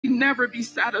never be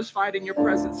satisfied in your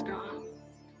presence, God.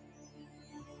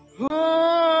 Oh,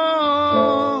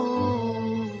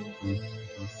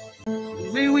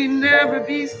 may we never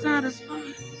be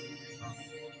satisfied.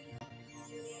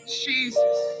 Jesus.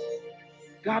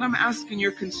 God, I'm asking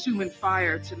your consuming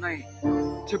fire tonight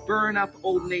to burn up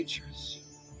old natures.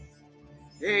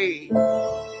 Hey,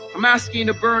 I'm asking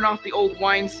you to burn off the old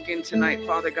wineskin tonight,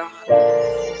 Father God.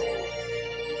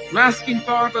 I'm asking,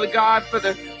 Father God, for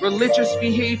the religious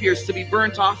behaviors to be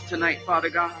burnt off tonight, Father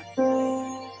God.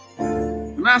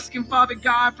 I'm asking, Father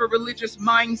God, for religious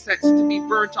mindsets to be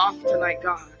burnt off tonight,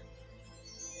 God.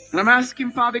 And I'm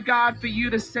asking, Father God, for you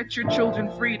to set your children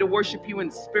free to worship you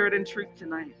in spirit and truth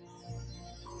tonight.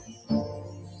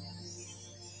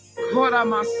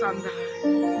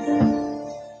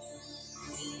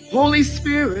 Holy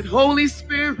Spirit, Holy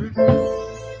Spirit,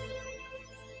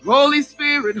 Holy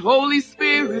Spirit, Holy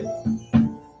Spirit,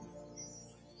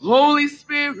 Holy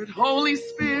Spirit, Holy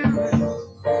Spirit.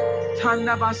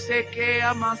 Tandabaseke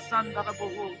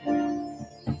amasandaraboho.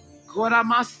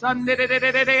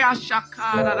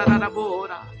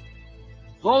 Koramasandededededashakaradadabora.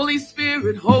 Holy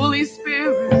Spirit, Holy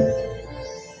Spirit.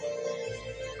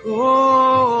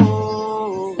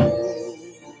 Oh,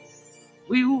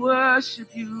 we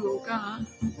worship you, oh God.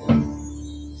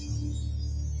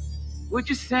 Would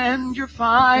you send your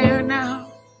fire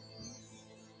now?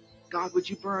 God, would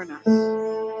you burn us?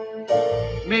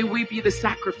 May we be the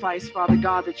sacrifice, Father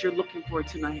God, that you're looking for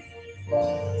tonight.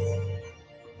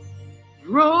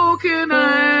 Broken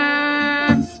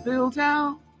and spilled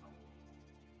out.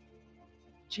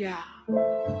 Yeah.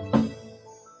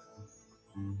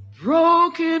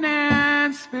 Broken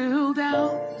and spilled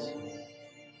out.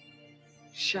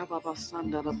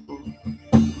 Shababasandarabu.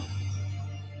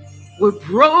 We're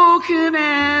broken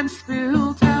and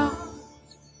spilled out.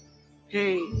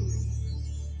 Hey.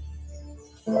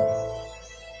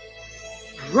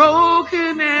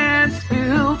 Broken and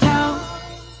spilled out.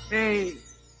 Hey.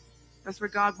 That's where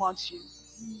God wants you.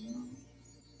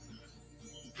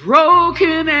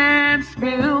 Broken and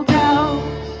spilled out.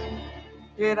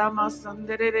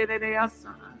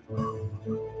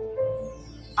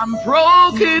 I'm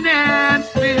broken and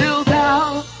spilled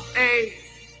out. Hey.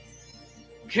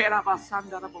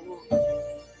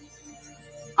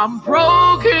 I'm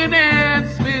broken and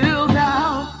spilled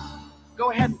out.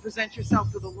 Go ahead and present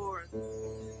yourself to the Lord.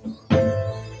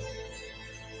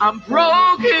 I'm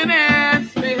broken and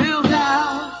spilled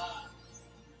out.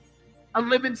 A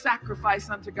living sacrifice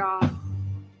unto God.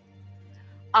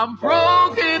 I'm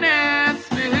broken and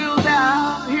spilled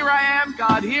out. Here I am,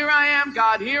 God. Here I am,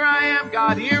 God. Here I am,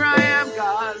 God. Here I am,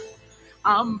 God.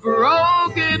 I'm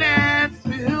broken and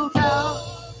spilled out.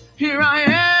 Here I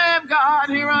am, God.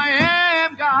 Here I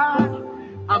am, God.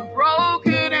 I'm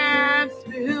broken and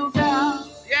spilled out.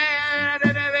 Yeah,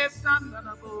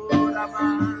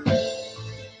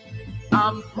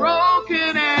 I'm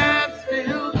broken and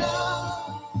spilled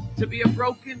out. To be a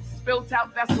broken, spilt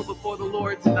out vessel before the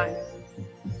Lord tonight.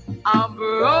 I'm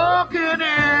broken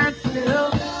and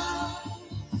spilled out.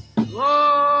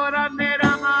 Lord, I'm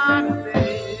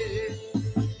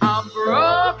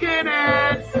broken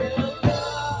and spilled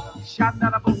out.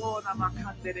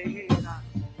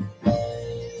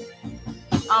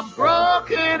 I'm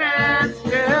broken and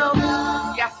spilled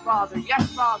out. Yes, Father.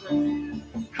 Yes, Father. Broken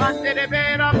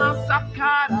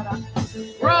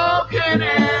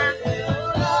and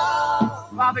spilled out.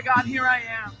 Father God, here I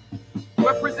am.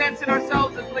 We're presenting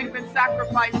ourselves as living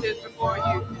sacrifices before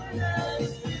you.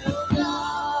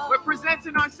 We're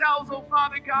presenting ourselves, oh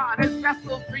Father God, as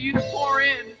vessels for you to pour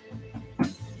in.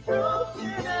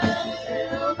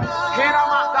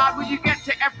 God, will you get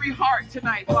to every heart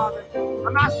tonight, Father?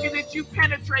 I'm asking that you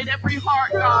penetrate every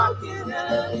heart, God.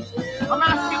 I'm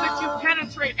asking that you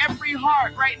penetrate every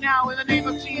heart right now in the name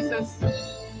of Jesus.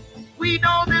 We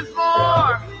know there's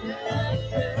more.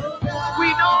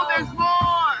 We know there's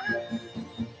more.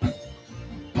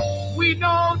 We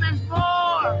know there's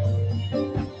more.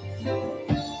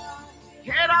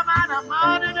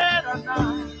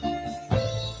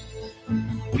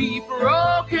 Be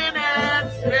broken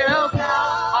and spilled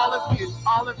out. All of you,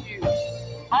 all of you,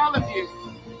 all of you,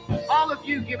 all of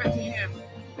you, give it to him.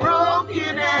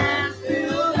 Broken and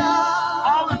spilled out.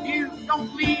 All of you,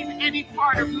 don't leave any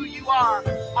part of who you are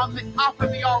off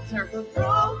of the altar.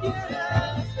 Broken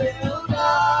and spilled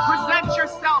out. Present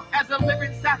yourself as a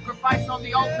living sacrifice on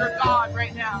the altar of God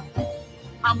right now.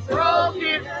 I'm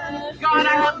broken. God,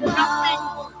 I have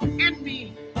nothing in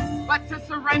me but to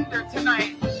surrender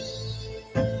tonight.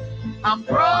 I'm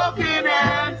broken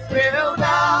and spilled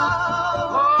out.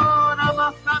 Oh,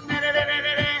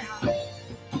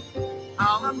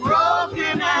 I'm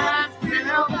broken and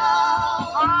spilled out.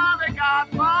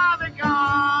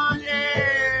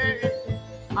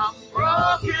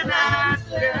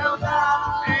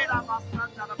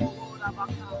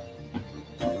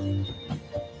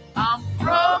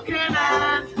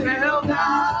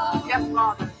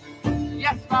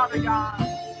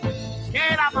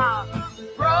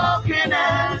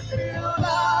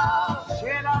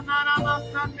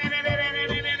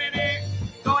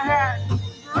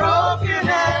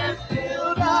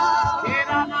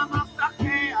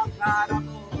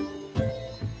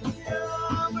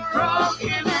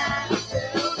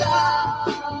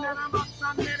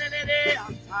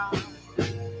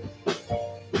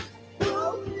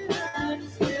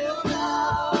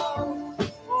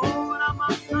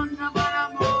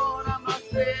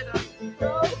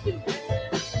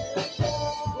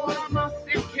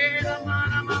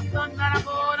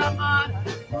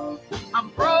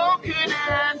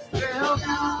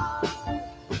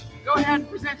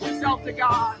 yourself to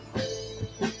God.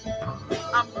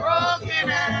 I'm broken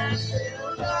and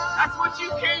still God. That's what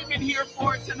you came in here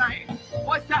for tonight,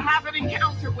 was to have an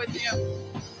encounter with Him.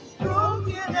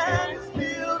 Broken and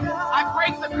still God. I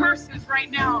break the curses right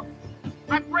now.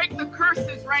 I break the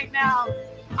curses right now.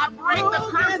 I break the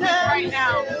curses right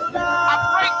now. I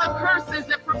break the curses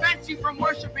that prevent you from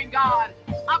worshiping God.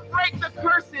 I break the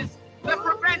curses that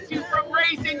prevent you from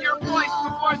raising your voice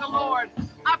before the Lord.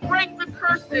 I break the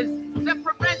curses that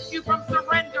prevent you from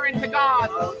surrendering to God.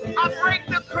 I break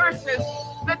the curses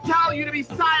that tell you to be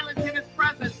silent in His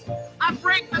presence. I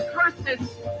break the curses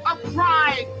of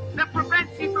pride that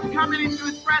prevents you from coming into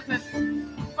His presence.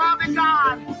 Father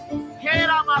God,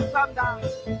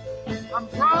 I'm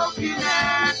broken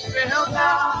and still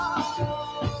down.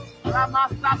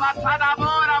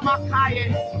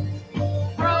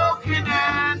 Broken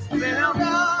and still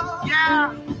down.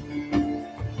 Yeah.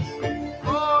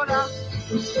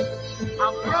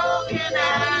 I'm broken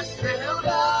and still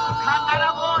down.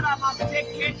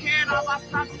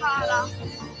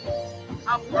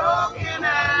 I'm broken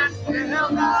and still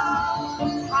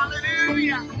down.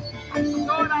 Hallelujah.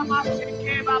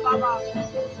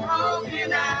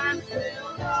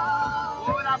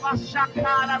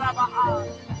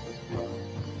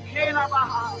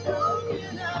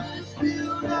 Broken and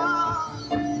still down.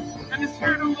 And the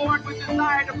Spirit of the Lord would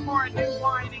desire to pour a new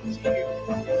wine into you.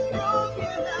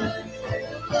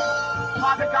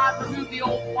 Father God, remove the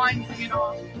old wineskin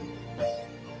off.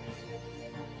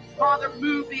 Father,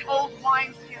 move the old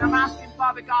wineskin. I'm asking,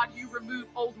 Father God, you remove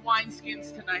old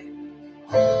wineskins tonight.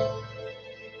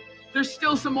 There's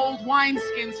still some old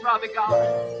wineskins, Father God.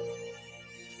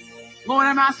 Lord,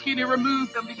 I'm asking you to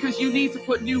remove them because you need to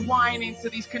put new wine into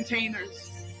these containers.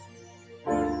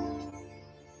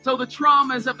 So the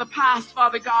traumas of the past,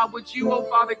 Father God, would you, oh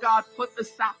Father God, put the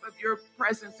sap of your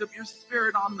presence, of your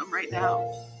Spirit on them right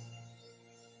now.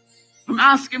 I'm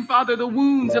asking, Father, the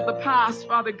wounds of the past,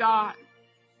 Father God,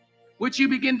 would you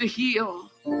begin to heal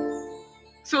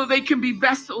so they can be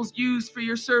vessels used for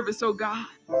your service, oh God.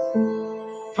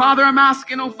 Father, I'm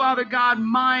asking, oh Father God,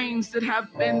 minds that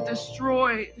have been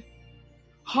destroyed,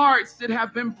 hearts that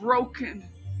have been broken.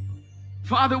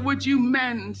 Father, would you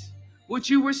mend? Would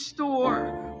you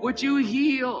restore? Would you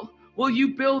heal? Will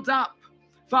you build up?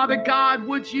 Father God,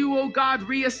 would you, oh God,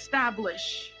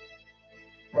 reestablish?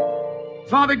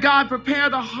 Father God, prepare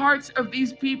the hearts of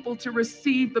these people to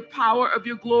receive the power of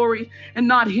your glory and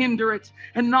not hinder it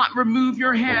and not remove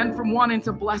your hand from wanting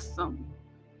to bless them.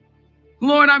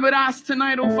 Lord, I would ask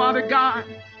tonight, oh Father God,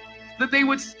 that they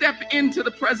would step into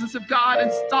the presence of God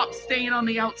and stop staying on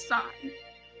the outside.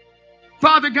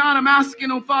 Father God, I'm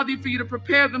asking, oh Father, for you to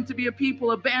prepare them to be a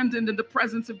people abandoned in the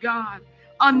presence of God,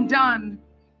 undone.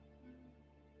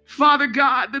 Father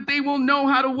God, that they will know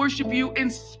how to worship you in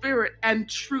spirit and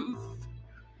truth.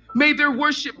 May their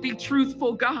worship be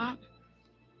truthful, God.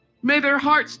 May their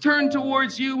hearts turn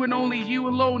towards you and only you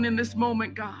alone in this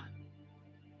moment, God.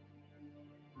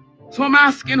 So I'm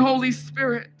asking, Holy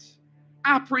Spirit,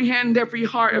 apprehend every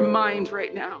heart and mind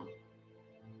right now.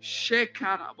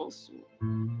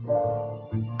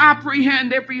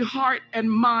 Apprehend every heart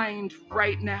and mind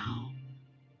right now.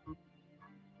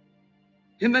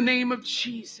 In the name of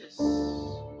Jesus.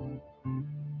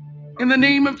 In the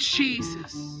name of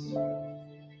Jesus.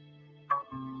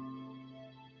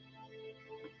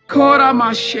 Kora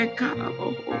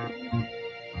mashekarabo.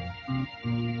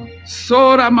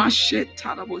 Sora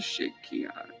mashetarabo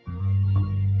shekia.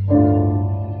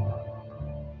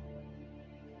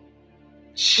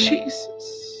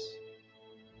 Jesus.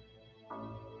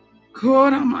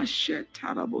 Kora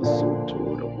mashetarabo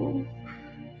sotorabo.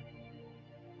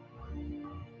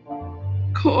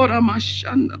 Kora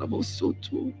mashandarabo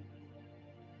soto.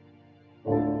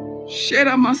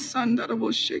 Shera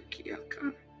masandarabo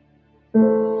shekiaka.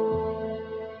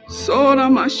 Sora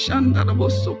mashandarabo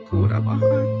sokora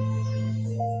bahai.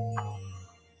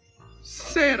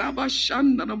 Sera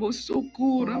bashandarabo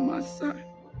sokora masai.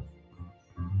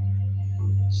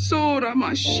 Sora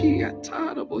mashia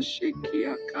tarabo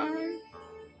shekiakai.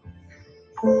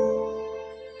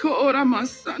 Kora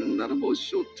masandarabo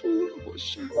sotorabo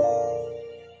shai.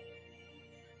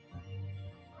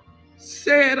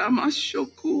 Sera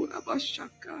mashokura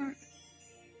bashakai.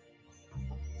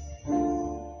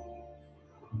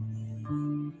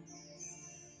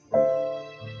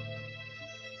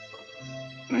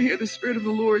 I hear the Spirit of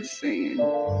the Lord saying,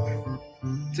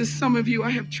 to some of you, I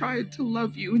have tried to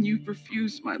love you and you've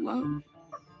refused my love.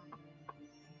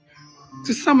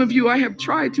 To some of you, I have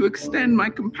tried to extend my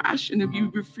compassion and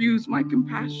you've refused my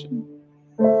compassion.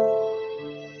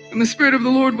 And the Spirit of the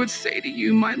Lord would say to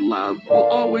you, my love will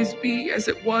always be as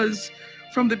it was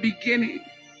from the beginning,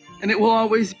 and it will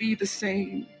always be the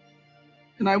same.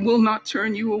 And I will not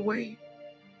turn you away.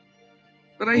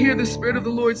 But I hear the Spirit of the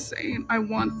Lord saying, I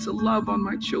want to love on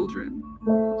my children.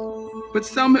 But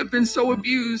some have been so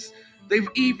abused, they've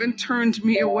even turned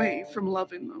me away from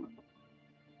loving them.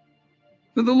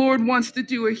 But the Lord wants to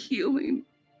do a healing.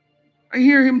 I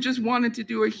hear him just wanting to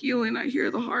do a healing. I hear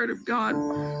the heart of God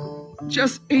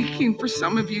just aching for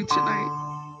some of you tonight,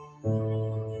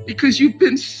 because you've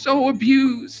been so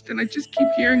abused. And I just keep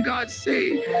hearing God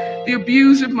say, the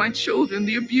abuse of my children,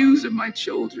 the abuse of my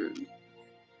children.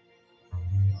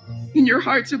 And your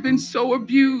hearts have been so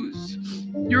abused.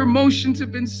 Your emotions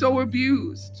have been so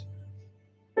abused.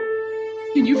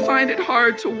 And you find it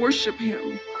hard to worship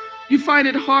him. You find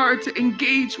it hard to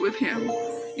engage with him.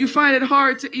 You find it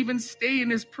hard to even stay in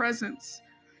his presence.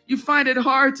 You find it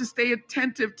hard to stay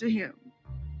attentive to him.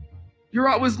 You're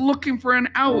always looking for an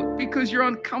out because you're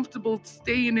uncomfortable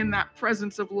staying in that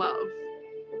presence of love.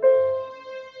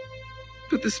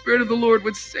 But the Spirit of the Lord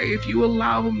would say, if you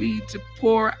allow me to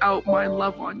pour out my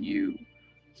love on you,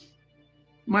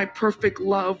 my perfect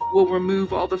love will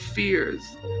remove all the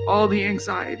fears, all the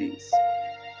anxieties.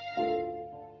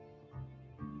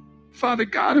 Father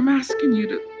God, I'm asking you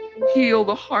to heal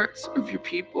the hearts of your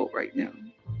people right now.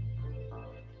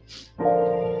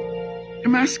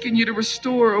 I'm asking you to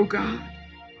restore, oh God.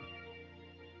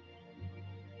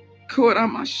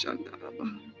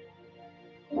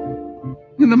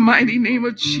 In the mighty name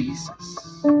of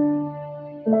Jesus.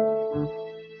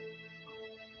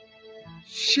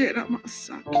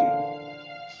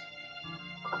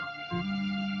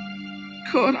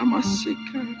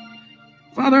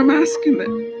 Father, I'm asking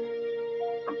that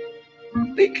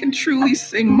they can truly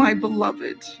sing my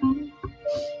beloved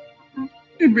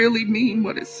and really mean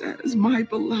what it says, my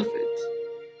beloved.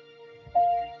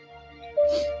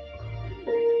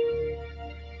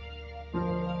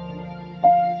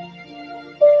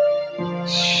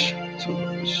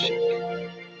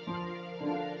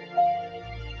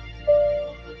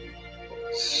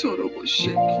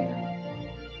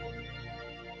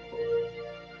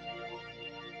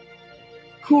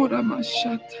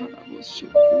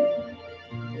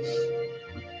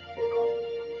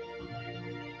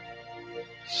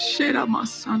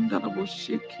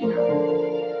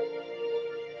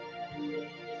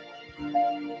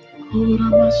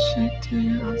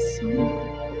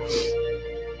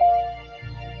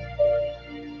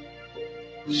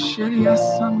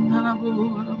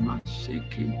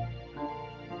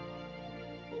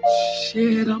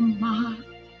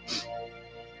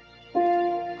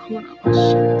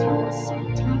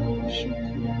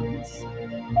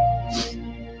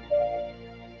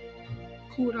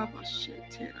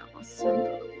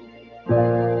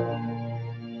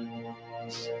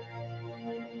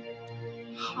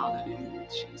 Hallelujah,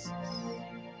 Jesus.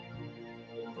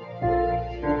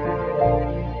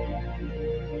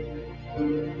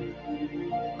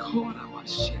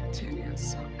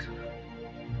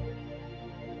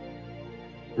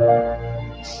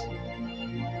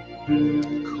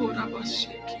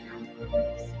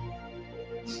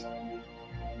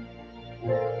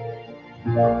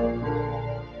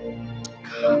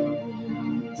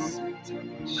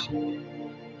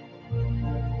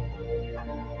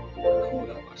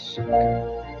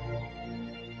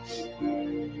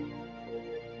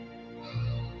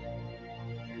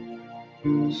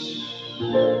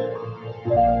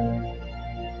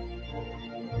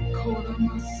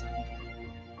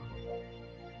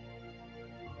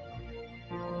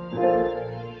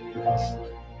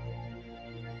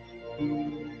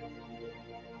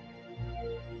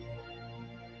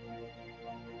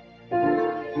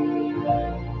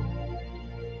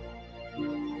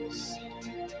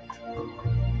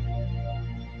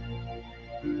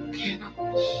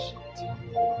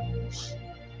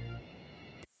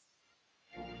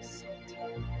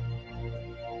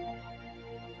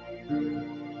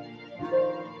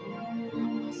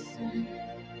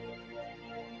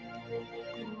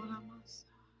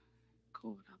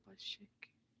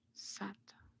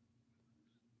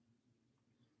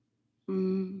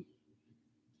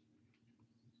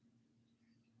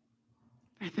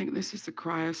 I think this is the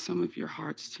cry of some of your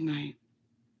hearts tonight.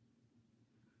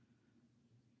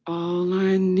 All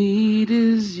I need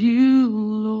is you,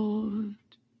 Lord.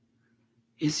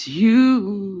 It's you,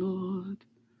 Lord.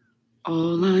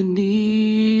 All I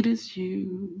need is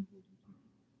you.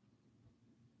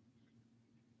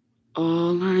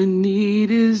 All I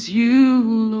need is you,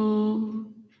 Lord.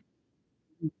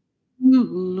 You,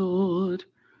 Lord.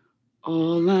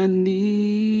 All I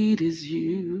need is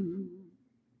you.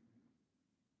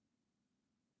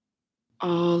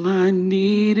 All I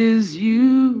need is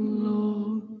you, Lord.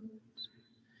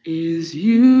 is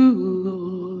you,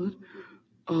 Lord.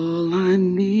 All I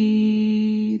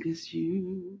need is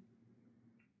you.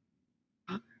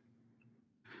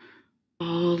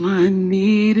 All I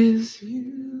need is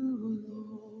you,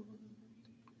 Lord.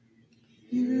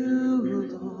 You,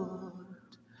 Lord.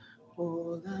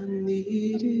 All I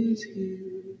need is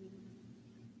you.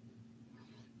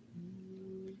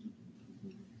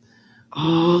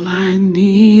 All I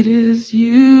need is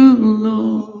you,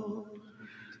 Lord.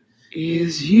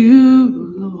 Is you,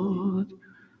 Lord.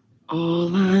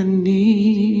 All I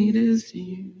need is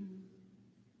you.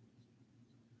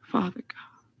 Father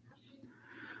God.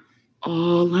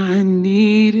 All I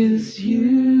need is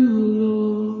you,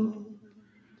 Lord.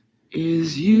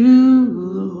 Is you,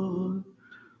 Lord.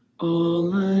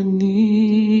 All I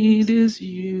need is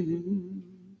you.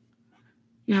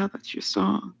 Yeah, that's your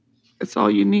song. That's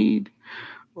all you need.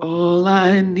 All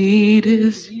I need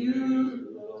is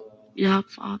you. Yeah,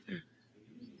 Father.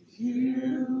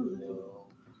 You.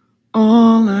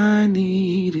 All I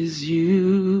need is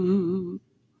you.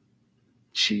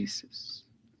 Jesus.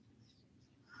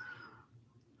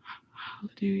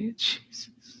 Hallelujah, Jesus.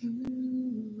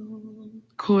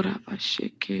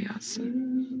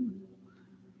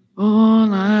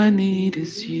 All I need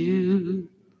is you.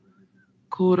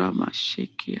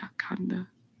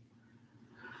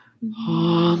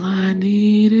 All I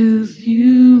need is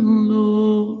you,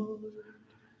 Lord.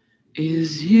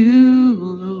 Is you,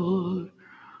 Lord.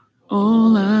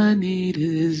 All I need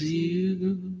is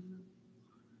you.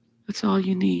 That's all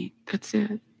you need. That's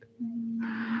it.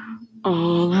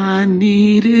 All I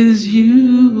need is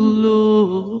you,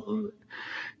 Lord.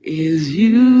 Is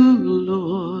you,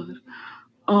 Lord.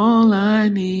 All I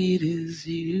need is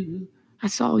you.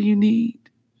 That's all you need.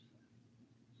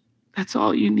 That's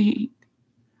all you need.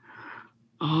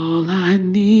 All I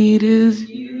need is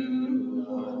you,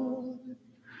 Lord.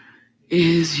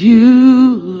 Is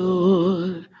you,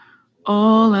 Lord.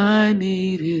 All I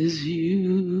need is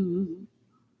you.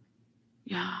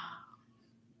 Yeah.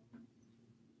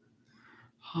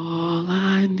 All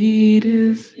I need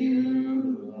is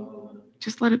you.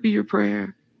 Just let it be your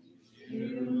prayer.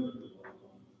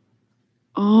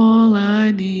 All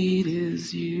I need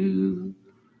is you.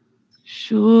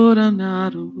 Sure, I'm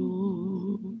not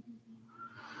alone.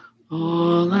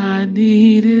 All I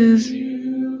need is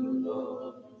you,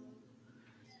 Lord.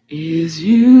 Is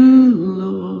you,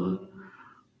 Lord.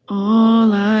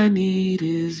 All I need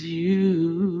is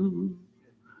you.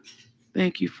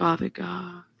 Thank you, Father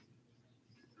God,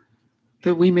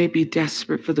 that we may be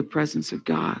desperate for the presence of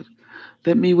God,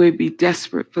 that we may be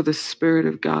desperate for the Spirit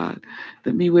of God,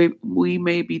 that we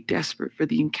may be desperate for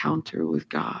the encounter with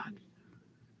God.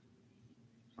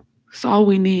 So all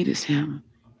we need is Him.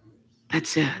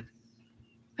 That's it.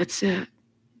 That's it.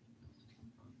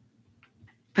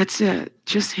 That's it.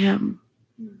 Just Him.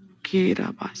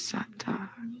 Kirabasata.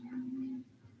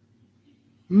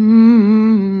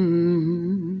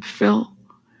 Phil,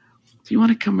 do you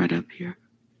want to come right up here?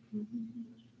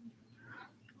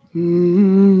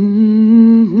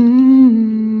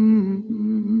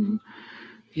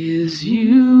 Is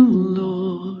you,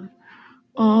 Lord.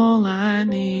 All I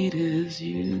need is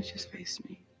you. Just face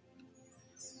me.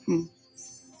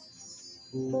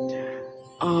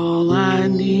 All I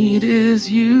need is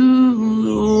you,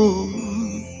 Lord.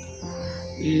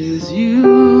 Is you,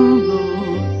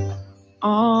 Lord.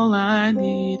 All I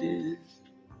need is.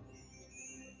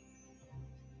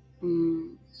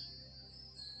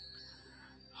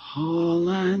 All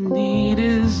I need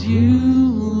is you,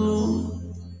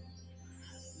 Lord.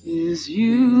 Is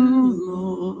you,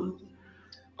 Lord.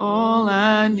 All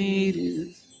I need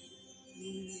is.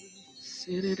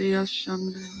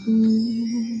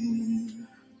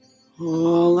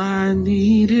 All I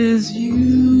need is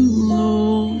you,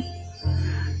 Lord.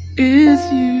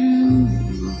 Is you,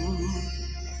 Lord.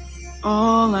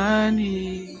 All I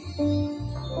need.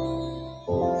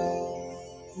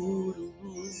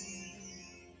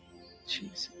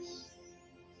 Jesus.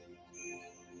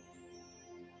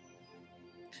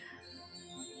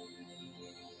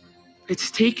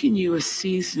 It's taken you a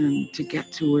season to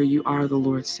get to where you are, the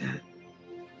Lord said.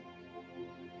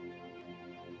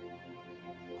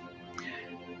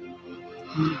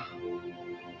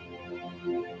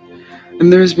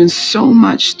 And there's been so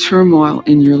much turmoil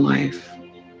in your life.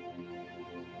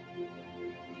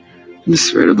 And the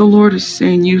Spirit of the Lord is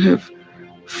saying you have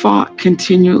fought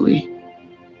continually.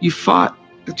 You fought.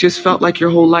 It just felt like your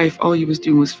whole life, all you was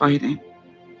doing was fighting.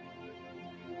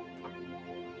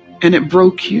 And it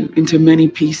broke you into many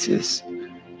pieces.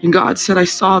 And God said, I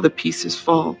saw the pieces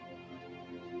fall.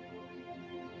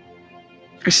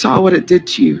 I saw what it did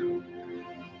to you.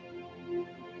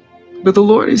 But the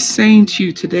Lord is saying to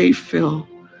you today, Phil,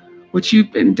 what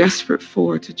you've been desperate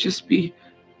for, to just be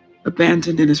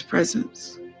abandoned in his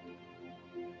presence,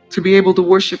 to be able to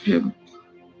worship him.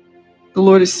 The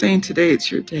Lord is saying today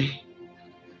it's your day.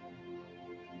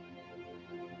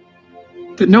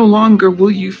 That no longer will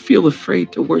you feel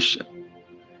afraid to worship.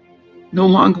 No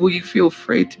longer will you feel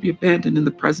afraid to be abandoned in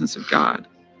the presence of God.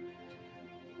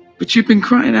 But you've been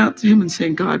crying out to him and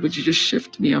saying, God, would you just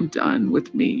shift me? I'm done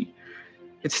with me.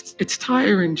 It's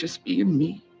tiring just being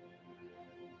me.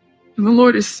 And the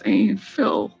Lord is saying,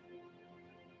 Philip,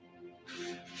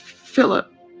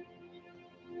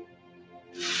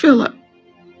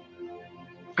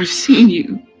 I've seen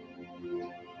you.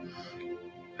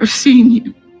 I've seen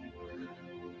you.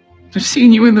 I've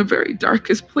seen you in the very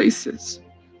darkest places,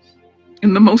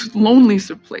 in the most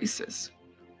loneliest of places.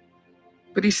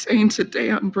 But he's saying today,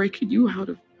 I'm breaking you out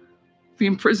of the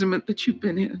imprisonment that you've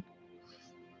been in,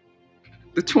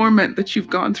 the torment that you've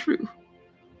gone through,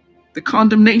 the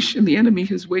condemnation the enemy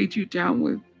has weighed you down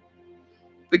with,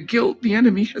 the guilt the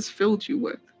enemy has filled you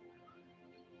with.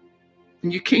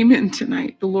 And you came in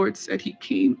tonight. The Lord said he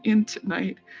came in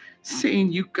tonight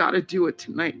saying, you got to do it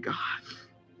tonight, God.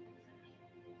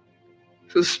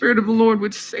 So the Spirit of the Lord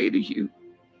would say to you,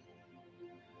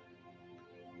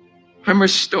 I'm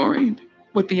restoring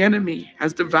what the enemy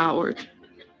has devoured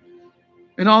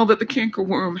and all that the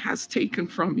cankerworm has taken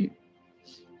from you.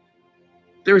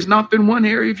 There has not been one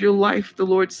area of your life, the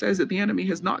Lord says, that the enemy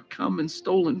has not come and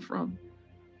stolen from.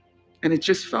 And it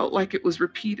just felt like it was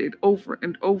repeated over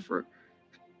and over,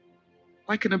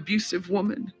 like an abusive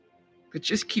woman that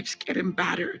just keeps getting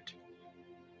battered.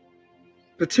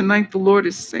 But tonight the Lord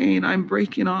is saying, I'm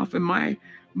breaking off, and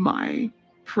my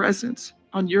presence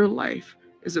on your life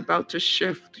is about to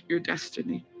shift your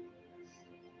destiny.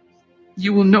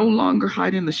 You will no longer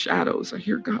hide in the shadows, I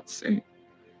hear God say.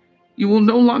 You will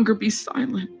no longer be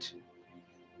silent.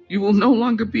 You will no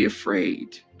longer be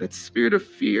afraid. That spirit of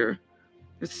fear,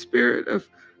 that spirit of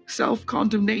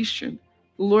self-condemnation,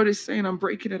 the Lord is saying, I'm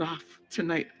breaking it off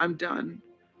tonight. I'm done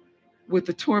with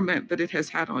the torment that it has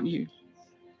had on you.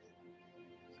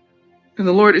 And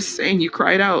the Lord is saying, you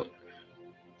cried out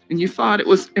and you thought it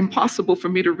was impossible for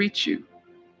me to reach you.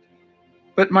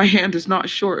 But my hand is not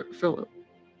short, Philip.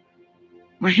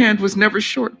 My hand was never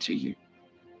short to you.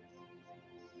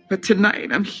 But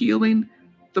tonight I'm healing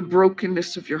the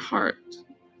brokenness of your heart.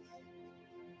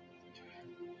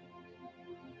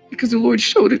 Because the Lord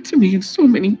showed it to me in so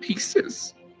many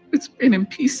pieces. It's been in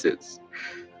pieces.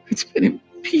 It's been in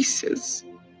pieces.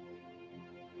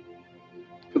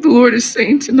 But the Lord is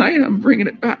saying tonight, I'm bringing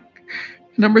it back.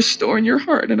 And I'm restoring your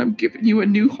heart. And I'm giving you a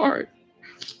new heart.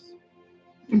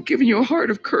 I'm giving you a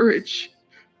heart of courage.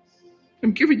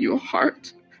 I'm giving you a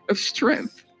heart of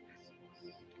strength.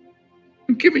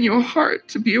 I'm giving you a heart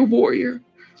to be a warrior.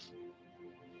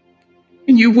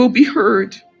 And you will be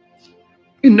heard.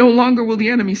 And no longer will the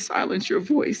enemy silence your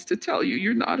voice to tell you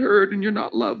you're not heard and you're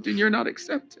not loved and you're not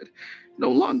accepted.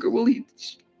 No longer will he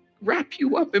wrap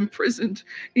you up imprisoned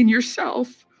in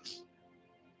yourself.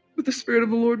 But the Spirit of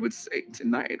the Lord would say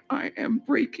tonight, I am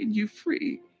breaking you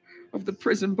free of the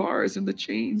prison bars and the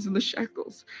chains and the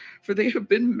shackles. For they have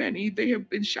been many. They have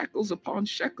been shackles upon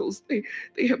shackles. They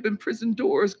have been prison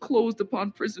doors closed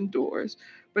upon prison doors.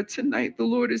 But tonight the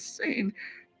Lord is saying,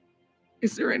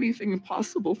 is there anything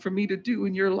impossible for me to do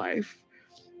in your life?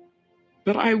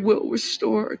 But I will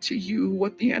restore to you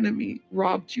what the enemy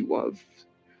robbed you of.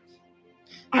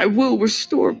 I will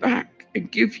restore back and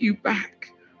give you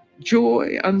back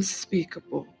joy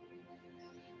unspeakable.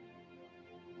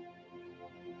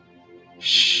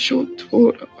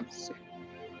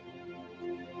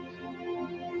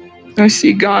 I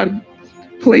see God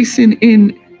placing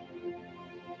in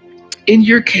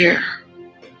your care.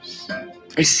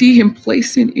 I see him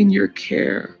placing in your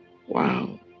care.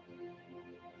 Wow.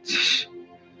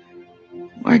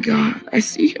 My God, I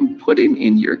see him putting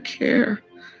in your care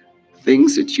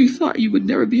things that you thought you would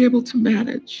never be able to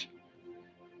manage.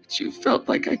 That you felt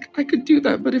like I could do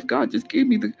that, but if God just gave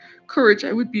me the courage,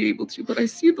 I would be able to. But I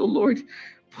see the Lord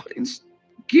putting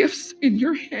gifts in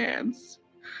your hands.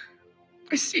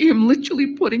 I see him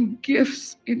literally putting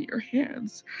gifts in your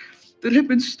hands that have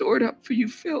been stored up for you,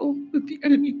 Phil, that the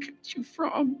enemy kept you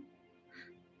from.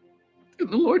 And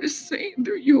the Lord is saying,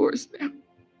 they're yours now.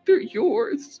 They're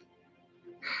yours.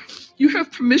 You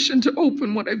have permission to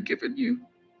open what I've given you.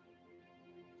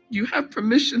 You have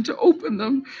permission to open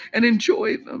them and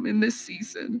enjoy them in this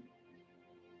season.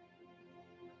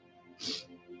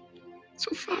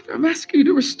 So, Father, I'm asking you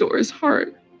to restore his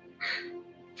heart.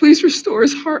 Please restore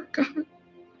his heart, God.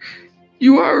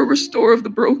 You are a restorer of the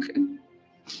broken.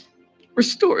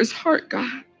 Restore his heart,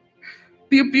 God.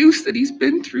 The abuse that he's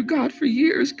been through, God, for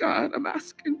years, God, I'm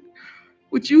asking,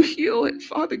 would you heal it,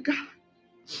 Father God?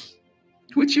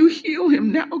 Would you heal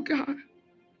him now, God?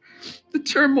 The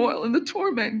turmoil and the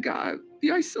torment, God,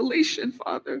 the isolation,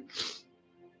 Father.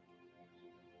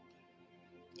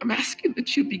 I'm asking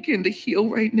that you begin to heal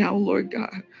right now, Lord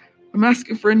God. I'm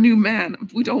asking for a new man.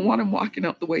 We don't want him walking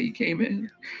out the way he came in.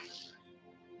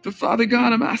 But Father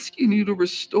God, I'm asking you to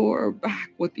restore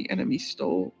back what the enemy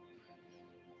stole.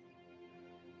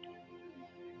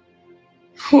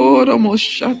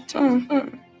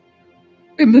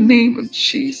 In the name of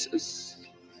Jesus.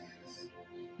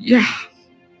 Yeah.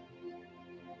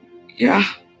 Yeah.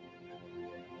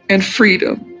 And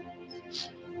freedom.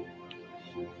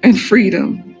 And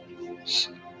freedom.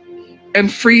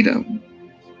 And freedom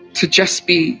to just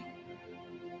be.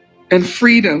 And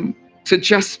freedom to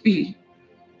just be.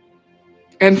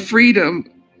 And freedom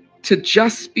to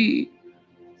just be.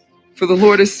 For the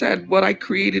Lord has said, what I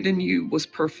created in you was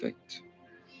perfect.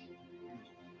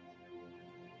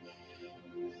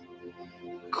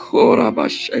 And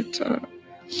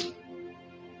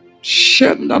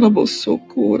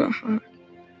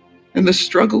the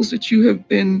struggles that you have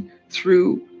been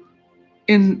through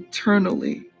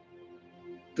internally,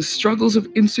 the struggles of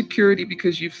insecurity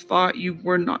because you thought you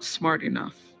were not smart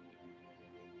enough.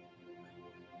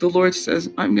 The Lord says,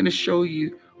 I'm going to show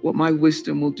you what my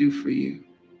wisdom will do for you.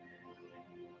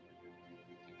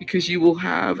 Because you will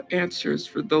have answers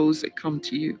for those that come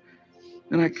to you.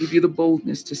 And I give you the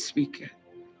boldness to speak it.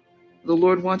 The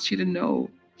Lord wants you to know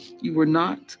you were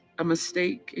not a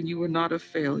mistake and you were not a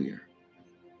failure,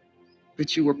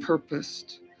 but you were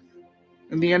purposed.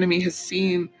 And the enemy has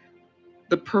seen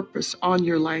the purpose on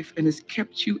your life and has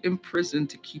kept you in prison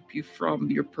to keep you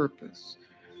from your purpose.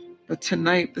 But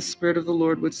tonight, the Spirit of the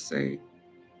Lord would say,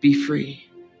 be free.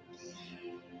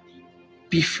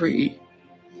 Be free.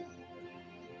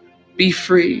 Be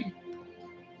free.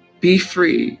 Be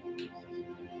free.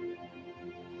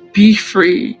 Be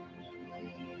free.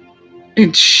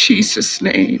 In Jesus'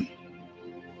 name.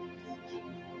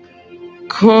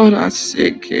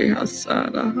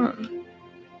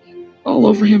 All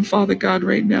over him, Father God,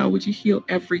 right now, would you heal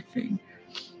everything?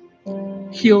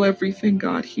 Heal everything,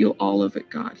 God. Heal all of it,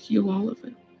 God. Heal all of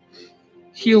it.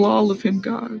 Heal all of him,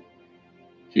 God.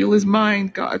 Heal his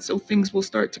mind, God, so things will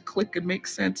start to click and make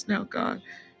sense now, God.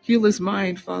 Heal his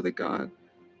mind, Father God,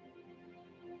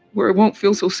 where it won't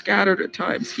feel so scattered at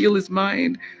times. Heal his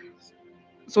mind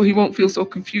so he won't feel so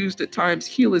confused at times.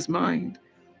 Heal his mind.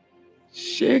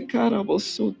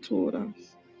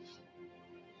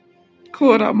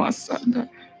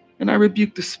 And I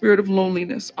rebuke the spirit of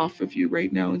loneliness off of you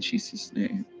right now in Jesus'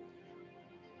 name.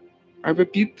 I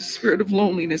rebuke the spirit of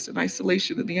loneliness and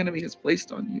isolation that the enemy has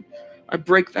placed on you. I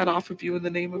break that off of you in the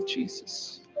name of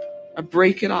Jesus. I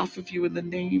break it off of you in the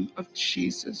name of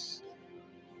Jesus.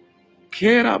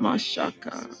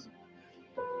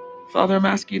 Father, I'm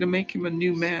asking you to make him a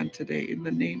new man today in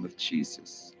the name of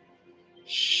Jesus.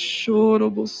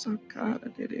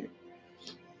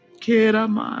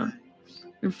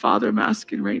 And Father, I'm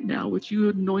asking right now, would you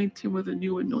anoint him with a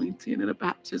new anointing and a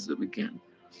baptism again?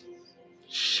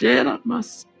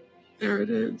 There it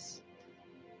is.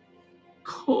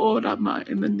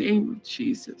 In the name of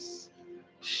Jesus.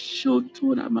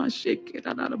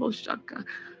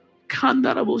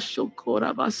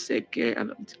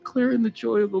 And I'm declaring the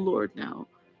joy of the Lord now.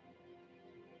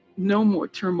 No more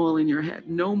turmoil in your head.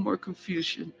 No more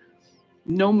confusion.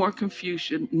 No more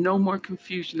confusion. No more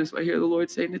confusion. That's what I hear the Lord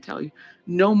saying to tell you.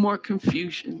 No more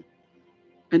confusion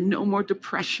and no more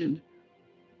depression.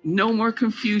 No more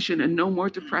confusion and no more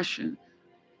depression.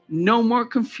 No more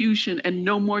confusion and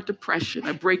no more depression.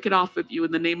 I break it off of you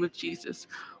in the name of Jesus.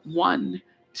 1,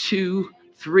 2,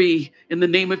 3. In the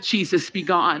name of Jesus, be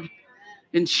gone.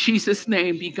 In Jesus'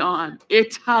 name, be gone. In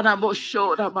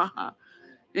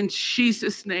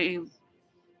Jesus' name.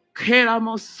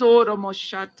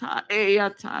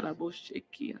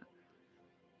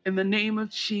 In the name of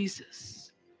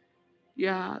Jesus.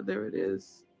 Yeah, there it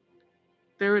is.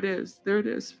 There it is. There it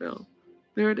is, Phil.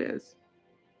 There it is.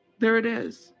 There it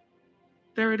is.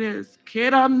 There it is.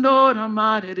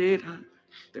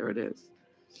 There it is.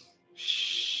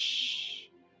 Shh.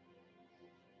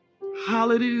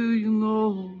 Hallelujah,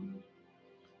 Lord.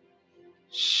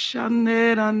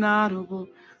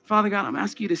 Father God, I'm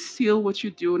asking you to seal what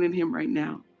you're doing in him right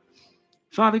now.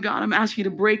 Father God, I'm asking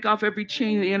you to break off every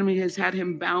chain the enemy has had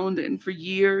him bound in for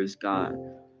years, God.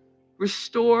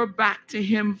 Restore back to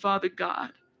him, Father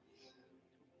God.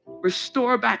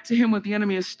 Restore back to him what the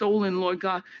enemy has stolen, Lord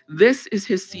God. This is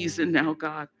his season now,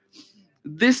 God.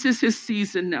 This is his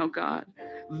season now, God.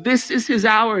 This is his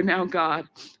hour now, God.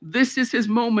 This is his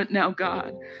moment now,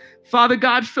 God. Father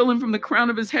God, fill him from the crown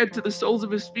of his head to the soles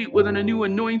of his feet with a new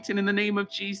anointing in the name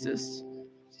of Jesus.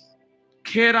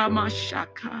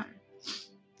 Keramashaka.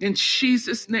 In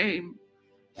Jesus' name.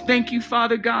 Thank you,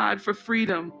 Father God, for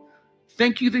freedom.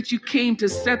 Thank you that you came to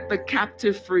set the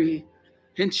captive free.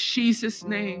 In Jesus'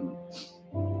 name.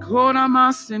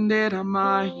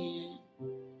 Koramasenderamai.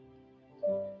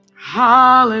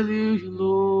 Hallelujah,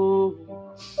 Lord.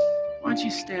 Why don't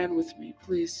you stand with me,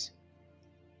 please?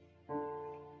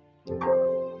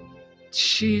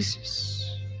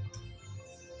 Jesus.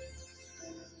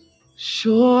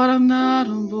 Sure, I'm not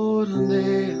on board on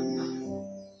there.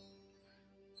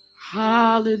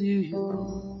 Hallelujah,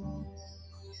 Lord.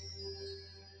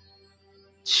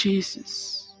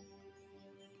 Jesus.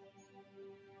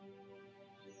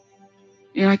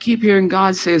 And I keep hearing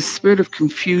God say a spirit of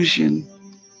confusion.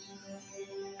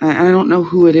 I don't know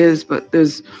who it is, but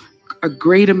there's a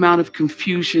great amount of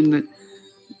confusion that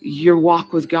your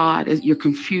walk with God, you're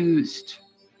confused.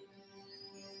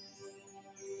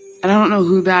 And I don't know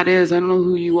who that is. I don't know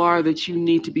who you are, that you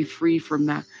need to be free from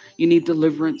that. You need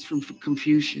deliverance from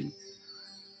confusion.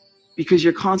 Because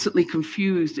you're constantly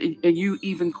confused, and you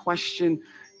even question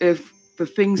if the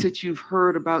things that you've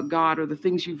heard about God or the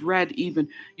things you've read, even,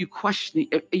 you question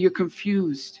it. You're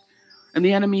confused. And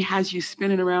the enemy has you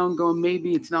spinning around going,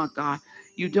 maybe it's not God.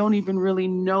 You don't even really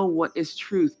know what is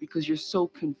truth because you're so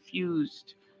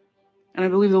confused. And I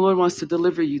believe the Lord wants to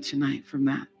deliver you tonight from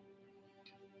that.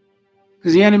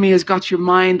 Because the enemy has got your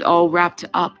mind all wrapped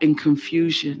up in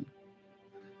confusion.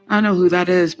 I don't know who that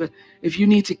is, but if you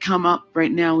need to come up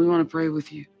right now, we want to pray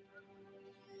with you.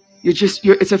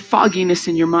 It's a fogginess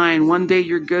in your mind. One day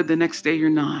you're good, the next day you're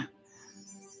not.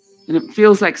 And it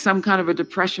feels like some kind of a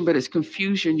depression, but it's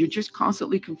confusion. You're just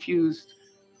constantly confused.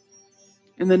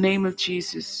 In the name of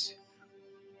Jesus.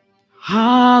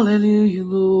 Hallelujah,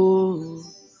 Lord.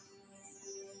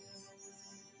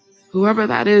 Whoever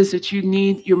that is that you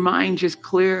need your mind just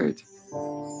cleared.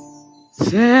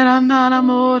 Said I'm not a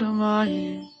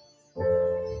mortal.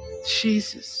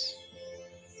 Jesus.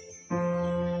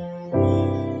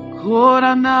 God,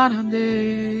 I'm not a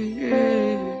day.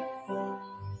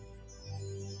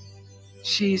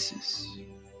 Jesus.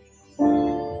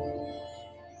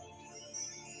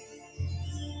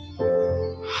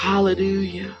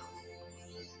 Hallelujah.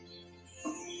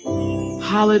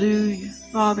 Hallelujah.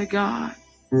 Father God.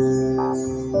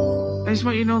 I just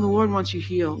want you to know the Lord wants you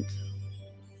healed.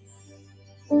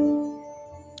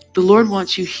 The Lord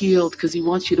wants you healed because he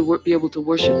wants you to be able to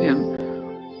worship him.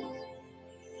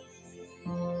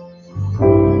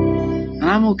 And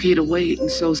I'm okay to wait, and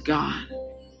so's God.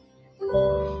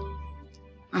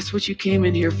 That's what you came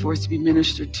in here for, is to be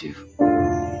ministered to.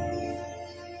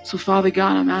 So, Father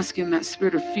God, I'm asking that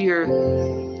spirit of fear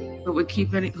that would keep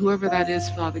whoever that is,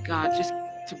 Father God, just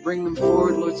to bring them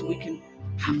forward, Lord, so we can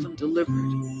have them delivered.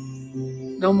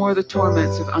 No more of the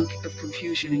torments of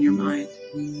confusion in your mind.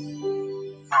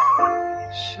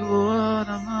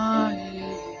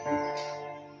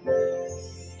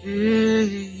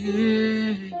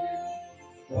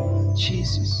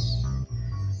 Jesus.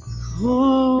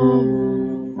 Oh,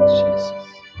 Jesus.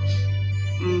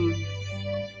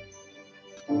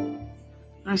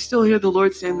 I still hear the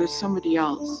Lord saying there's somebody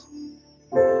else.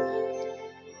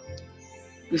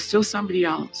 There's still somebody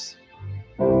else.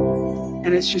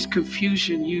 And it's just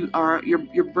confusion.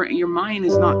 Your mind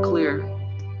is not clear.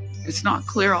 It's not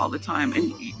clear all the time.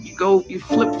 And you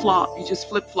flip-flop. You just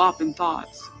flip-flop in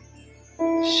thoughts.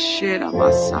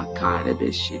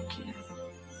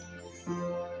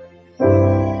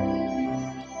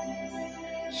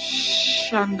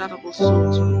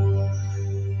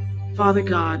 Father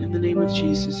God, in the name of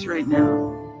Jesus, right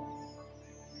now.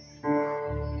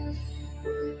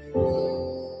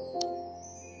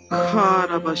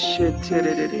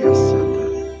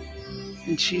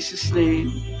 In Jesus' name.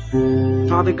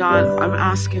 Father God, I'm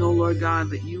asking, oh Lord God,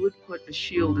 that you would put a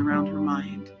shield around her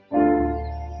mind.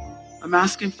 I'm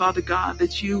asking, Father God,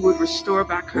 that you would restore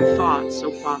back her thoughts,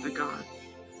 oh Father God.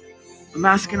 I'm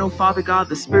asking, oh Father God,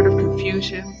 the spirit of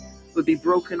confusion would be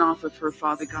broken off of her,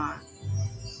 Father God.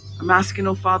 I'm asking,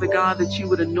 oh Father God, that you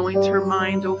would anoint her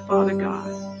mind, oh Father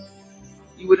God.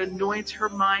 You would anoint her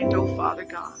mind, oh Father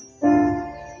God,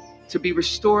 to be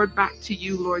restored back to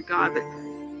you, Lord God, that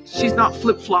she's not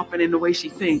flip-flopping in the way she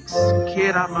thinks.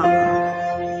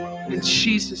 In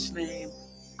Jesus' name.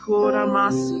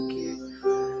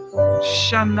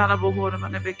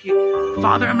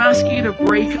 Father, I'm asking you to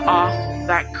break off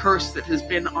that curse that has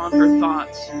been on her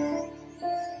thoughts,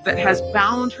 that has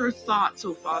bound her thoughts,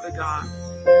 oh Father God,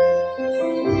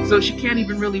 so she can't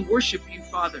even really worship you,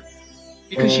 Father.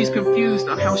 because she's confused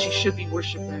on how she should be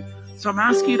worshiping. So I'm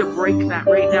asking you to break that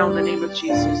right now in the name of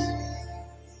Jesus.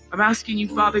 I'm asking you,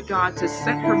 Father God, to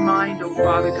set her mind, oh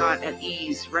Father God, at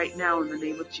ease right now in the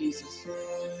name of Jesus.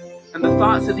 And the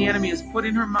thoughts that the enemy has put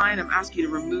in her mind, I'm asking you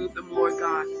to remove them, Lord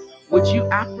God. Would you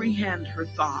apprehend her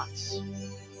thoughts?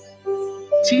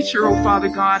 Teach her, oh Father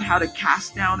God, how to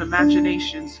cast down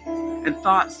imaginations and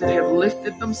thoughts that have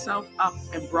lifted themselves up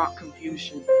and brought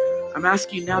confusion. I'm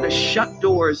asking you now to shut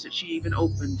doors that she even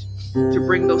opened to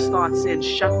bring those thoughts in.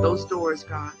 Shut those doors,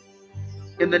 God.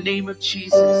 In the name of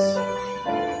Jesus.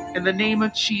 In the name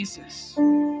of Jesus.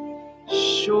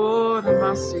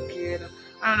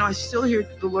 I don't know, I still hear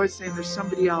the Lord saying there's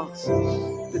somebody else.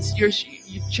 That's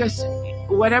you just,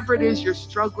 whatever it is you're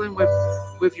struggling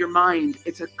with your mind,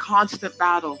 it's a constant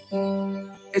battle.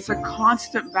 It's a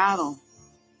constant battle.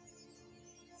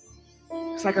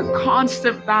 It's like a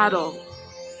constant battle.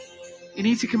 You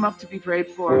need to come up to be prayed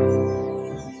for.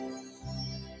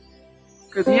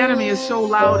 Because the enemy is so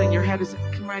loud and your head is,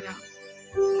 come right out.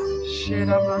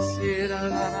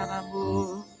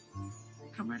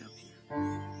 Come right up here.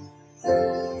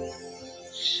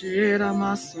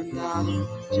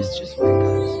 Just wake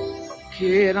up.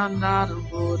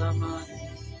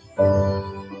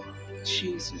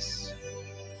 Jesus.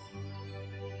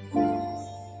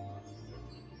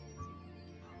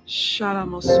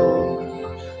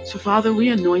 So Father, we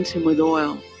anoint him with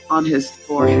oil on his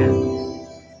forehead.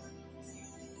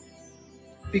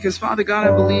 Because Father God,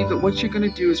 I believe that what you're going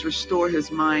to do is restore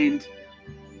his mind.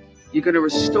 You're going to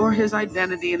restore his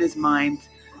identity in his mind.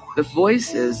 The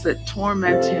voices that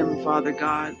torment him, Father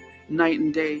God, night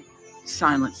and day,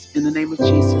 silence in the name of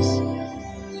Jesus.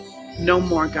 No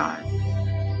more, God.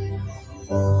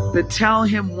 But tell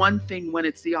him one thing when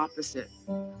it's the opposite.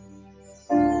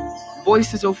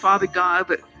 Voices, oh Father God,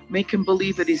 that make him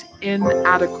believe that he's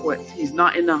inadequate. He's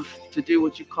not enough to do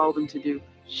what you called him to do.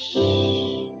 Shh.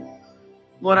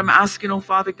 Lord, I'm asking, oh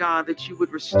Father God, that you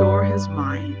would restore his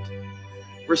mind.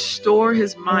 Restore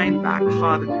his mind back,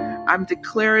 Father. I'm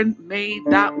declaring, may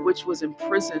that which was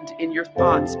imprisoned in your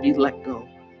thoughts be let go.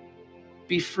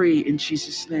 Be free in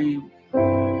Jesus' name.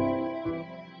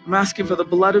 I'm asking for the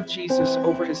blood of Jesus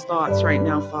over his thoughts right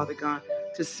now, Father God,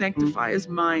 to sanctify his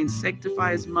mind,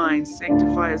 sanctify his mind,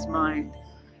 sanctify his mind.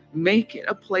 Make it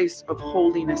a place of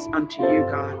holiness unto you,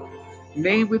 God.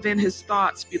 May within his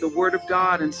thoughts be the word of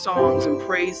God and songs and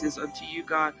praises unto you,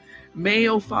 God. May,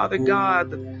 oh Father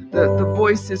God, the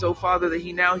voices, oh Father, that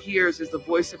he now hears is the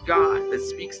voice of God that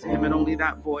speaks to him, and only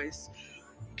that voice.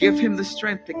 Give him the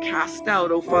strength to cast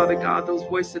out, oh Father God, those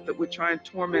voices that would try and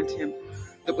torment him,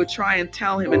 that would try and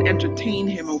tell him and entertain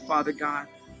him, oh Father God.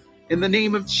 In the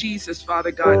name of Jesus,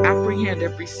 Father God, apprehend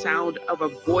every sound of a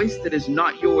voice that is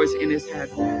not yours in his head.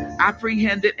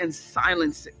 Apprehend it and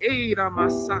silence it.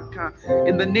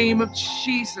 In the name of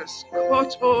Jesus.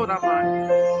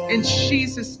 In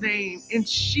Jesus' name. In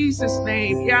Jesus'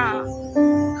 name. Yeah.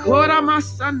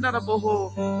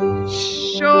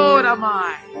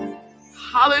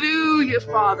 Hallelujah,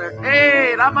 Father.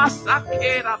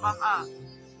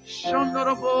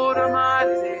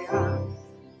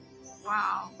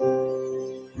 Wow.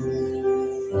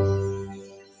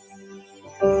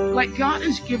 Like God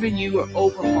has given you an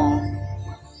overhaul.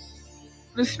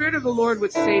 The Spirit of the Lord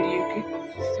would say to you,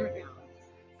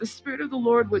 the Spirit of the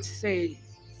Lord would say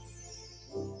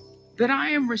that I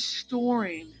am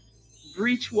restoring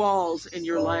breach walls in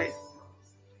your life.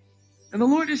 And the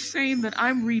Lord is saying that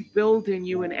I'm rebuilding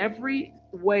you in every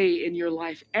way in your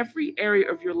life. Every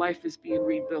area of your life is being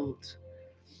rebuilt.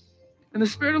 And the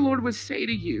Spirit of the Lord would say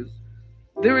to you,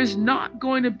 there is not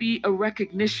going to be a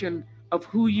recognition of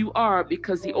who you are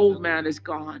because the old man is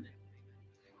gone.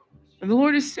 And the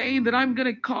Lord is saying that I'm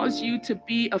going to cause you to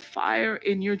be a fire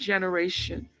in your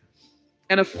generation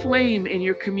and a flame in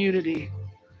your community.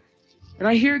 And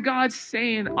I hear God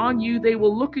saying on you, they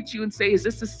will look at you and say, is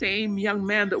this the same young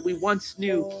man that we once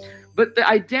knew? But the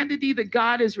identity that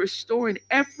God is restoring,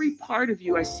 every part of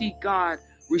you, I see God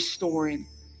restoring.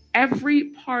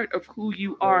 Every part of who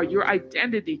you are, your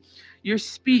identity, your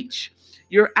speech,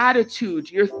 your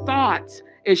attitude, your thoughts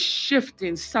is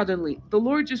shifting suddenly. The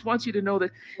Lord just wants you to know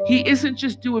that he isn't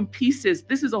just doing pieces.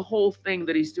 This is a whole thing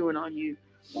that he's doing on you.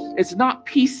 It's not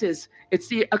pieces.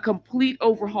 It's a complete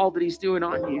overhaul that he's doing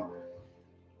on you.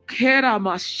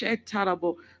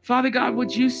 Father God,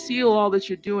 would you seal all that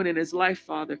you're doing in his life,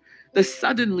 Father? The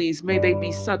suddenlies, may they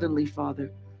be suddenly,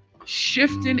 Father.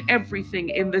 Shifting everything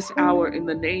in this hour in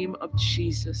the name of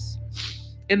Jesus.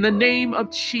 In the name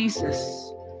of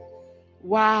Jesus.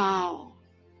 Wow.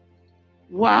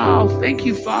 Wow. Thank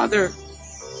you, Father.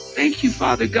 Thank you,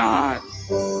 Father God.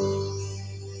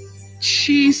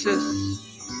 Jesus.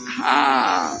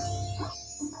 Ha.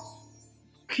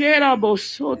 Keramo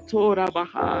sotora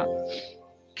baha.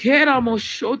 Keramo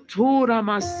shotora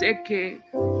maseke.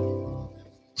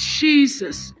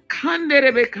 Jesus.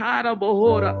 Kanderebe kara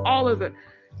bohora. All of it.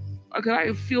 I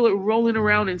can feel it rolling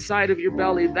around inside of your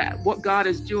belly. That what God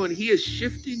is doing. He is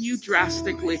shifting you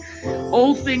drastically.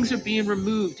 Old things are being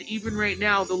removed. Even right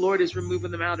now, the Lord is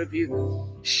removing them out of you.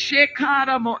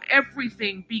 Shekaramo,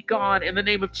 everything be gone in the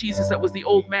name of Jesus. That was the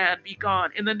old man. Be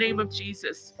gone in the name of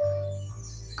Jesus.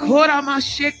 Korama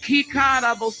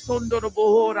shekikarabo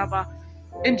sondorobohoraba.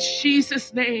 In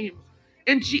Jesus' name.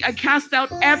 I cast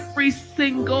out every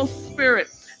single spirit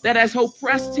that has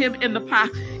oppressed him in the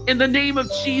past. In the name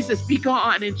of Jesus, be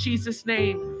gone in Jesus'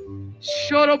 name.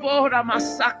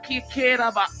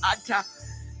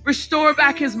 Restore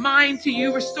back his mind to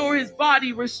you. Restore his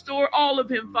body. Restore all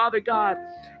of him, Father God.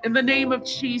 In the name of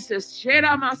Jesus.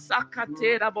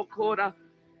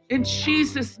 In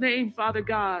Jesus' name, Father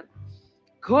God.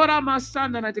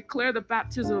 And I declare the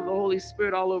baptism of the Holy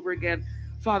Spirit all over again,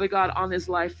 Father God, on his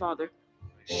life, Father.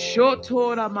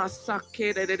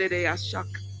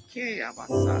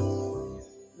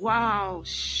 Wow.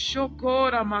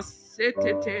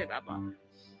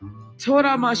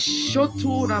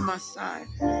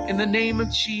 In the name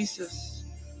of Jesus.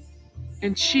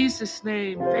 In Jesus'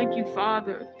 name. Thank you,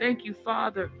 Father. Thank you,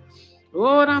 Father.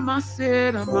 Watch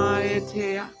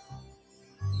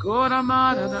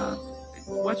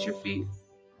your feet.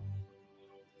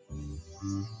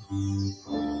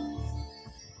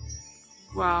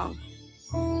 Wow.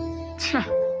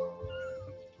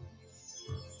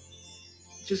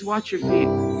 Just watch your feet,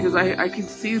 because I can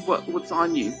see what's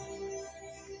on you.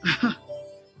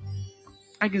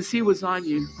 I can see what's on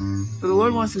you. But the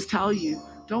Lord wants to tell you,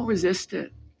 don't resist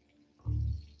it.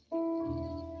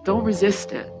 Don't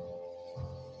resist it.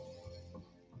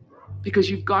 Because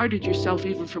you've guarded yourself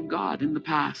even from God in the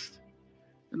past.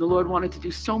 And the Lord wanted to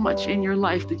do so much in your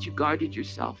life that you guarded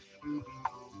yourself.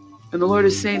 And the Lord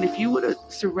is saying, if you would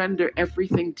surrender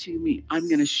everything to me, I'm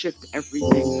going to shift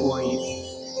everything for you.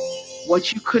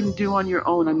 What you couldn't do on your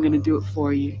own, I'm going to do it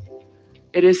for you.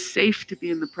 It is safe to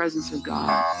be in the presence of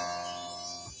God.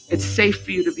 It's safe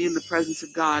for you to be in the presence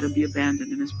of God and be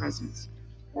abandoned in his presence.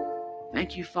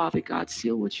 Thank you, Father God.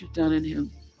 Seal what you've done in him.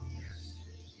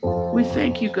 We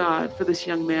thank you, God, for this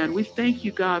young man. We thank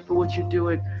you, God, for what you're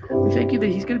doing. We thank you that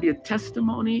he's going to be a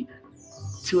testimony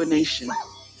to a nation.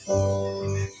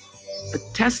 A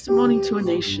testimony to a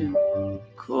nation.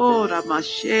 All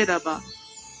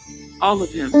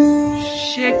of him.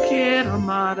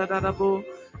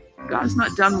 God's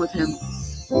not done with him.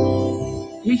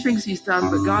 He thinks he's done,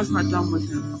 but God's not done with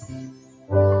him.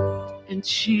 In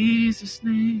Jesus'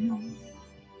 name.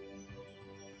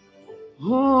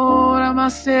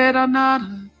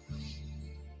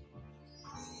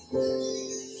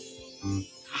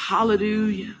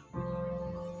 Hallelujah.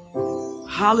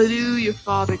 Hallelujah,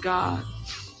 Father God.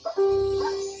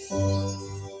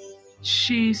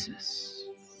 Jesus.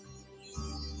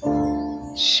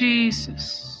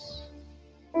 Jesus.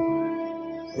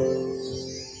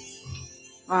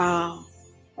 Wow.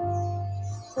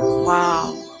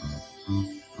 Wow.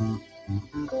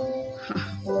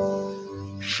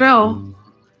 Phil,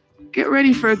 get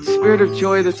ready for the spirit of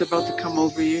joy that's about to come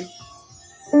over you.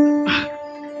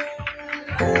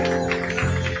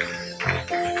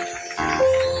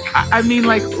 I mean,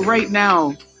 like right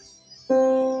now.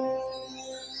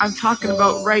 I'm talking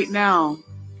about right now.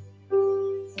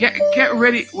 Get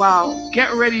ready. Wow.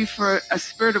 Get ready for a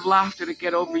spirit of laughter to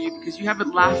get over you, because you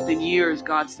haven't laughed in years,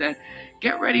 God said.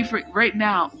 Get ready for right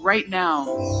now. Right now.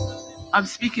 I'm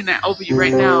speaking that over you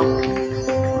right now.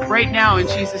 Right now in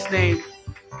Jesus' name.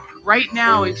 Right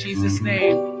now in Jesus'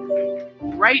 name.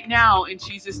 Right now in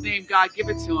Jesus' name, God, give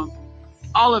it to him.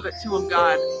 All of it to him,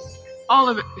 God. All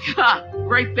of it.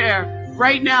 Right there.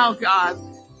 Right now, God.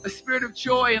 A spirit of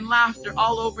joy and laughter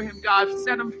all over him, God.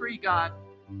 Set him free, God.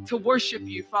 To worship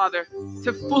you, Father.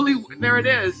 To fully, there it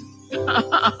is.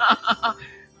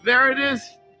 There it is.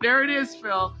 There it is,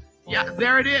 Phil. Yeah,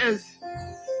 there it is.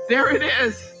 There it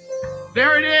is.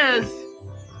 There it is.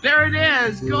 There it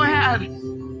is. Go ahead.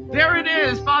 There it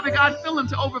is. Father God, fill him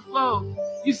to overflow.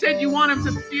 You said you want him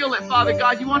to feel it, Father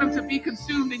God. You want him to be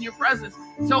consumed in your presence.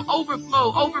 So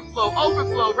overflow, overflow,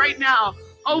 overflow right now.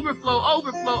 Overflow,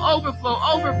 overflow, overflow,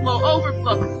 overflow,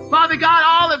 overflow. Father God,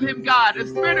 all of him, God, a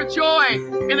spirit of joy.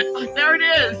 And there it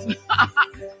is.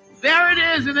 There it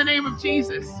is in the name of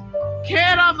Jesus.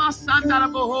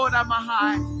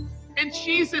 In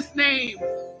Jesus' name.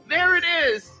 There it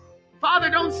is. Father,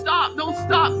 don't stop. Don't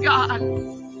stop, God.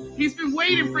 He's been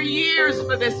waiting for years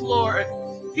for this, Lord.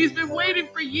 He's been waiting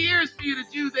for years for you to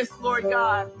do this, Lord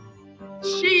God.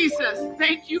 Jesus,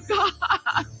 thank you, God.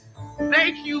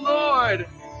 Thank you, Lord.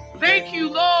 Thank you,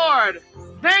 Lord.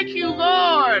 Thank you,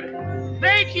 Lord.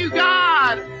 Thank you,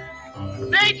 God.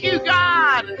 Thank you,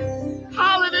 God.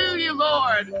 Hallelujah,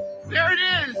 Lord. There it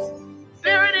is.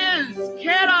 There it is.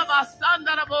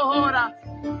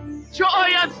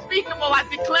 Joy unspeakable, I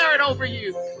declare it over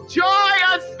you. Joy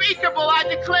unspeakable, I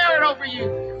declare it over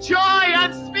you. Joy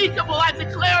unspeakable, I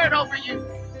declare it over you.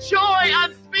 Joy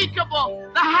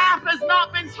unspeakable. The half has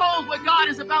not been told what God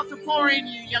is about to pour in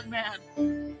you, young man.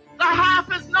 The half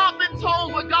has not been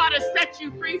told what God has set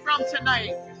you free from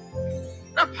tonight.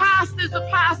 The past is the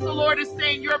past, the Lord is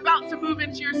saying. You're about to move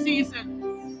into your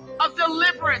season of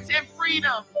deliverance and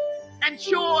freedom and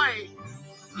joy.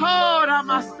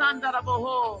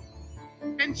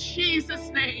 In Jesus'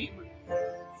 name.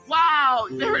 Wow,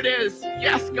 there it is.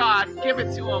 Yes, God, give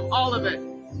it to him, all of it.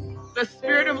 The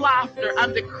spirit of laughter,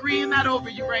 I'm decreeing that over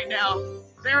you right now.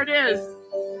 There it is.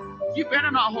 You better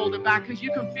not hold it back because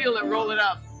you can feel it. Roll it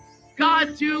up.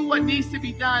 God, do what needs to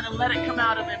be done and let it come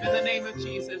out of him in the name of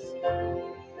Jesus.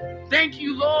 Thank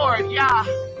you, Lord. Yeah.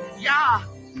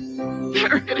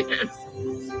 There it is.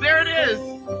 There it is.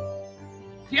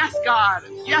 Yes, God.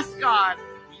 Yes, God.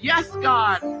 Yes,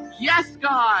 God. Yes,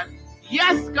 God.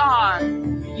 Yes, God.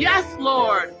 Yes,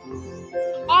 Lord.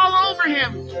 All over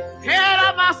him.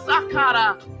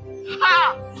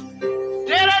 Ha!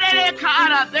 There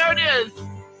it is.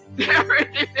 There it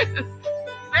is.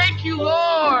 Thank you,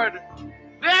 Lord.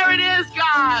 There it is,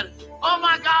 God. Oh,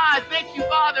 my God. Thank you,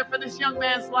 Father, for this young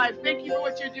man's life. Thank you for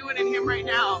what you're doing in him right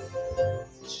now.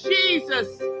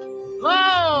 Jesus.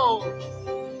 Oh,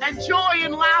 and joy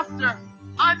and laughter.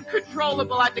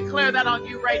 Uncontrollable. I declare that on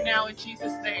you right now in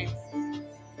Jesus' name.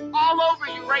 All over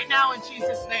you right now in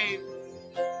Jesus' name.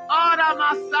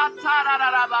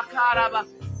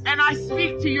 And I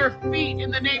speak to your feet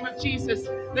in the name of Jesus,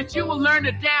 that you will learn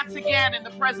to dance again in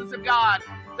the presence of God.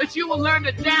 That you will learn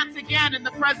to dance again in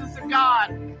the presence of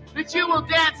God. That you will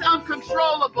dance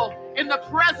uncontrollable in the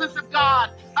presence of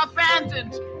God.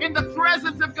 Abandoned in the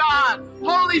presence of God.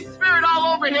 Holy Spirit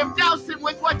all over him. Douse him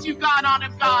with what you got on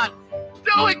him, God.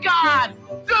 Do it, God.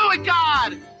 Do it,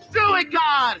 God. Do it,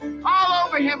 God. All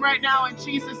over him right now in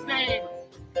Jesus' name.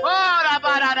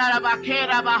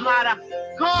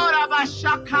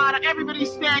 Everybody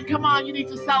stand. Come on, you need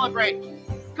to celebrate.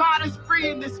 God is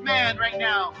freeing this man right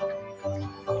now.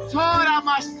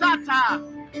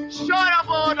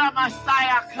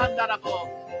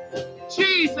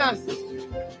 Jesus.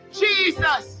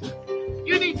 Jesus.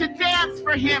 You need to dance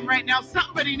for him right now.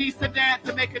 Somebody needs to dance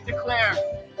to make it declare.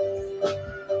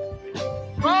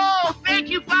 Oh, thank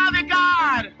you, Father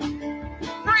God.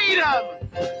 Freedom.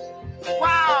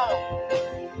 Wow.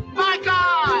 My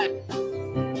God.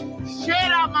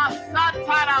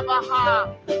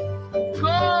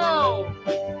 Go.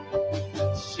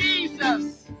 Jesus.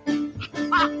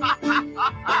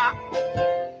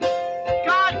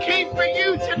 God came for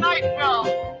you tonight, Phil.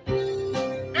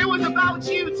 It was about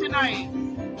you tonight.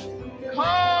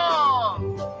 Oh,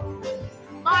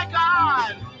 my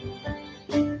God.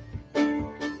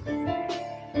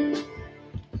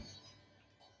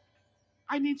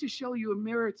 I need to show you a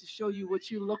mirror to show you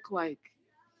what you look like.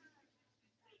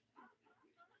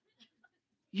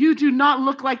 You do not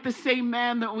look like the same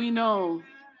man that we know.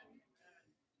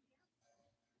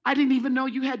 I didn't even know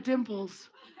you had dimples.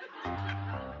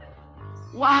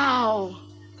 Wow.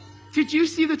 Did you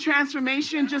see the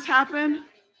transformation just happen?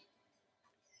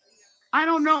 I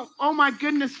don't know. Oh my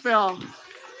goodness, Phil.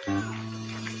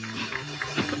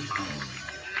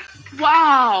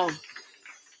 Wow.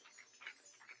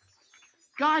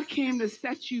 God came to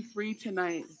set you free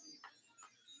tonight.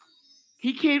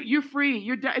 He came, you're free.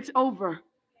 It's over.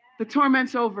 The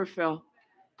torment's over, Phil.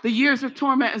 The years of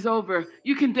torment is over.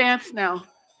 You can dance now.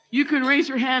 You can raise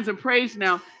your hands and praise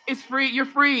now. It's free. You're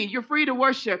free. You're free to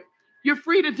worship. You're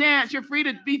free to dance. You're free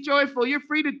to be joyful. You're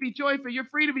free to be joyful. You're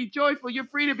free to be joyful. You're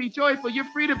free to be joyful. You're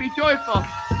free to be joyful.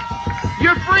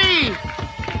 You're free.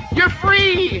 You're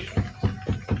free.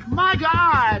 My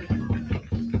God.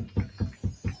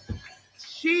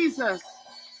 Jesus.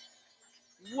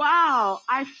 Wow.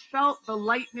 I felt the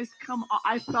lightness come.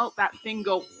 I felt that thing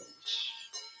go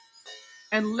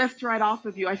and lift right off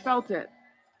of you. I felt it.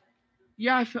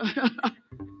 Yeah, I felt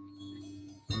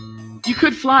You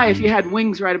could fly if you had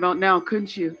wings right about now,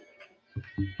 couldn't you?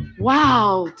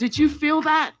 Wow. Did you feel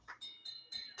that?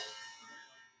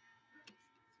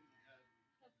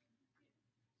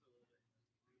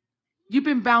 You've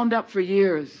been bound up for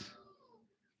years.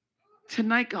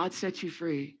 Tonight, God set you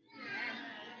free.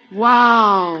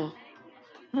 Wow.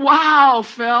 Wow,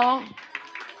 Phil.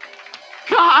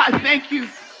 God, thank you.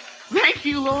 Thank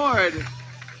you, Lord.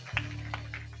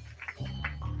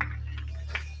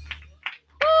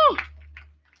 Woo.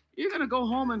 You're going to go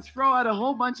home and throw out a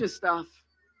whole bunch of stuff.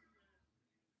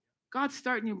 God's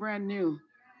starting you brand new.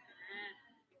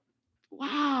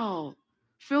 Wow.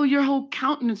 Phil, your whole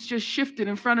countenance just shifted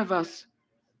in front of us.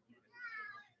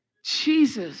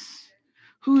 Jesus,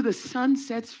 who the Son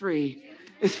sets free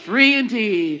is free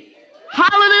indeed.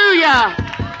 Hallelujah.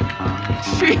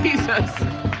 Jesus.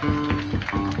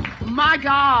 My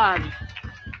God.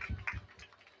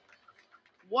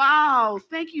 Wow.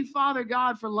 Thank you, Father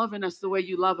God, for loving us the way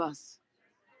you love us.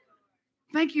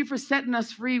 Thank you for setting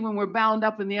us free when we're bound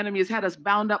up and the enemy has had us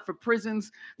bound up for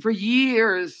prisons for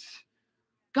years.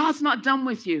 God's not done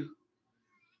with you.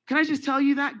 Can I just tell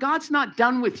you that? God's not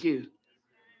done with you.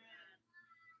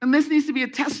 And this needs to be a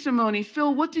testimony.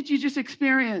 Phil, what did you just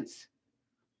experience?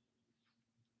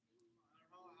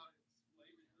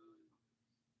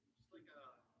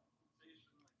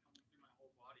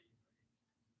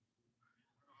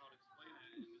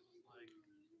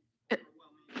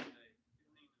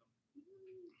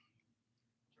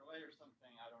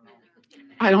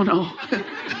 I don't know.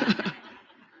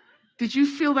 Did you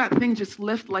feel that thing just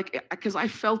lift like, because I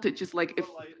felt it just like,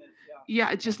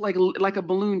 it just like a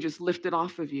balloon just lifted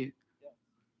off of you.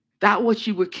 That what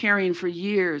you were carrying for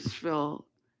years, Phil,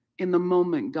 in the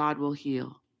moment, God will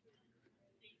heal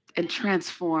and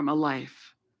transform a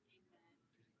life.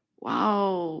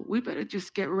 Wow, we better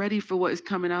just get ready for what is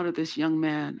coming out of this young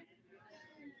man.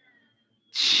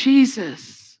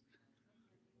 Jesus.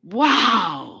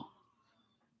 Wow.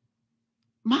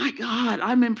 My God,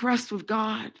 I'm impressed with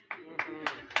God.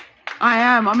 I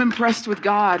am. I'm impressed with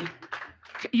God.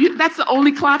 That's the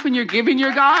only clapping you're giving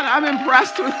your God? I'm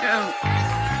impressed with him.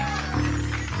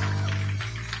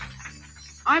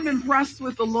 I'm impressed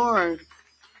with the Lord.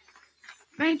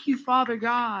 Thank you, Father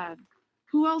God.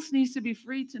 Who else needs to be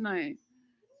free tonight?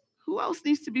 Who else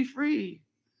needs to be free?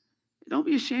 Don't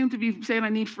be ashamed to be saying, I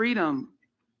need freedom.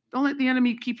 Don't let the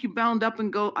enemy keep you bound up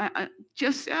and go, I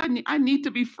need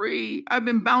to be free. I've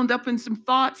been bound up in some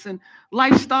thoughts and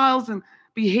lifestyles and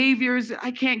behaviors that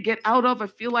I can't get out of. I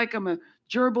feel like I'm a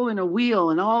gerbil in a wheel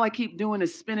and all I keep doing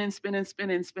is spinning.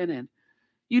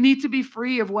 You need to be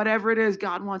free of whatever it is.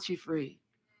 God wants you free.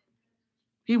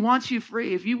 He wants you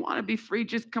free. If you want to be free,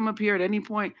 just come up here at any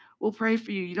point. We'll pray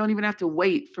for you. You don't even have to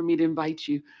wait for me to invite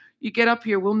you. You get up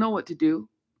here, we'll know what to do.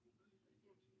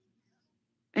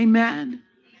 Amen.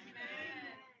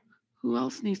 Who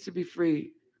else needs to be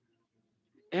free?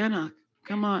 Anna,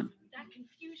 come on. That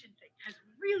confusion thing has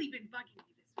really been bugging me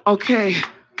this week. Okay.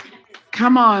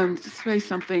 Come on. Say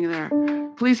something there.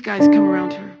 Please, guys, come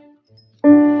around her.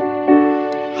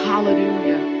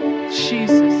 Hallelujah.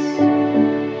 Jesus.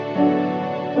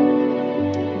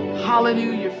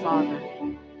 Hallelujah, Father.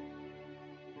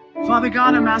 Father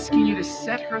God, I'm asking you to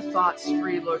set her thoughts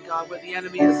free, Lord God, where the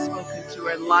enemy has spoken to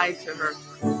her and lied to her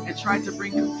and tried to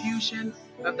bring confusion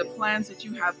of the plans that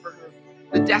you have for her,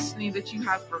 the destiny that you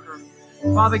have for her.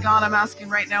 Father God, I'm asking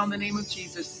right now in the name of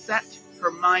Jesus, set her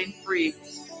mind free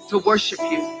to worship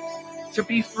you, to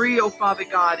be free, oh Father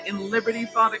God, in liberty,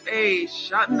 Father. Hey,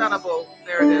 Shatanarabo.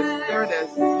 There it is. There it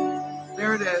is.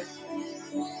 There it is.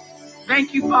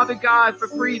 Thank you, Father God, for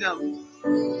freedom.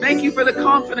 Thank you for the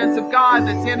confidence of God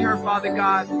that's in her, Father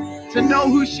God, to know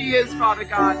who she is, Father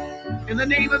God. In the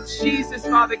name of Jesus,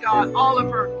 Father God, all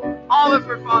of her,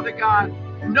 Father God,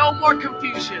 no more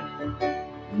confusion.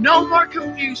 No more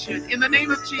confusion in the name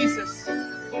of Jesus.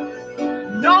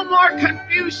 No more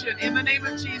confusion in the name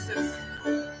of Jesus.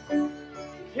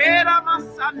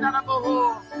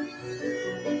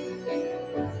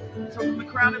 So from the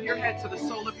crown of your head to the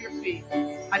sole of your feet,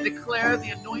 I declare the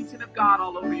anointing of God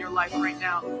all over your life right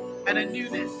now, and a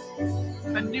newness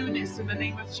in the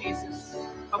name of Jesus.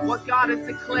 Of what God has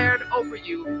declared over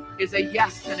you is a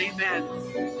yes and amen.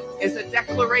 Is a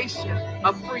declaration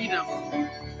of freedom.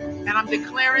 And I'm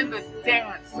declaring the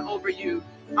dance over you.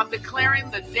 I'm declaring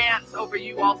the dance over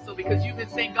you also, because you've been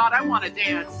saying, God, I want to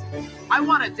dance. I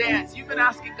want to dance. You've been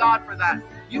asking God for that.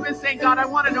 You've been saying, God, I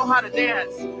want to know how to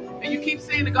dance. And you keep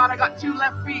saying to God, I got 2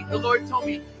 left feet. The Lord told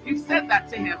me, you've said that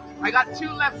to him. I got 2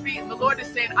 left feet. And the Lord is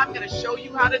saying, I'm going to show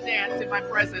you how to dance in my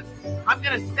presence. I'm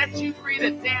going to set you free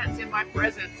to dance in my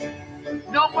presence.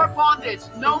 No more bondage.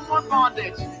 No more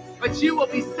bondage. But you will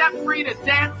be set free to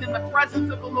dance in the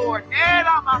presence of the Lord.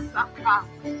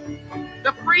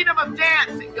 The freedom of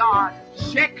dancing, God.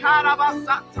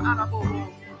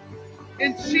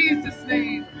 In Jesus'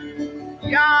 name.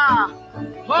 Yeah.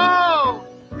 Oh.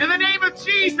 In the name of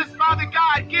Jesus, Father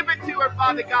God, give it to her,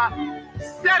 Father God.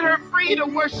 Set her free to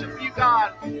worship you,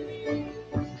 God. In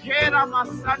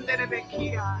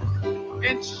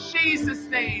In Jesus'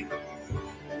 name.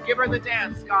 Give her the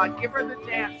dance, God. Give her the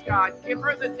dance, God. Give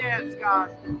her the dance, God.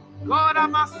 In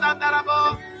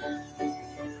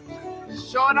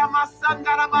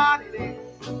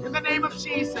the name of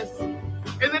Jesus.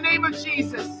 In the name of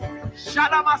Jesus.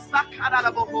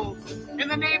 In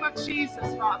the name of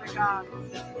Jesus, Father God.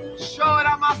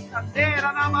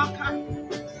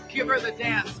 Give her the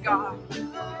dance, God.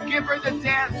 Give her the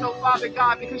dance, oh Father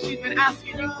God, because she's been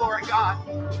asking you for it, God.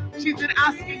 She's been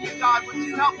asking you, God, would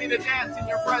you help me to dance in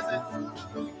your presence?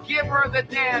 Give her the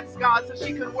dance, God, so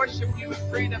she can worship you in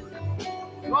freedom.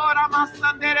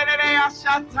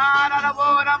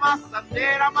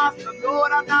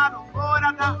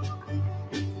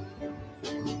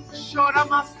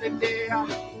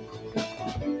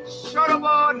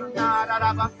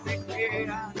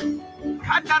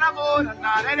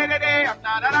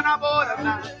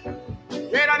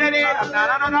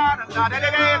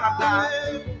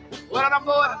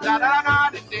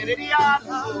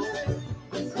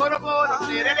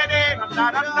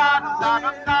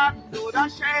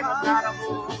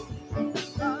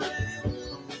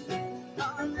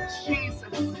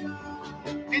 Jesus,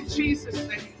 in Jesus'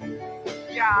 name.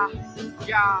 Yeah.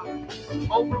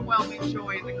 Overwhelming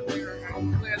joy. I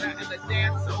declare that in the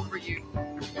dance over you.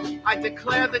 I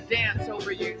declare the dance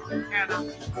over you, Hannah.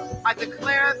 I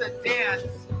declare the dance.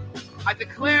 I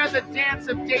declare the dance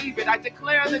of David. I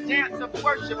declare the dance of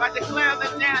worship. I declare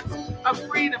the dance of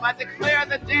freedom. I declare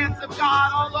the dance of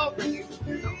God all over you.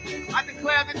 I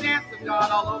declare the dance of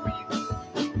God all over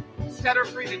you. Set her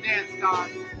free to dance, God.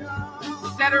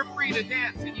 Set her free to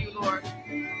dance in you, Lord.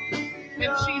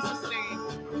 In Jesus' name.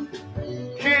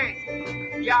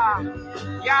 Hey, yeah.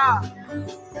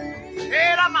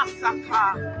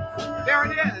 There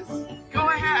it is. Go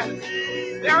ahead.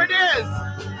 There it is.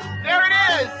 There it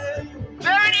is.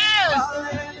 There it is.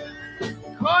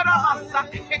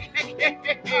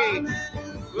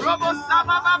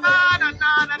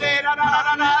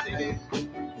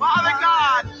 Father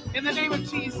God, in the name of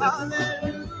Jesus.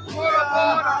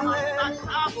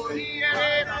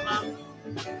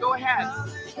 Go ahead.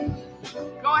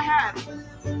 Go ahead.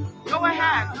 Go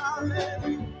ahead.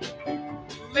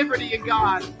 Liberty in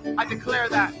God. I declare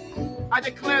that. I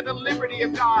declare the liberty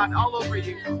of God all over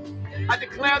you. I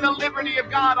declare the liberty of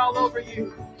God all over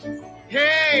you.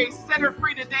 Hey, set her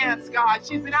free to dance, God.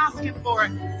 She's been asking for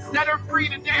it. Set her free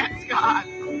to dance, God.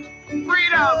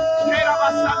 Freedom.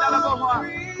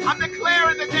 I'm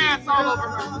declaring the dance all over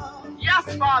her.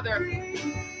 Yes, Father.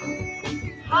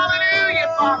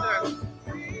 Hallelujah, Father.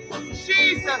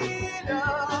 Jesus.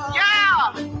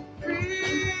 Yeah.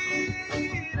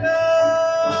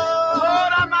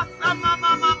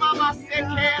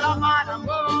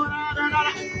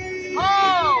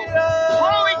 Oh,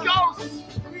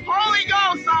 Holy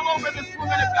Ghost all over this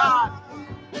woman of God.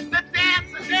 The dance.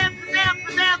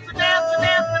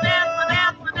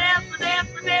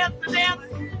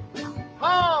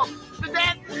 Oh, the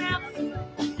dance.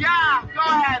 Yeah, go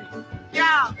ahead.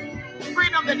 Yeah,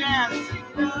 freedom to dance.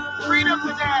 Freedom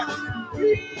to dance.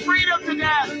 Freedom to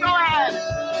dance. Go ahead.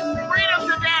 Freedom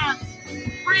to dance.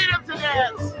 Freedom to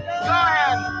dance. Go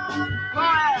ahead. Go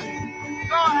ahead.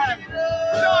 Go ahead.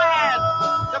 Go ahead.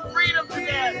 The freedom to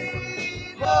dance.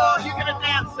 Oh, you're going to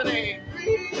dance today.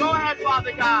 Go ahead,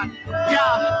 Father God.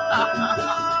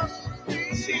 Yeah.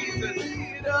 Jesus.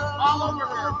 All over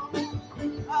her.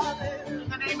 In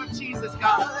the name of Jesus,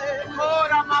 God.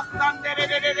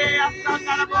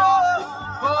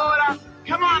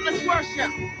 Come on, let's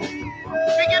worship.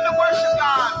 Begin to worship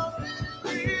God.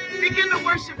 Begin to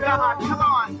worship God. Come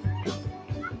on.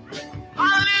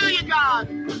 Hallelujah, God.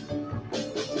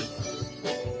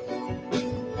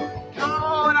 Come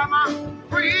on, I'm on.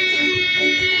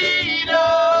 Freedom.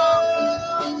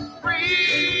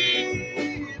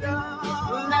 Freedom.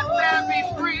 Let there be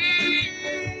free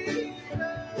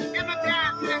in the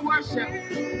dance and worship.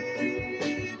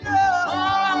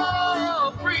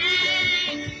 Oh,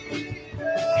 free.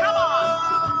 Come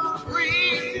on. Free.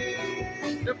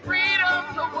 The freedom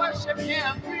to worship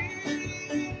Him.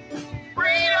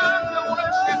 Freedom to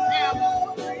worship Him.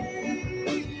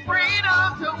 Freedom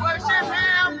to worship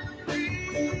Him.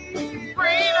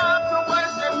 Freedom to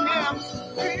worship Him.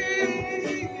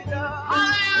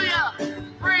 Hallelujah.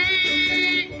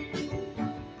 Free.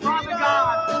 Father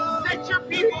God, set your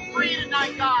people free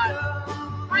tonight, God.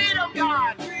 Freedom,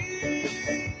 God.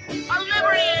 A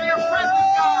liberty in your presence,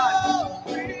 God.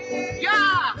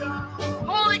 Yeah.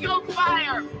 Holy Ghost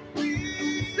fire.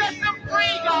 Set them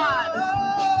free, God.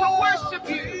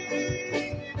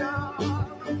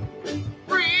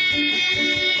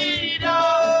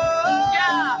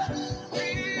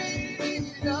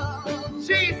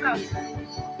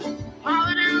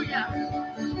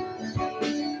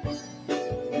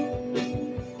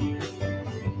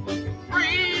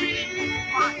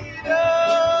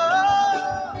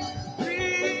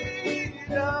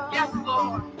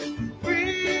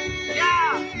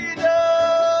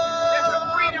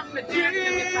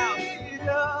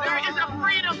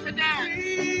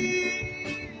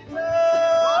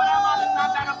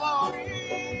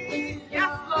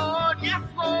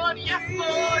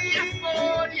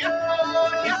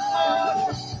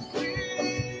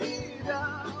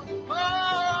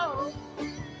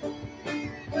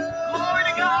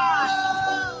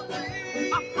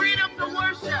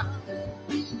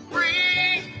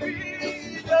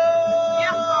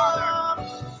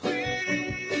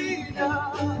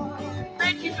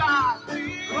 Thank you, God.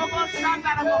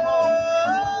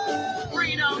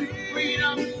 Freedom,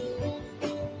 freedom,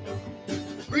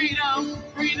 freedom,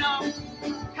 freedom.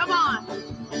 Come on.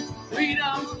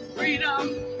 Freedom, freedom,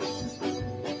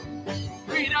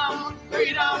 freedom,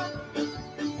 freedom,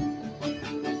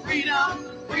 freedom,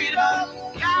 freedom.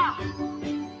 Yeah.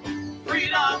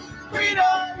 Freedom,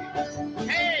 freedom.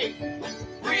 Hey.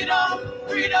 Freedom,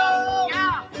 freedom.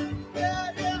 Yeah.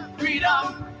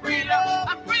 Freedom, freedom.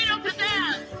 A freedom to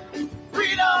dance.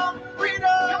 Freedom, freedom.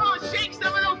 Come on, shake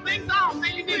some of those things off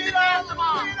that you need to dance them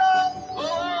off.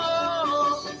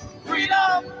 Oh,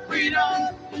 freedom,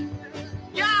 freedom.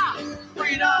 Yeah,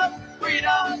 freedom,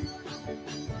 freedom.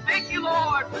 Thank you,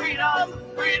 Lord. Freedom,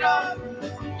 freedom.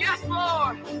 Yes,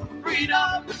 Lord.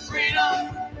 Freedom,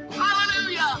 freedom.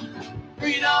 Hallelujah.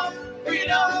 Freedom,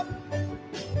 freedom.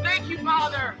 Thank you,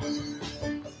 Father.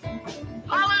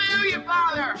 Hallelujah,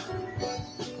 Father.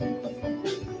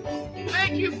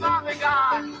 Thank you, Father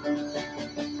God.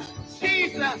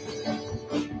 Jesus.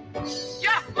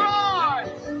 Yes, Lord.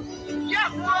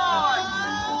 Yes, Lord.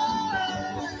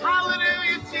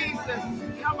 Hallelujah, Jesus.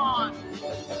 Come on.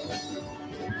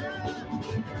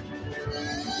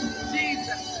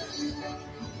 Jesus.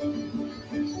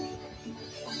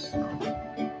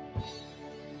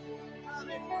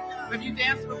 Have you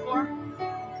danced before?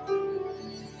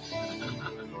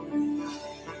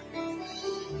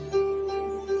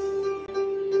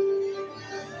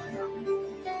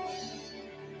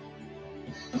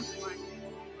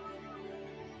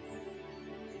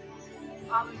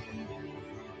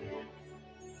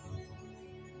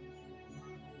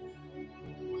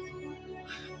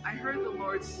 I heard the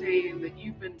Lord saying that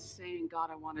you've been saying, God,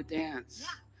 I want to dance. Yeah,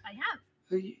 I have.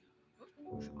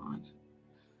 It's on.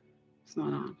 It's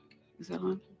not on. Is that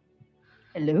on?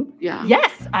 Hello? Yeah.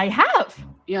 Yes, I have.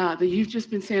 Yeah, that you've just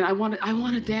been saying, I want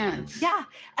to dance. Yeah,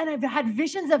 and I've had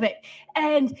visions of it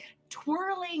and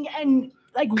twirling and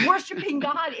like worshiping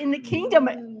God in the kingdom.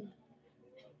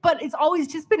 But it's always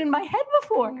just been in my head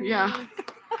before. Yeah.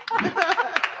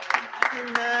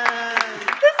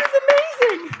 This is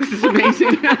amazing. This is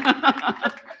amazing.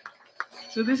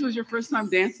 So this was your first time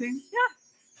dancing? Yeah.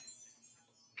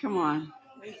 Come on.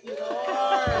 Thank you,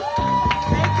 Lord.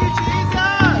 Thank you,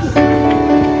 Jesus.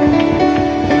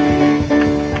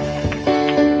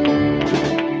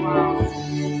 Wow.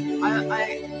 I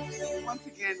once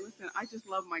again, listen, I just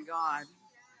love my God.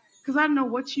 Because I don't know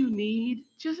what you need.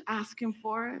 Just ask him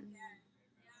for it.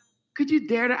 Could you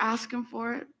dare to ask him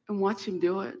for it and watch him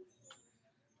do it?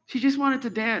 She just wanted to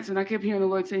dance, and I kept hearing the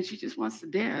Lord saying she just wants to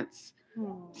dance.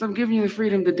 So I'm giving you the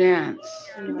freedom to dance.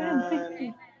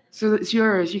 Amen. So it's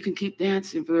yours. You can keep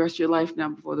dancing for the rest of your life now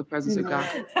before the presence of God.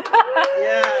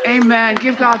 Yes. Amen.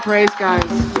 Give God praise, guys.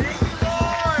 Thank you,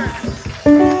 Lord.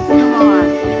 Come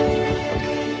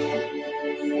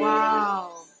on.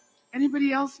 Wow.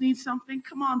 Anybody else need something?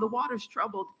 Come on. The water's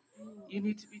troubled. You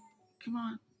need to be, come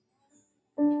on.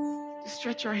 Just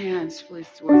stretch your hands, please,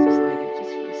 towards this lady.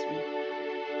 Just face me.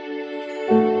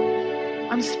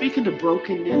 I'm speaking to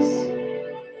brokenness.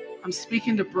 I'm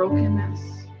speaking to brokenness.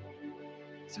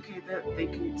 It's okay that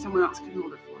someone else can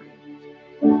hold it for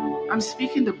you. I'm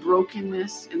speaking to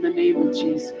brokenness in the name of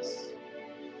Jesus.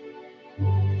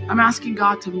 I'm asking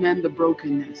God to mend the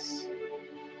brokenness,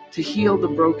 to heal the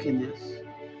brokenness,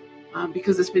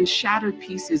 because it's been shattered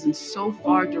pieces in so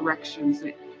far directions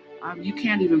that you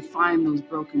can't even find those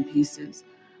broken pieces.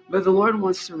 But the Lord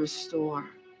wants to restore.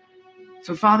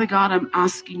 So, Father God, I'm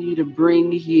asking you to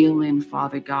bring healing,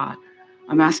 Father God.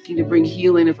 I'm asking you to bring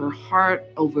healing of her heart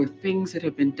over things that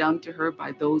have been done to her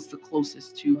by those the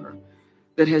closest to her,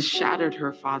 that has shattered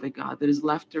her, Father God, that has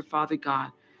left her, Father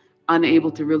God, unable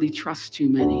to really trust too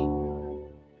many.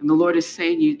 And the Lord is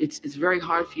saying it's very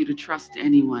hard for you to trust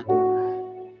anyone.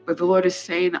 But the Lord is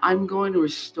saying, I'm going to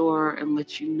restore and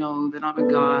let you know that I'm a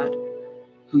God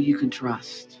who you can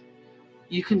trust.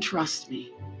 You can trust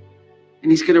me. And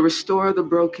he's going to restore the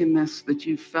brokenness that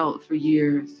you've felt for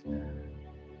years.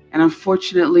 And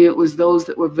unfortunately, it was those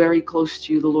that were very close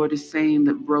to you, the Lord is saying,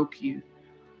 that broke you.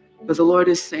 But the Lord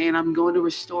is saying, I'm going to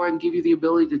restore and give you the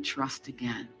ability to trust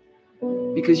again.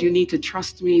 Because you need to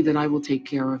trust me that I will take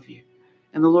care of you.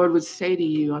 And the Lord would say to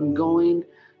you, I'm going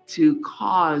to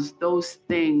cause those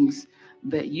things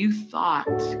that you thought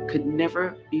could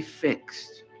never be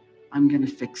fixed. I'm going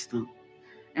to fix them.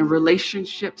 And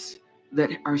relationships that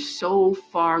are so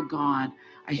far gone,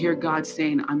 I hear God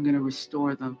saying, I'm going to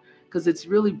restore them. Because it's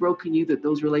really broken you that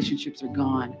those relationships are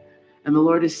gone. And the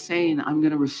Lord is saying, I'm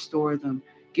going to restore them.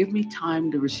 Give me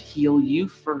time to heal you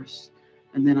first,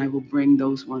 and then I will bring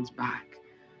those ones back.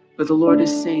 But the Lord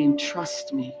is saying,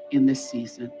 trust me in this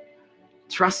season.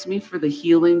 Trust me for the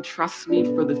healing. Trust me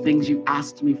for the things you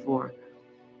asked me for.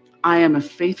 I am a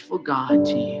faithful God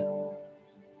to you.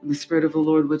 And the Spirit of the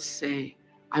Lord would say,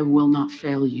 I will not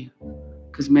fail you.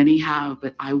 Because many have,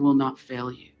 but I will not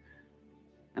fail you.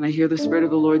 And I hear the Spirit of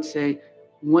the Lord say,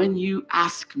 when you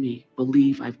ask me,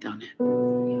 believe I've done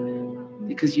it.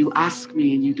 Because you ask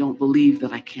me and you don't believe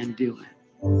that I can do it.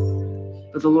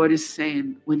 But the Lord is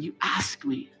saying, when you ask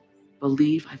me,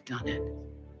 believe I've done it.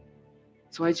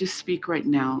 So I just speak right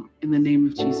now in the name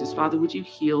of Jesus. Father, would you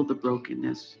heal the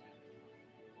brokenness?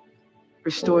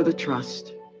 Restore the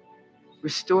trust.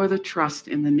 Restore the trust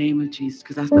in the name of Jesus,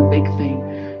 because that's the big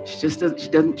thing. She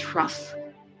doesn't trust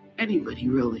anybody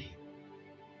really.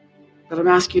 But I'm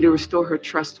asking you to restore her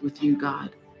trust with you,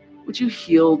 God. Would you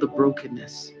heal the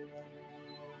brokenness?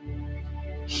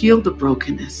 Heal the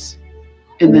brokenness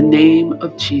in the name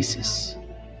of Jesus.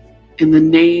 In the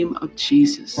name of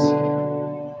Jesus.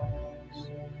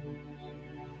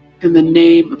 In the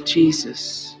name of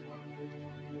Jesus.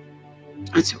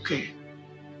 That's okay.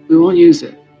 We won't use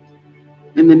it.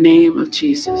 In the name of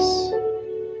Jesus.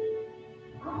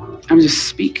 I'm just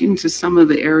speaking to some of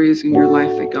the areas in your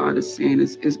life that God is saying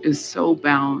is so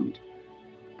bound.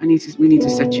 We need to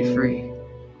set you free.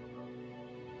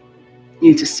 We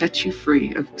need to set you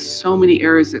free of so many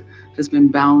areas that has been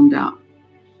bound out.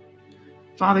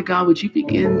 Father God, would you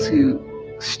begin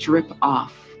to strip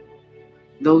off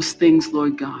those things,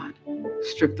 Lord God?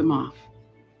 Strip them off.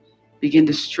 Begin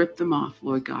to strip them off,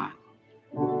 Lord God.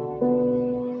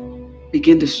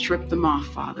 Begin to strip them off,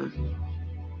 Father.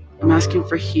 I'm asking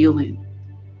for healing.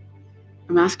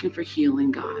 I'm asking for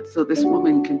healing, God, so this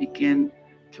woman can begin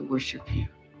to worship you,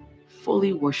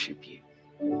 fully worship you.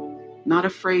 Not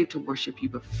afraid to worship you,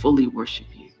 but fully worship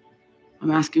you. I'm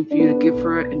asking for you to give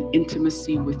her an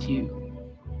intimacy with you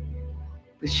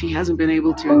that she hasn't been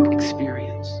able to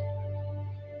experience.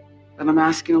 And I'm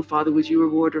asking, oh Father, would you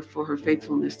reward her for her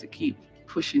faithfulness to keep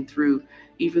pushing through,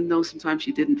 even though sometimes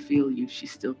she didn't feel you, she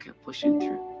still kept pushing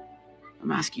through.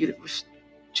 I'm asking you to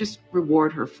just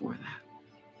reward her for that.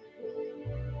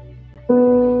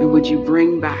 And would you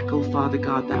bring back, oh Father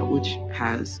God, that which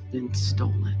has been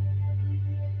stolen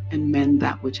and mend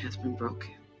that which has been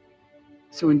broken.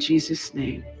 So in Jesus'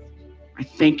 name, I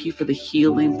thank you for the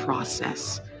healing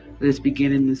process that is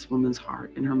beginning in this woman's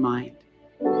heart and her mind.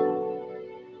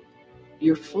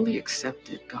 You're fully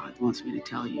accepted, God wants me to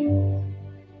tell you.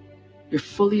 You're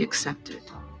fully accepted.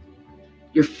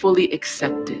 You're fully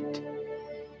accepted.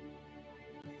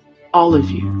 All of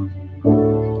you,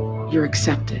 you're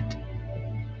accepted.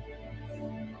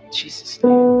 In Jesus'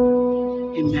 name.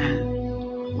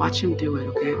 Amen. Watch him do it,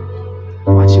 okay?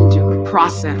 Watch him do it.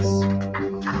 Process.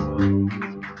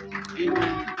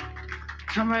 Amen.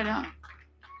 Come right up.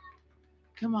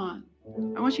 Come on.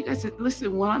 I want you guys to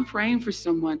listen. When I'm praying for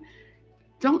someone,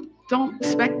 don't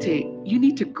spectate. You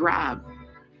need to grab.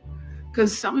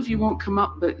 Because some of you won't come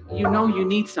up, but you know you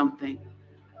need something.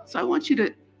 So I want you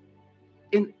to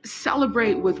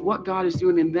celebrate with what God is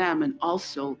doing in them and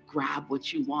also grab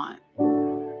what you want.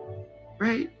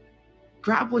 Right?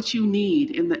 Grab what you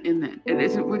need in that. It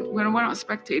isn't, we're not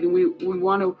spectating. We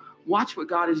want to watch what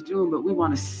God is doing, but we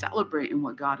want to celebrate in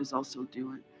what God is also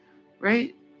doing.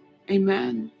 Right?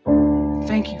 Amen.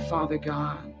 Thank you, Father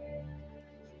God.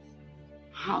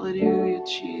 Hallelujah,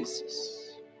 Jesus.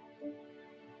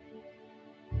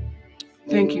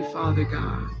 Thank you, Father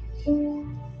God.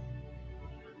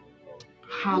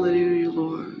 Hallelujah,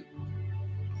 Lord.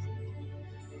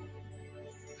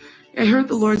 I heard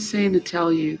the Lord saying to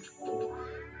tell you,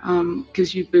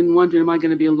 because you've been wondering, am I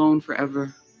going to be alone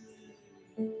forever?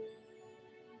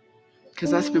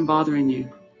 Because that's been bothering you.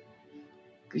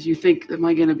 Because you think, am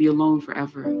I going to be alone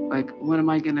forever? Like, when am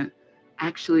I going to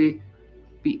actually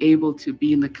be able to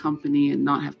be in the company and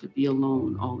not have to be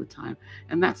alone all the time?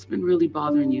 And that's been really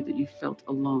bothering you, that you felt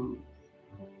alone.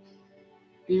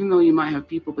 Even though you might have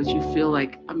people, but you feel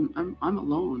like, I'm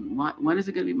alone. When is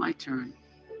it going to be my turn?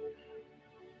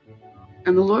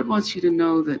 And the Lord wants you to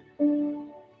know that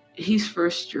He's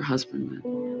first your husband.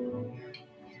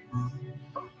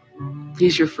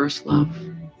 He's your first love.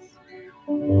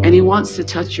 And He wants to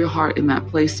touch your heart in that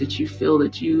place that you feel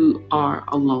that you are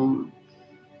alone.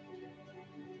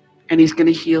 And He's going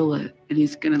to heal it. And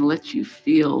He's going to let you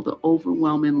feel the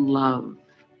overwhelming love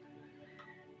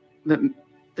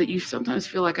that you sometimes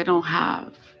feel like I don't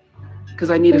have,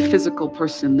 because I need a physical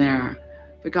person there.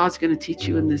 But God's going to teach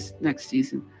you in this next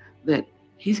season that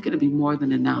He's going to be more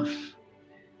than enough.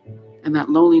 And that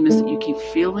loneliness that you keep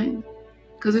feeling,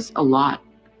 because it's a lot.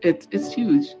 It's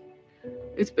huge.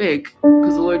 It's big,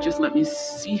 because the Lord just let me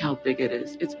see how big it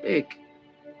is. It's big.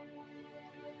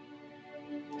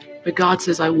 But God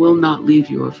says, I will not leave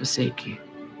you or forsake you.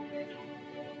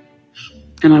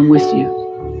 And I'm with you.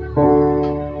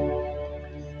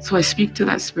 So I speak to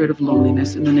that spirit of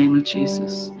loneliness in the name of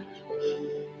Jesus.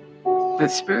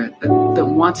 That spirit that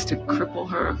wants to cripple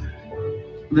her,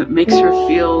 that makes her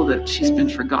feel that she's been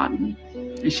forgotten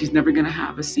and she's never going to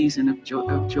have a season of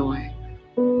joy.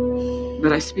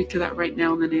 But I speak to that right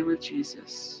now in the name of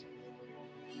Jesus.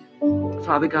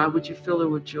 Father God, would you fill her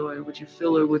with joy? Would you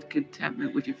fill her with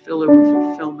contentment? Would you fill her with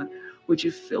fulfillment? Would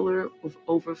you fill her with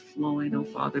overflowing, oh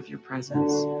Father, of your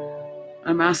presence?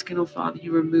 I'm asking, oh Father,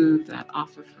 you remove that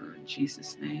off of her in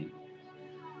Jesus' name.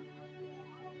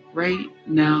 Right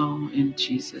now in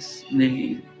Jesus'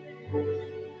 name.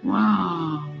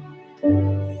 Wow.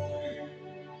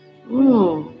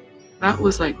 Oh, that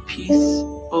was like peace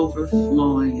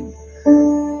overflowing.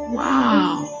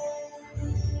 Wow.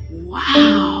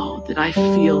 Wow. Did I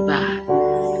feel that?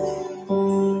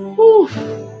 Oof.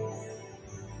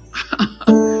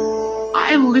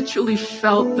 I literally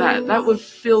felt that. That would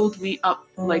filled me up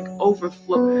like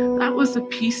overflow. That was the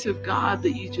peace of God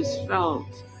that you just felt.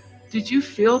 Did you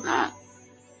feel that?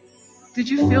 Did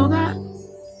you feel that?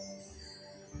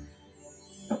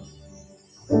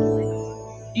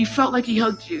 You felt like he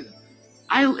hugged you.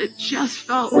 It just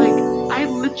felt like, I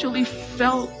literally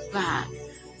felt that.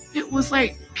 It was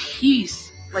like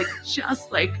peace, like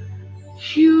just like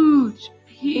huge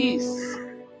peace.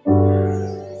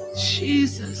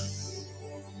 Jesus.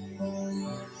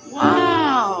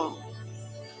 Wow.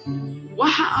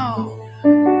 Wow.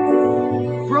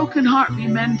 Broken heart be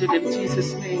mended in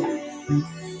Jesus' name.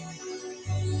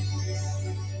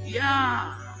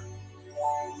 Yeah.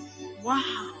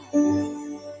 Wow.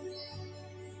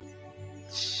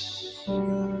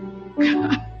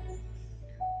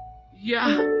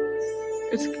 Yeah.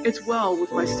 It's well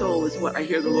with my soul is what I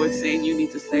hear the Lord saying. You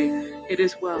need to say, it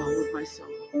is well with my soul.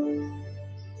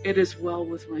 It is well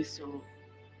with my soul.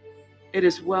 It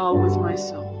is well with my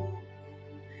soul.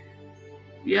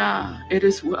 Yeah, it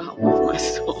is well with my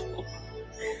soul.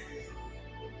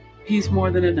 He's more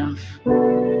than enough.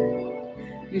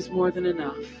 He's more than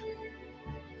enough.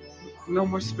 No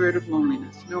more spirit of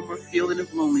loneliness. No more feeling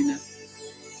of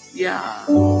loneliness. Yeah.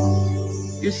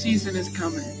 Your season is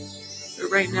coming. But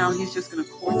right now, he's just going to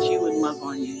court you and love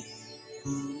on you.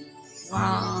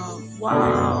 Wow.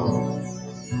 Wow.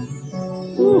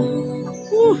 Ooh.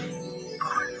 Ooh.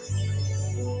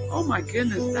 Oh my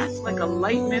goodness. That's like a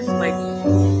lightness, like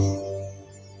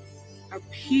a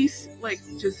peace, like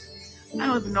just, I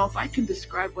don't even know if I can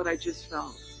describe what I just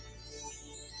felt.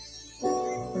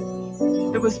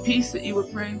 There was peace that you were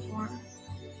praying for.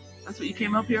 That's what you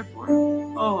came up here for?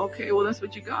 Oh, okay. Well, that's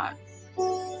what you got.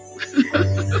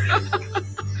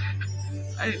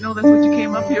 I didn't know that's what you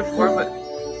came up here for, but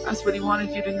that's what he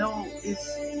wanted you to know. Is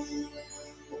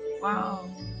wow.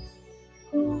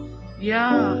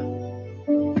 Yeah.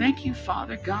 Thank you,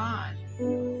 Father God.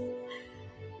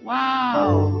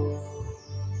 Wow.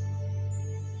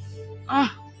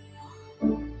 Ah.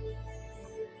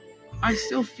 I'm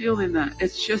still feeling that.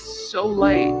 It's just so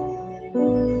light.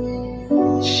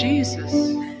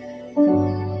 Jesus.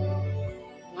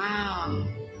 Wow.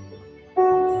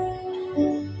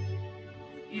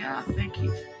 Yeah, thank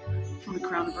you. From the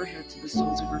crown of her head to the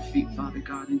soles of her feet, Father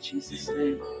God, in Jesus'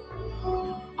 name.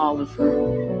 All of her.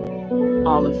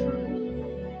 All of her.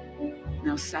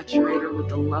 Now saturate her with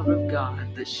the love of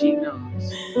God that she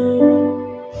knows,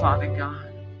 Father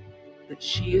God, that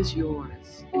she is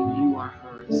yours and you are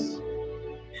hers.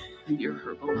 And you're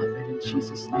her beloved in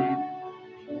Jesus' name.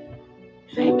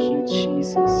 Thank you,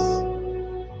 Jesus.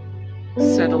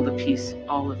 Settle the peace,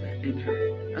 all of it in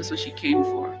her. That's what she came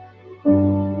for.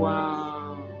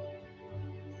 Wow.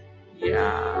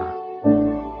 Yeah.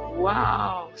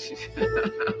 Wow.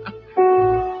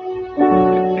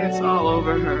 It's all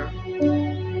over her.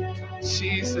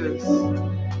 Jesus.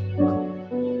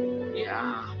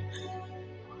 Yeah.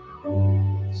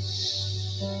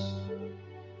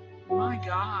 My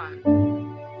God.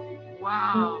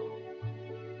 Wow.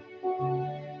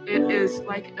 It is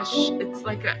like it's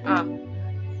like a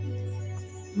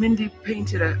Mindy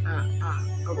painted a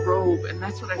robe, and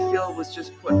that's what I feel was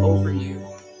just put over you.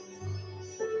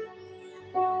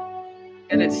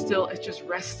 And it's just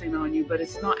resting on you, but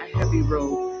it's not a heavy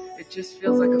robe. It just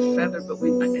feels like a feather, but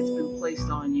it's been placed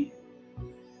on you.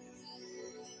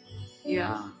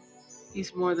 Yeah,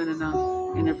 he's more than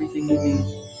enough in everything you need.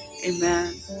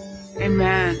 Amen.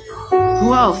 Amen.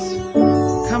 Who else?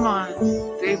 Come on,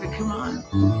 David, come on.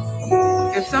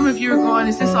 If some of you are going,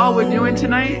 is this all we're doing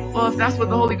tonight? Well, if that's what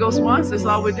the Holy Ghost wants, that's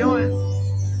all we're doing.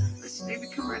 Let's,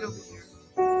 David, come right over here.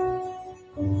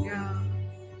 Yeah.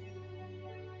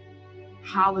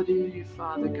 Hallelujah,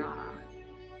 Father God.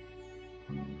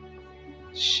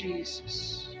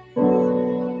 Jesus.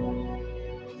 And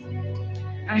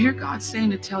I hear God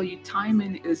saying to tell you,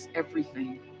 timing is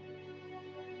everything.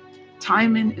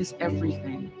 Timing is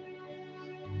everything.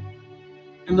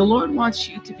 And the Lord wants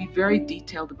you to be very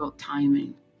detailed about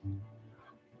timing.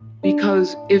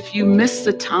 Because if you miss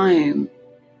the time,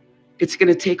 it's going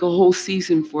to take a whole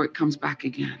season before it comes back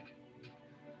again.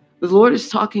 The Lord is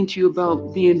talking to you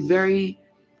about being very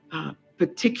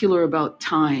particular about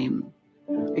time.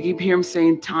 I keep hearing him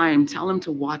saying time. Tell him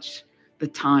to watch the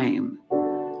time.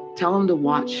 Tell him to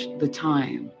watch the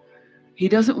time. He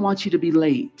doesn't want you to be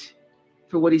late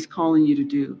for what he's calling you to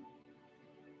do.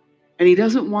 And he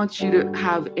doesn't want you to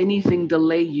have anything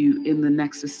delay you in the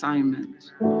next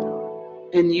assignment.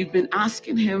 And you've been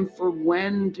asking him for,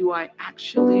 when do I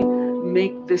actually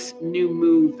make this new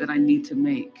move that I need to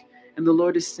make? And the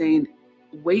Lord is saying,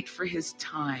 wait for his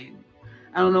time.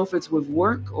 I don't know if it's with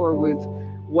work or with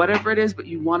whatever it is, but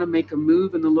you want to make a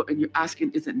move, and the Lord, and you're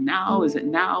asking, is it now? Is it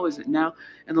now? Is it now?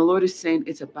 And the Lord is saying,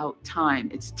 it's about time.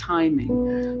 It's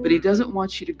timing. But he doesn't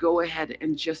want you to go ahead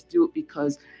and just do it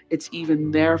because it's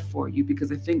even there for you,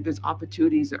 because I think there's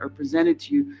opportunities that are presented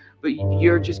to you, but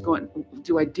you're just going,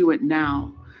 do I do it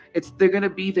now? They're going to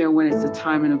be there when it's the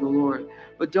timing of the Lord.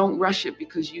 But don't rush it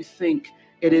because you think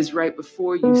it is right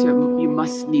before you, so you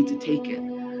must need to take it.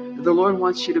 The Lord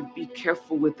wants you to be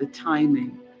careful with the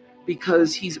timing,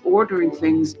 because he's ordering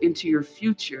things into your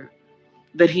future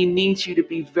that he needs you to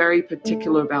be very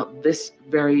particular about this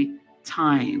very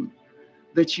time,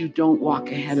 that you don't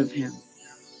walk ahead of him.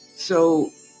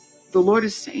 So the Lord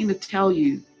is saying to tell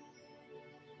you,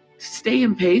 stay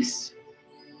in pace.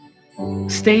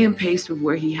 Stay in pace with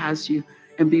where he has you,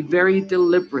 and be very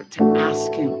deliberate to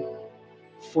ask him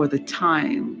for the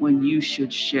time when you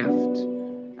should shift. I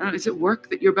don't know, is it work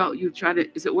that you're about?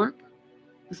 Is it work?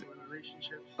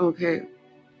 Relationships. Okay.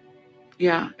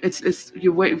 Yeah, it's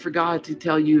you're waiting for God to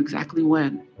tell you exactly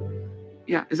when.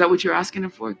 Yeah, is that what you're asking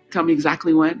him for? Tell me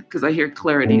exactly when, because I hear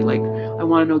clarity. Like, I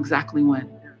want to know exactly when.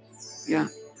 Yeah,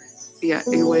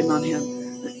 you're waiting on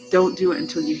him. Don't do it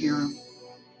until you hear him.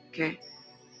 Okay,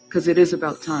 because it is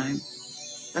about time.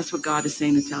 That's what God is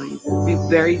saying to tell you. Be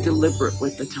very deliberate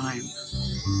with the time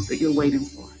that you're waiting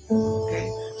for. Okay,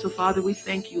 so Father, we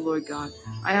thank you, Lord God.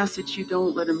 I ask that you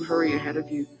don't let him hurry ahead of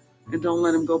you, and don't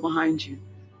let him go behind you.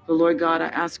 But Lord God, I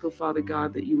ask, oh Father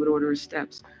God, that you would order his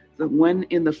steps, that when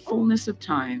in the fullness of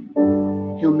time,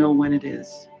 he'll know when it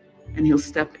is, and he'll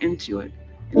step into it,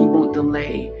 and he won't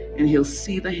delay, and he'll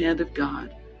see the hand of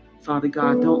God. Father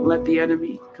God, don't let the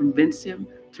enemy convince him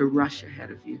to rush ahead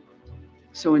of you.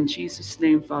 So in Jesus'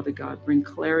 name, Father God, bring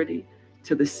clarity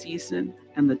to the season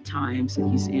and the times that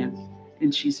he's in.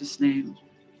 In Jesus' name,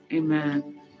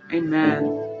 amen.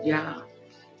 Amen. Yeah.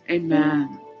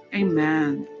 Amen.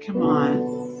 Amen. Come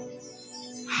on.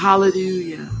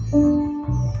 Hallelujah.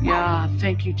 Yeah.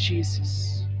 Thank you,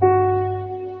 Jesus.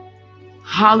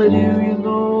 Hallelujah,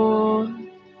 Lord.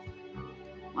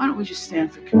 Why don't we just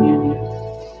stand for communion?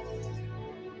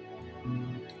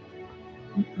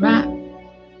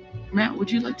 Matt,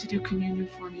 would you like to do communion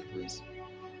for me, please?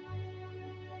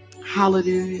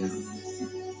 Hallelujah.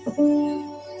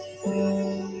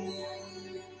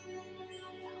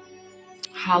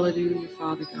 Hallelujah,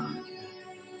 Father God.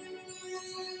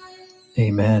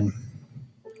 Amen.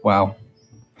 Wow.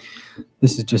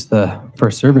 This is just the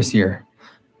first service here.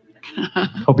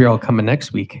 Hope you're all coming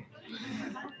next week.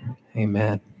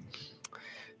 Amen.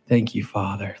 Thank you,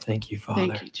 Father. Thank you, Father.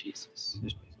 Thank you, Jesus.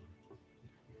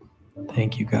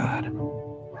 Thank you, God.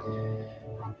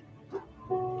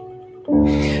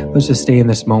 Let's just stay in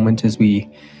this moment as we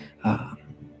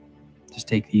just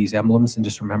take these emblems and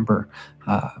just remember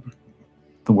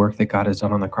the work that God has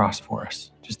done on the cross for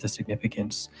us, just the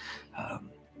significance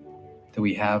that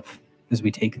we have as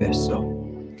we take this.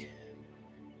 So,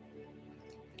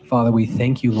 Father, we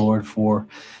thank you, Lord, for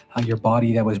your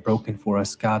body that was broken for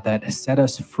us, God, that set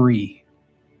us free.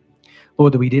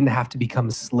 Lord, that we didn't have to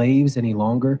become slaves any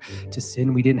longer to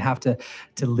sin. We didn't have to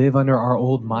live under our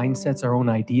old mindsets, our own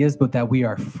ideas, but that we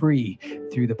are free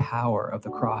through the power of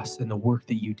the cross and the work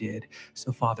that you did.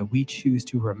 So, Father, we choose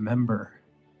to remember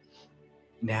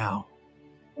now,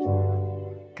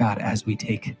 God, as we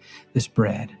take this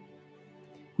bread.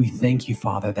 We thank you,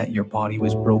 Father, that your body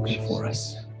was broken for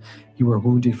us. You were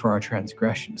wounded for our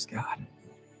transgressions, God.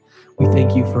 We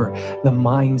thank you for the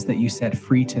minds that you set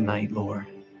free tonight, Lord.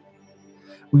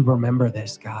 We remember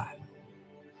this, God.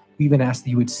 We even ask that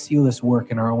you would seal this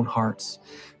work in our own hearts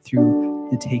through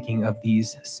the taking of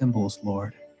these symbols,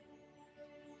 Lord.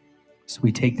 So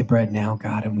we take the bread now,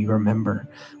 God, and we remember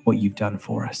what you've done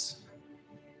for us.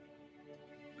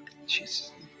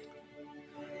 Jesus.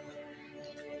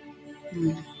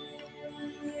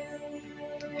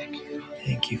 Thank you.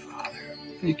 Thank you, Father.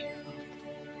 Thank you.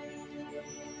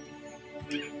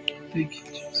 Thank you,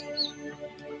 Jesus.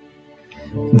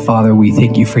 And Father, we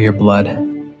thank you for your blood.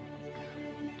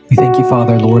 We thank you,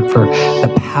 Father, Lord, for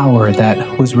the power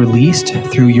that was released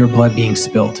through your blood being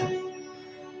spilled.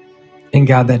 And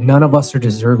God, that none of us are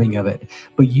deserving of it,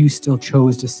 but you still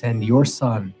chose to send your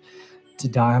Son to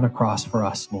die on a cross for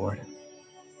us, Lord.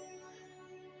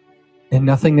 And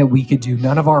nothing that we could do,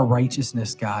 none of our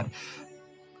righteousness, God,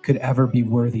 could ever be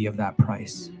worthy of that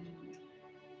price.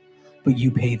 But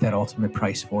you paid that ultimate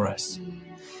price for us.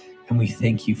 And we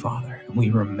thank you, Father, and we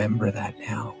remember that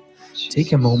now.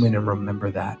 Take a moment and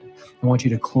remember that. I want you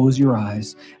to close your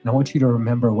eyes, and I want you to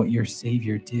remember what your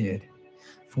Savior did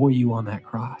for you on that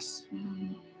cross.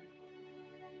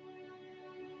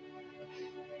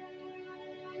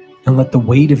 And let the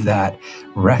weight of that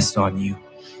rest on you.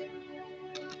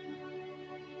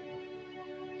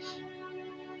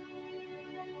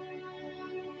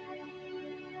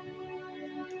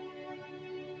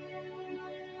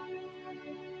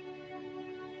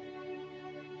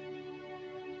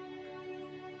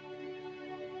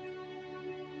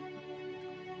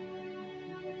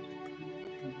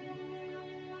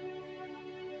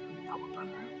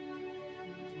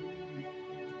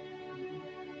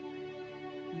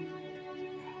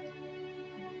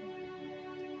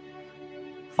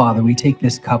 Father, we take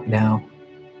this cup now.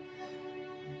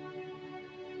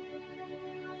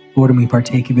 Lord, and we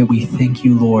partake of it. We thank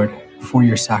you, Lord, for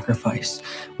your sacrifice.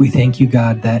 We thank you,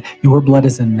 God, that your blood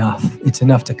is enough. It's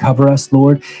enough to cover us,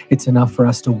 Lord. It's enough for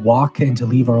us to walk and to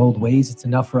leave our old ways. It's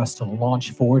enough for us to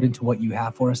launch forward into what you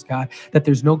have for us, God, that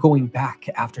there's no going back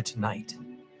after tonight.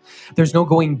 There's no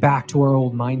going back to our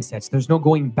old mindsets. There's no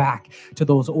going back to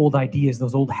those old ideas,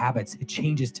 those old habits. It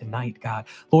changes tonight, God.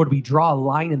 Lord, we draw a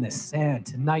line in the sand.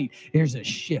 Tonight, there's a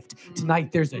shift.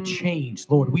 Tonight, there's a change.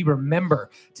 Lord, we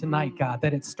remember tonight, God,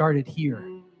 that it started here.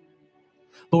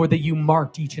 Lord, that you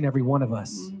marked each and every one of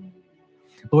us.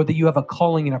 Lord, that you have a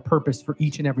calling and a purpose for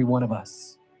each and every one of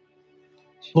us.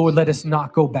 Lord, let us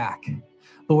not go back.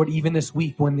 Lord, even this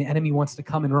week when the enemy wants to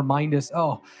come and remind us,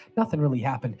 oh, nothing really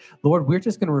happened. Lord, we're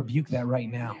just going to rebuke that right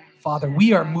now. Father,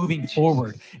 we are moving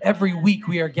forward. Every week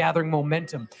we are gathering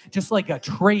momentum, just like a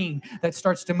train that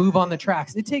starts to move on the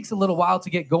tracks. It takes a little while to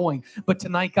get going, but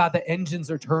tonight, God, the engines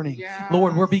are turning. Yes.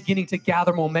 Lord, we're beginning to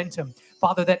gather momentum.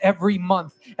 Father, that every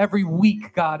month, every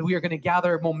week, God, we are going to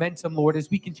gather momentum, Lord, as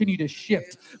we continue to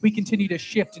shift. We continue to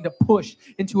shift and to push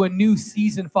into a new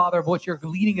season, Father, of what you're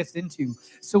leading us into.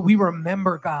 So we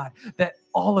remember, God, that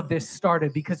all of this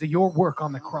started because of your work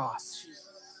on the cross.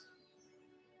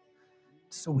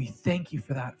 So we thank you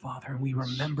for that, Father, and we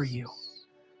remember you.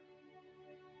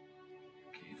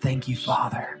 Thank you,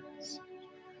 Father.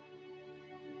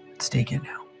 Let's take it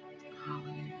now.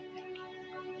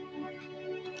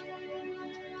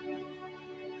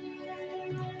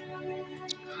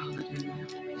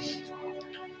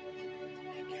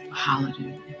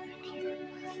 Hallelujah.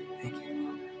 Thank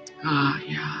you. Ah,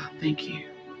 yeah. Thank you.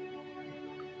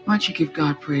 Why don't you give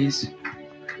God praise?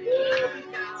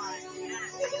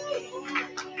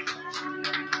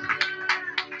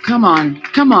 Come on.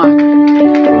 Come on.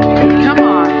 Come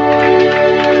on.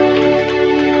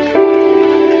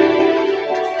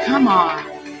 Come on.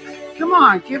 Come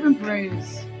on. Give him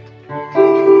praise.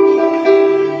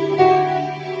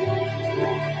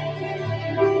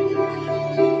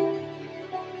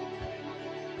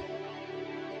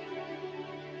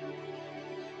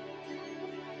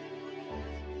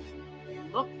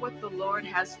 Look what the Lord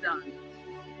has done.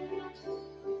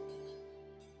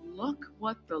 Look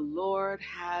what the Lord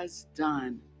has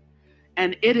done.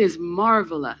 And it is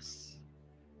marvelous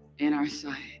in our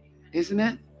sight. Isn't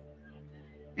it?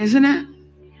 Isn't it?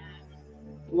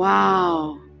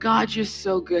 Wow. God, you're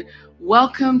so good.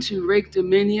 Welcome to Rig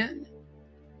Dominion.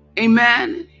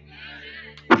 Amen.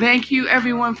 Thank you,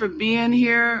 everyone, for being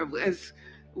here.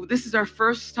 This is our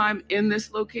first time in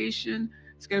this location.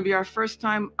 It's going to be our first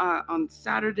time on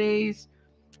Saturdays.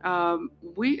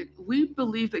 We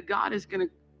believe that God is going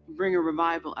to bring a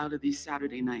revival out of these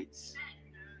Saturday nights.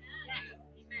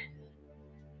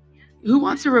 Who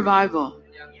wants a revival?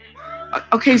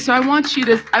 Okay, so I want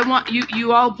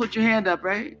you all put your hand up,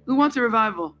 right? Who wants a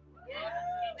revival?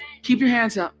 Keep your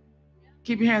hands up.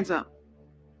 Keep your hands up.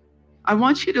 I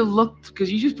want you to look,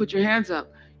 because you just put your hands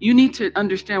up. You need to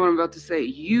understand what I'm about to say.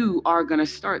 You are going to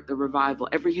start the revival,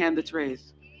 every hand that's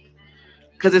raised.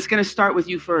 Because it's going to start with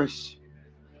you first.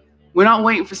 We're not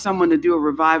waiting for someone to do a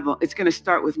revival. It's going to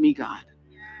start with me, God.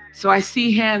 So I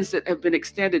see hands that have been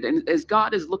extended. And as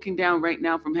God is looking down right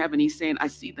now from heaven, he's saying, I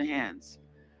see the hands.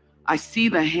 I see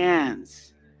the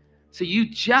hands. So you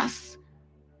just,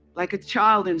 like a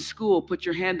child in school, put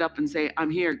your hand up and say, I'm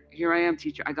here. Here I am,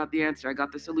 teacher. I got the answer. I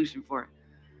got the solution for it.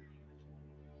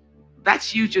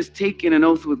 That's you just taking an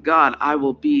oath with God. I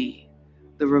will be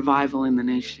the revival in the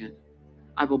nation.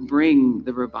 I will bring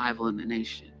the revival in the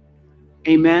nation.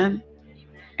 Amen.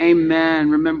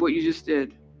 Amen. Remember what you just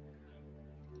did.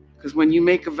 Because when you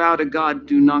make a vow to God,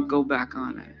 do not go back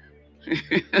on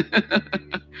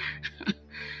it.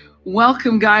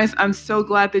 Welcome, guys. I'm so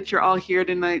glad that you're all here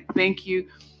tonight. Thank you.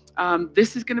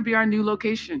 This is going to be our new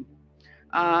location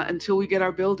until we get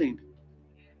our building,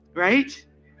 right?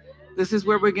 This is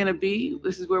where we're going to be.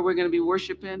 This is where we're going to be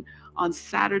worshiping on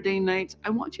Saturday nights. I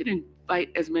want you to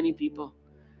invite as many people,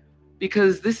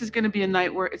 because this is going to be a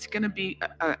night where it's going to be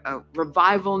a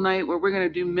revival night where we're going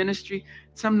to do ministry.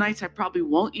 Some nights I probably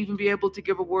won't even be able to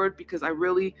give a word, because I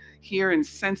really hear and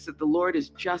sense that the Lord is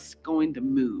just going to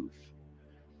move.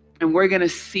 And we're going to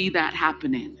see that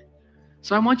happening.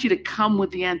 So I want you to come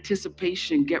with the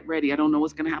anticipation. Get ready. I don't know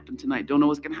what's going to happen tonight. Don't know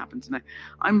what's going to happen tonight.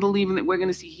 I'm believing that we're going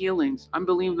to see healings. I'm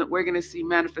believing that we're going to see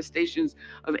manifestations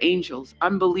of angels.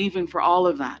 I'm believing for all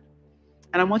of that.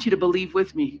 And I want you to believe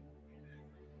with me.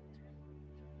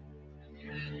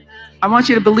 I want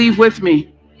you to believe with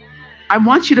me. I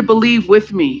want you to believe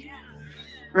with me,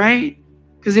 right?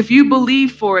 Because if you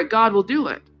believe for it, God will do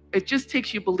it. It just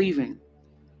takes you believing.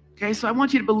 Okay, so I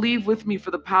want you to believe with me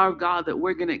for the power of God that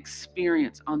we're going to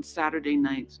experience on Saturday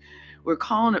nights. We're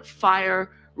calling it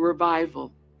Fire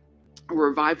Revival,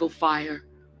 Revival Fire.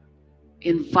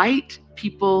 Invite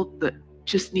people that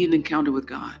just need an encounter with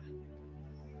God.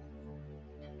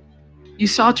 You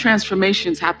saw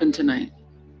transformations happen tonight.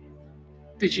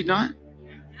 Did you not?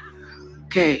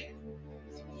 Okay.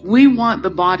 We want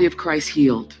the body of Christ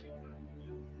healed,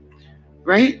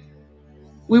 right?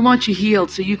 We want you healed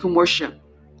so you can worship.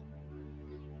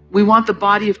 We want the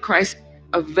body of Christ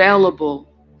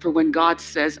available for when God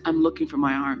says, I'm looking for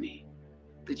my army,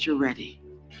 that you're ready.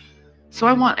 So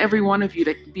I want every one of you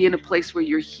to be in a place where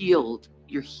you're healed,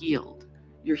 you're healed,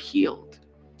 you're healed.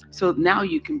 So now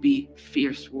you can be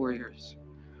fierce warriors.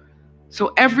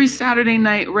 So every Saturday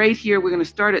night right here, we're going to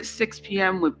start at 6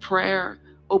 p.m. with prayer,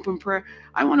 open prayer.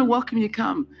 I want to welcome you to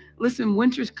come. Listen,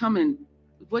 winter's coming.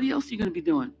 What else are you going to be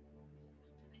doing?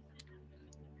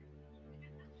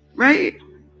 Right?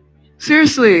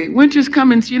 Seriously, winter's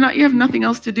coming, so you have nothing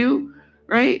else to do,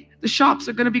 right? The shops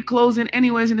are going to be closing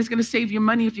anyways, and it's going to save you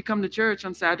money if you come to church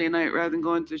on Saturday night rather than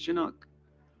going to Chinook,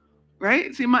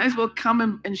 right? So you might as well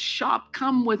come and shop.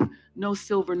 Come with no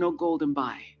silver, no gold, and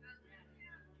buy.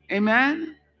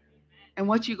 Amen? And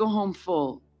what you go home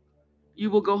full. You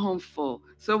will go home full.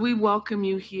 So we welcome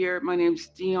you here. My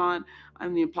name's Dionne.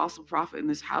 I'm the apostle prophet in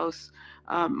this house.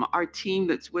 Our team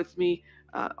that's with me,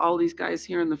 all these guys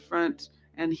here in the front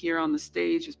and here on the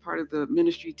stage is part of the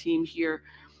ministry team here.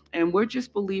 And we're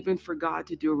just believing for God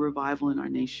to do a revival in our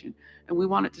nation. And we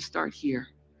want it to start here.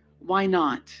 Why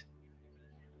not?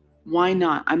 Why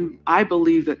not? I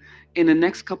believe that in the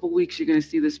next couple of weeks, you're going to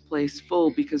see this place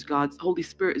full because God's Holy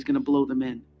Spirit is going to blow them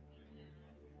in.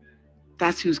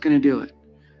 That's who's going to do it.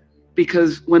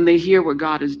 Because when they hear what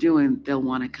God is doing, they'll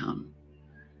want to come.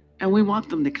 And we want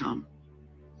them to come,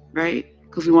 right?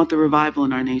 Because we want the revival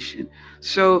in our nation.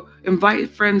 So invite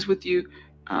friends with you,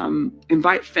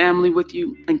 invite family with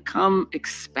you, and come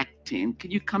expecting.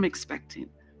 Can you come expecting?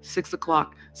 6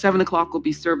 o'clock, 7 o'clock will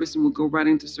be service, and we'll go right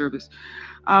into service.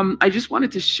 I just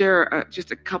wanted to share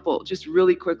just a couple, just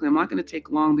really quickly. I'm not going to take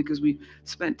long because we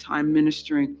spent time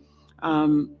ministering.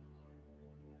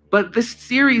 But this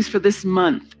series for this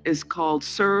month is called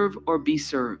Serve or Be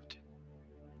Served.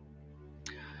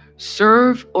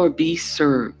 Serve or be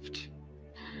served.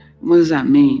 What does that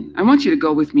mean? I want you to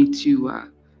go with me to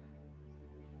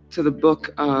the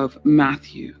book of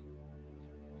Matthew,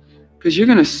 because you're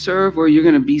going to serve or you're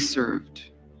going to be served.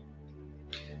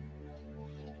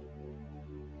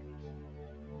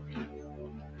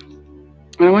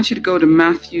 And I want you to go to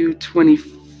Matthew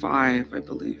 25, I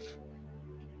believe.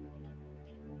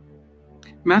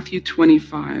 Matthew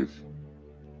 25.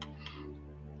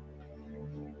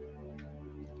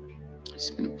 I'm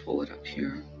just going to pull it up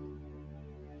here.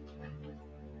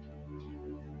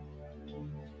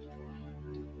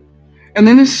 And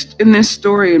then in this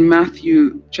story in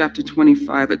Matthew chapter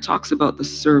 25, it talks about the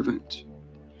servant.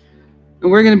 And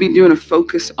we're going to be doing a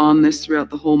focus on this throughout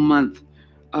the whole month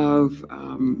of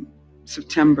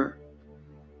September.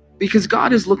 Because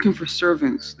God is looking for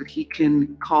servants that he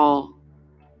can call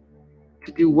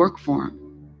to do work for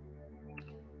him.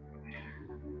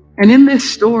 And in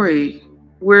this story,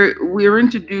 we're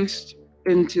introduced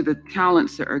into the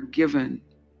talents that are given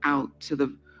out to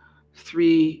the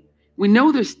three. We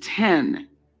know there's 10,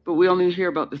 but we only hear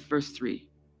about the first 3.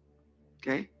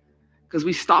 Okay? Because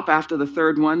we stop after the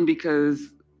third one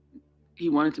because he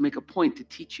wanted to make a point to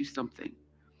teach you something.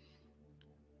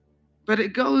 But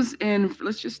it goes in,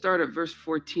 let's just start at verse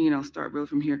 14. I'll start really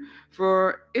from here.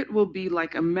 For it will be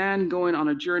like a man going on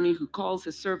a journey who calls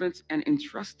his servants and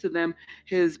entrusts to them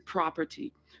his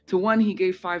property. To one he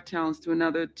gave 5 talents, to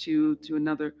another, to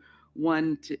another,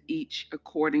 1 to each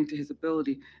according to his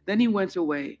ability. Then he went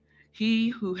away. He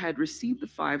who had received the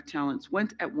 5 talents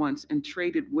went at once and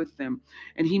traded with them,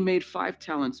 and he made 5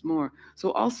 talents more.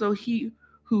 So also he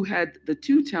who had the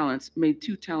 2 talents made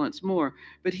 2 talents more.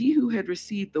 But he who had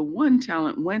received the 1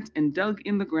 talent went and dug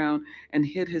in the ground and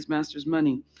hid his master's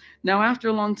money. Now after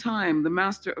a long time, the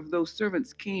master of those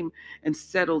servants came and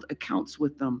settled accounts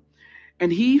with them.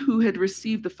 And he who had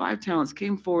received the 5 talents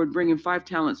came forward, bringing 5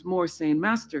 talents more, saying,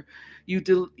 Master, you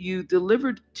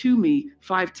delivered to me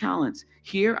 5 talents.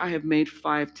 Here I have made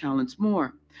 5 talents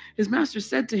more. His master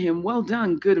said to him, Well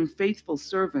done, good and faithful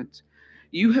servant.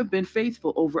 You have been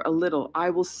faithful over a little. I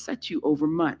will set you over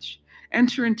much.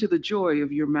 Enter into the joy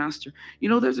of your master. You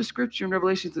know, there's a scripture in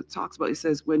Revelation that talks about, it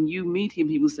says, when you meet him,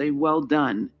 he will say, Well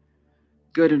done,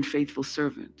 good and faithful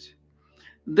servant.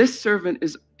 This servant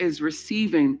is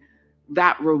receiving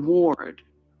that reward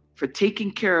for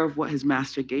taking care of what his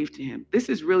master gave to him. This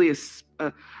is really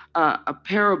a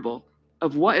parable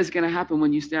of what is going to happen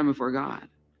when you stand before God.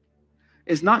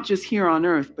 It's not just here on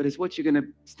earth, but it's what you're going to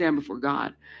stand before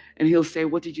God. And he'll say,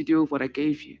 what did you do with what I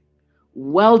gave you?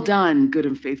 Well done, good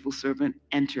and faithful servant.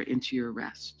 Enter into your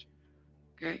rest.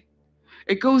 Okay?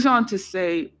 It goes on to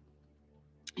say,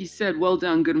 he said, well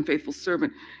done, good and faithful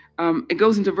servant. It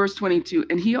goes into verse 22.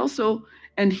 And he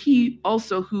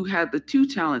also who had the 2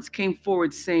 talents came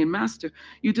forward saying, Master,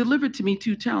 you delivered to me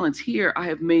 2 talents. Here I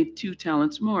have made 2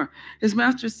 talents more. His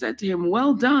master said to him,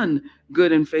 Well done,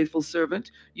 good and faithful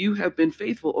servant. You have been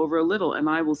faithful over a little, and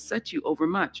I will set you over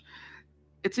much.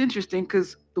 It's interesting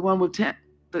because the one with 10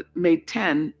 that made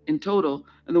 10 in total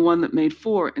and the one that made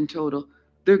 4 in total,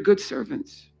 they're good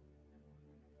servants.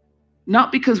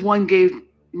 Not because one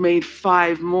made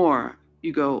 5 more,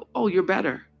 you go, oh, you're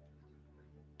better.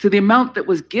 To the amount that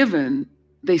was given,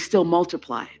 they still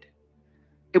multiplied.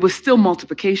 It was still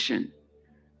multiplication,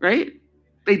 right?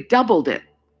 They doubled it.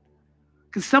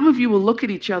 Because some of you will look at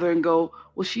each other and go,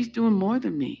 well, she's doing more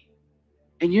than me.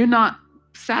 And you're not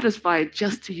satisfied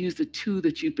just to use the 2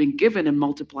 that you've been given and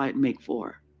multiply it and make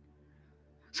 4.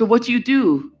 So what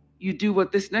do? You do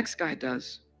what this next guy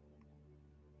does.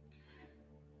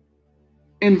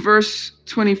 In verse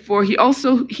 24, he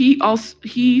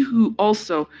who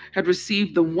also had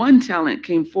received the 1 talent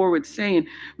came forward saying,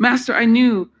 Master, I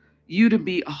knew you to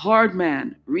be a hard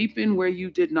man, reaping where you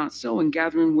did not sow and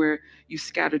gathering where you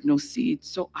scattered no seed.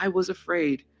 So I was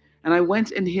afraid, and I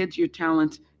went and hid your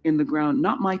talent in the ground.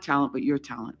 Not my talent, but your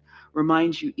talent.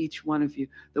 Reminds you, each one of you,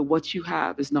 that what you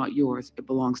have is not yours. It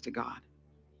belongs to God.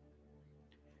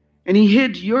 And he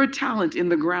hid your talent in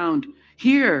the ground.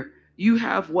 Here you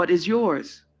have what is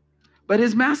yours. But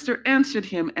his master answered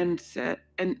him and said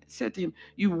to him,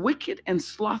 You wicked and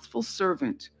slothful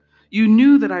servant, you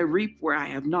knew that I reap where I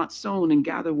have not sown and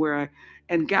gather where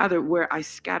I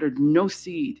scattered no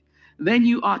seed. Then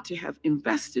you ought to have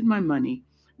invested my money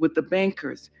with the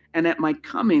bankers, and at my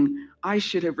coming I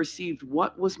should have received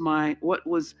what was my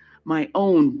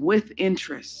own with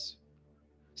interest.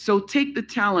 So take the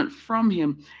talent from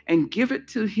him and give it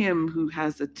to him who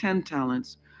has the 10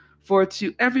 talents. For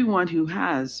to everyone who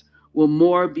has will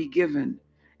more be given,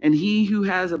 and he who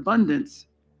has abundance,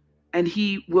 and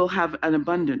he will have an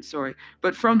abundance,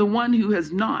 But from the one who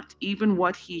has not, even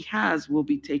what he has will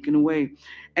be taken away.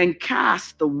 And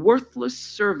cast the worthless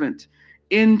servant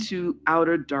into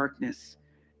outer darkness.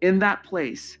 In that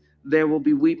place there will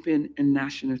be weeping and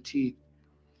gnashing of teeth.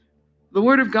 The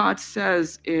word of God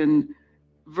says in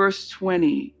verse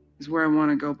 20 is where I want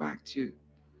to go back to.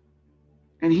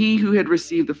 And he who had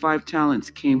received the 5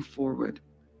 talents came forward,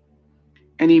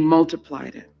 and he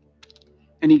multiplied it,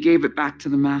 and he gave it back to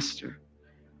the master.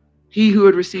 He who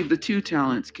had received the 2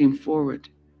 talents came forward,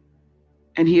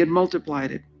 and he had multiplied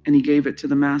it, and he gave it to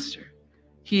the master.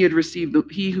 He who had received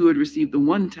the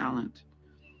 1 talent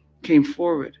came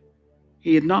forward.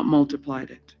 He had not multiplied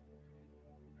it.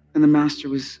 And the master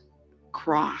was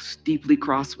deeply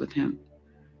cross with him,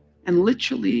 and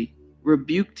literally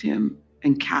rebuked him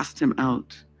and cast him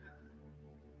out.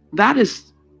 That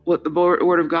is what the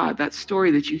word of God, that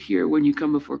story that you hear when you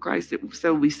come before Christ,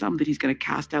 there will be some that he's going to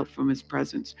cast out from his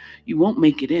presence. You won't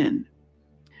make it in.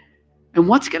 And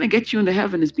what's going to get you into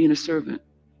heaven is being a servant.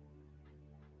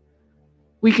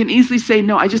 We can easily say,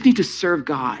 no, I just need to serve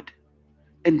God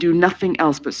and do nothing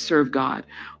else but serve God.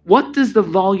 What does the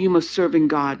volume of serving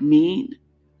God mean?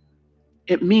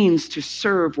 It means to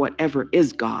serve whatever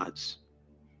is God's.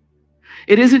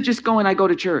 It isn't just going, I go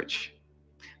to church.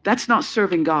 That's not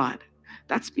serving God.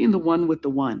 That's being the one with the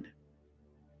one.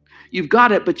 You've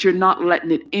got it, but you're not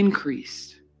letting it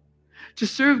increase. To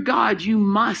serve God, you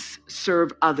must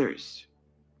serve others.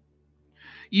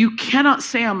 You cannot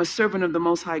say, I'm a servant of the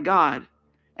Most High God,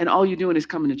 and all you're doing is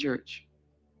coming to church.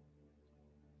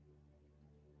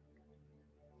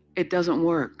 It doesn't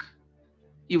work.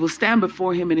 You will stand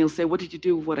before him and he'll say, what did you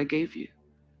do with what I gave you?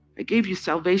 I gave you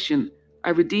salvation. I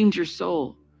redeemed your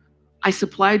soul. I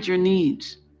supplied your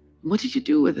needs. What did you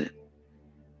do with it?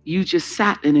 You just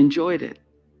sat and enjoyed it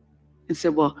and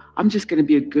said, well, I'm just going to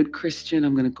be a good Christian.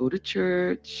 I'm going to go to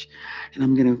church and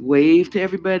I'm going to wave to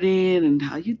everybody and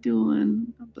how you doing?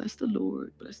 Oh, bless the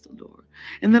Lord, bless the Lord.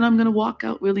 And then I'm going to walk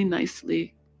out really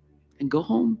nicely and go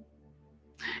home.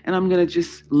 And I'm going to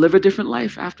just live a different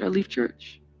life after I leave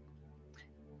church.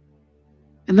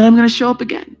 And then I'm going to show up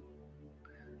again.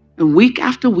 And week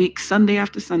after week, Sunday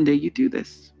after Sunday, you do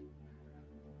this.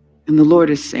 And the Lord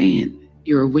is saying,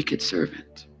 you're a wicked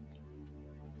servant.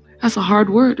 That's a hard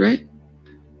word, right?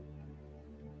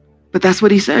 But that's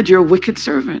what he said. You're a wicked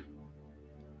servant.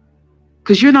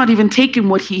 Because you're not even taking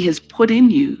what he has put in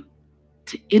you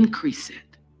to increase it.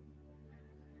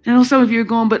 And I know some of you are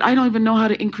going, but I don't even know how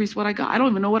to increase what I got. I don't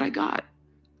even know what I got.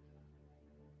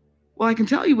 Well, I can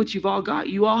tell you what you've all got.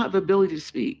 You all have the ability to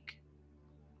speak.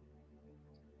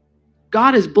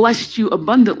 God has blessed you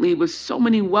abundantly with so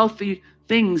many wealthy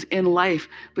things in life,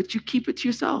 but you keep it to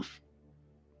yourself.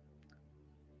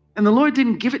 And the Lord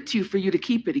didn't give it to you for you to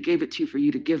keep it. He gave it to you for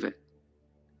you to give it.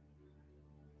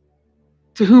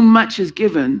 To whom much is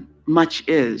given, much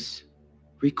is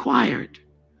required.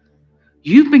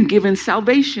 You've been given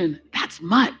salvation. That's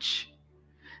much.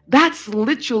 That's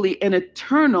literally an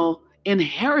eternal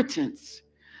inheritance.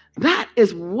 That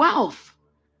is wealth.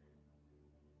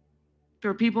 There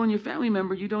are people in your family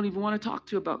member you don't even want to talk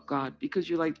to about God because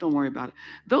you're like, don't worry about it.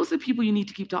 Those are people you need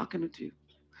to keep talking to.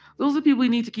 Those are people you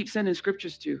need to keep sending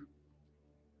scriptures to.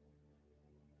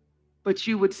 But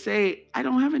you would say, I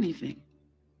don't have anything.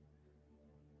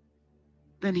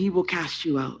 Then he will cast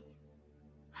you out.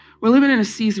 We're living in a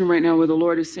season right now where the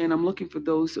Lord is saying, I'm looking for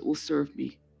those that will serve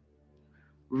me.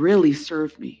 Really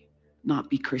serve me, not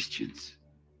be Christians.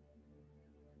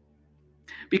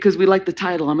 Because we like the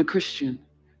title, I'm a Christian.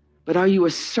 But are you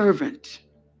a servant?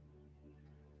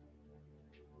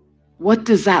 What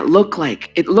does that look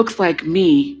like? It looks like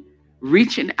me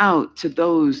reaching out to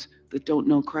those that don't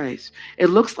know Christ. It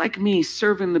looks like me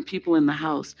serving the people in the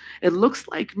house. It looks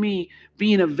like me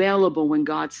being available when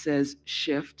God says,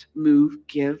 shift, move,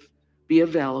 give, be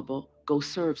available, go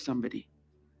serve somebody.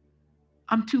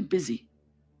 I'm too busy.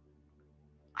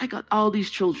 I got all these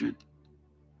children.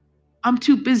 I'm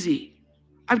too busy.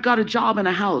 I've got a job and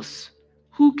a house.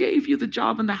 Who gave you the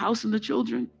job and the house and the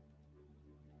children?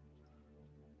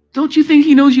 Don't you think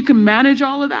he knows you can manage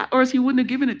all of that, or else he wouldn't have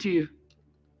given it to you?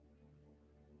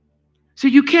 So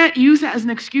you can't use that as an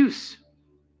excuse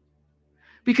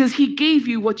because he gave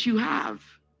you what you have.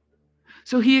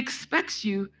 So he expects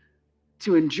you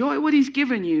to enjoy what he's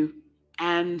given you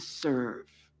and serve.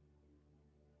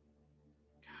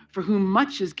 For whom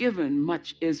much is given,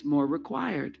 much is more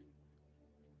required.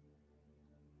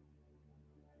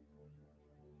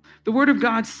 The word of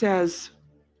God says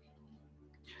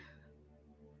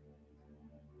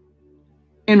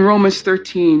in Romans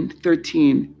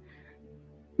 13:13,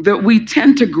 that we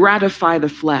tend to gratify the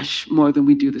flesh more than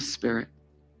we do the spirit.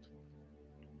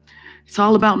 It's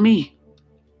all about me.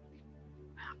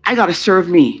 I got to serve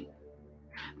me.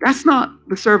 That's not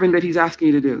the serving that he's asking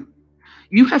you to do.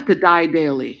 You have to die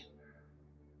daily.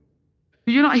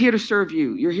 You're not here to serve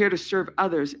you. You're here to serve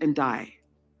others and die.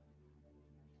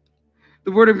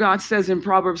 The word of God says in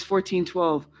Proverbs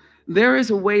 14:12, there is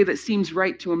a way that seems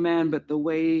right to a man, but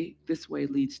this way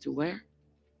leads to where?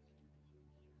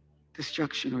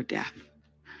 Destruction or death.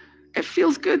 It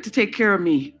feels good to take care of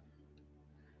me.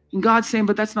 And God's saying,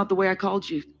 but that's not the way I called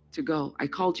you to go. I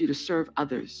called you to serve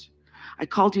others. I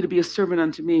called you to be a servant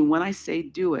unto me. And when I say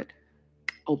do it,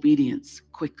 obedience,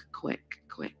 quick, quick,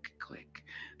 quick, quick.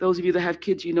 Those of you that have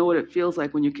kids, you know what it feels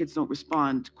like when your kids don't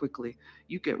respond quickly.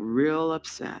 You get real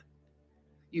upset.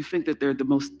 You think that they're the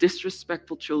most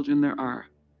disrespectful children there are.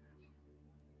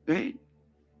 Right?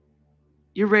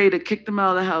 You're ready to kick them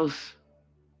out of the house.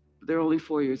 They're only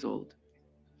 4 years old.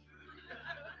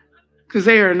 Because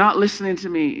they are not listening to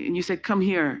me. And you say, come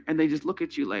here. And they just look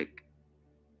at you like,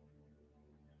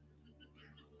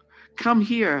 come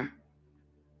here.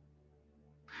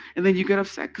 And then you get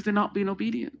upset because they're not being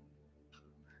obedient.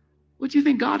 What do you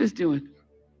think God is doing?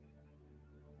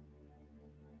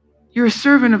 You're a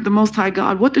servant of the Most High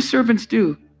God. What do servants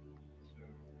do?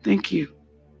 Thank you.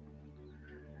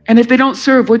 And if they don't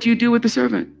serve, what do you do with the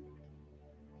servant?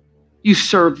 You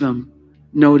serve them.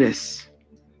 Notice.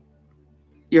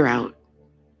 You're out.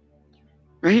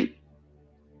 Right?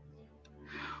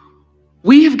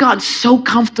 We have got so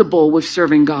comfortable with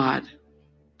serving God.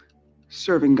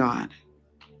 Serving God.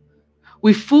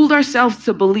 We fooled ourselves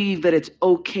to believe that it's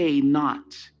okay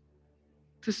not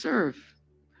to serve.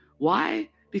 Why?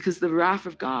 Because the wrath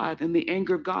of God and the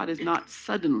anger of God is not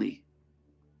suddenly.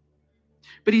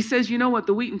 But he says, you know what?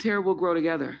 The wheat and tare will grow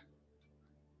together.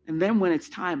 And then when it's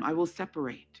time, I will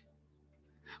separate.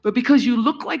 But because you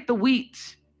look like the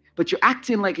wheat, but you're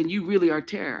acting like, and you really are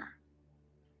terror.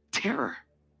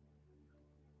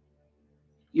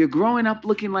 You're growing up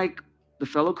looking like the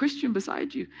fellow Christian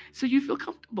beside you. So you feel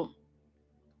comfortable.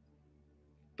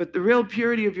 But the real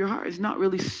purity of your heart is not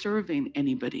really serving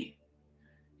anybody.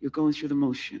 You're going through the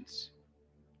motions.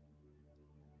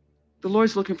 The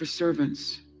Lord's looking for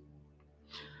servants.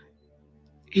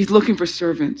 He's looking for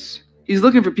servants. He's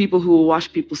looking for people who will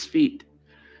wash people's feet.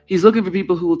 He's looking for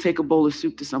people who will take a bowl of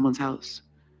soup to someone's house.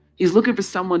 He's looking for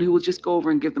someone who will just go over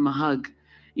and give them a hug.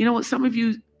 You know what? Some of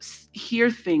you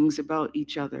hear things about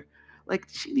each other. Like,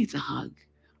 she needs a hug.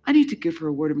 I need to give her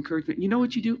a word of encouragement. You know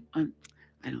what you do? I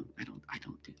don't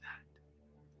do that.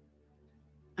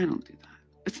 I don't do that.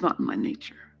 It's not in my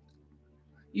nature.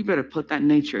 You better put that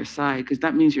nature aside, because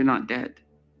that means you're not dead.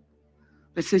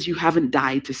 That says you haven't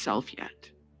died to self yet.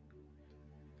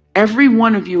 Every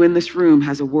one of you in this room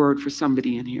has a word for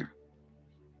somebody in here.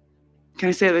 Can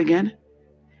I say that again?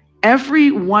 Every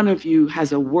one of you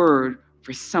has a word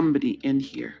for somebody in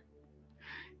here.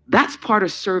 That's part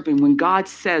of serving, when God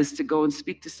says to go and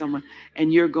speak to someone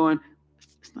and you're going,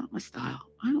 it's not my style.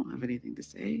 I don't have anything to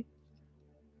say.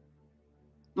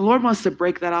 The Lord wants to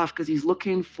break that off because he's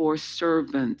looking for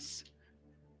servants.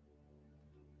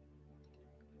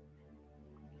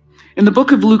 In the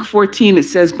book of Luke 14, it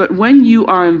says, but when you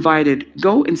are invited,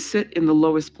 go and sit in the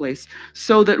lowest place,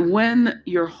 so that when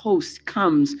your host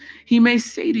comes, he may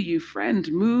say to you, friend,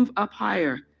 move up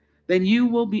higher. Then you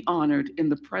will be honored in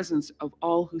the presence of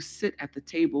all who sit at the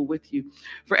table with you.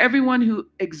 For everyone who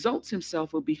exalts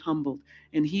himself will be humbled,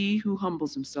 and he who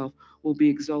humbles himself will be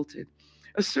exalted.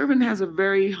 A servant has a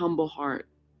very humble heart.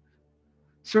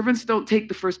 Servants don't take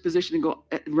the first position and go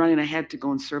running ahead to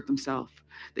go and serve themselves.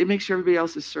 They make sure everybody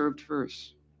else is served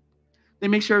first. They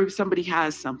make sure somebody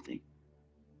has something.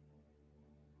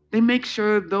 They make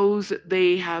sure those that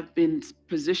they have been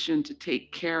positioned to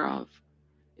take care of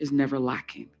is never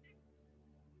lacking.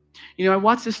 You know, I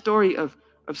watched the story of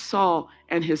Saul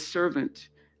and his servant,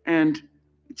 and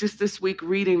just this week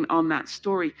reading on that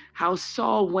story, how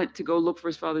Saul went to go look for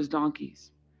his father's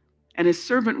donkeys, and his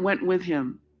servant went with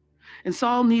him. And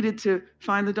Saul needed to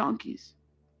find the donkeys,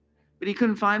 but he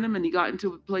couldn't find them, and he got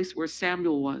into a place where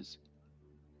Samuel was,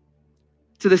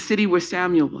 to the city where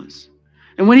Samuel was.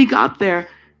 And when he got there,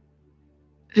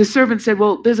 his servant said,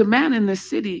 well, there's a man in this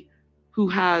city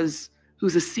who's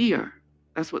a seer.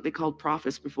 That's what they called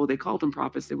prophets before they called them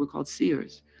prophets. They were called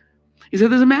seers. He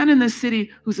said, there's a man in this city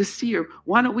who's a seer.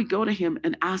 Why don't we go to him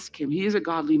and ask him? He is a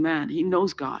godly man. He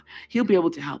knows God. He'll be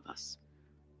able to help us.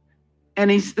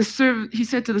 And he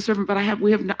said to the servant, but I have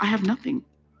nothing.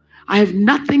 I have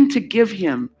nothing to give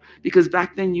him, because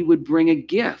back then you would bring a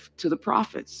gift to the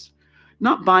prophets,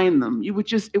 not buying them. It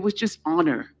was just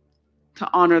honor, to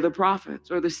honor the prophets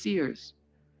or the seers.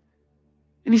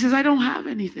 And he says, I don't have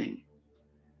anything.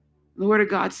 The word of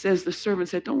God says, the servant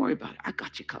said, don't worry about it. I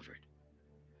got you covered.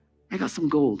 I got some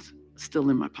gold still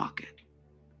in my pocket.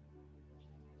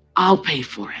 I'll pay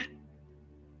for it.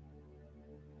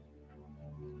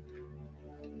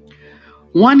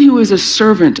 One who is a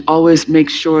servant always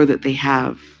makes sure that they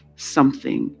have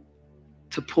something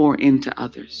to pour into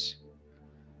others.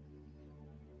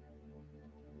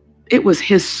 It was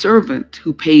his servant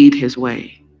who paid his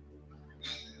way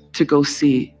to go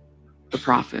see the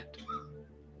prophet.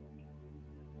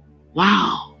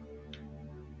 Wow.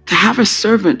 To have a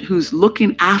servant who's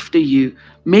looking after you,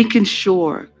 making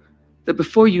sure that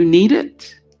before you need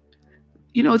it,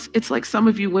 you know, it's like some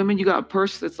of you women, you got a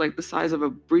purse that's like the size of a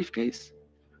briefcase.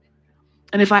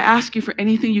 And if I ask you for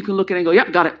anything, you can look at it and go,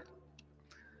 yep, got it.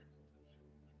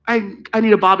 I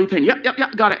need a bobby pin. Yep,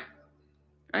 got it.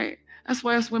 Right? That's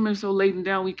why us women are so laden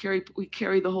down. We carry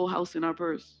the whole house in our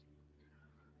purse.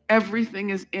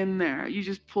 Everything is in there. You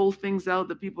just pull things out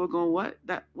that people are going,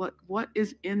 what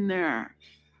is in there?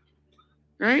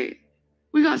 Right?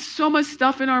 We got so much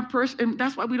stuff in our purse, and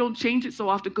that's why we don't change it so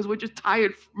often, because we're just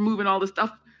tired moving all the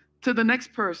stuff to the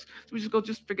next purse. So we just go,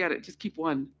 just forget it, just keep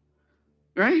one,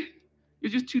 right?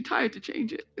 You're just too tired to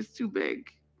change it. It's too big.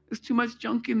 There's too much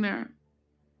junk in there.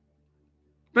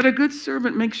 But a good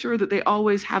servant makes sure that they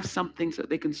always have something so that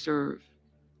they can serve.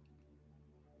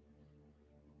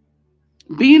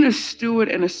 Being a steward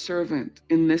and a servant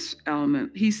in this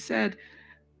element, he said,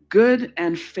 good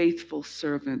and faithful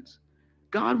servant.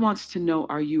 God wants to know,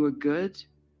 are you a good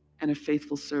and a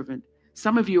faithful servant?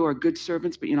 Some of you are good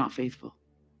servants, but you're not faithful.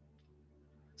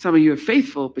 Some of you are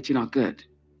faithful, but you're not good.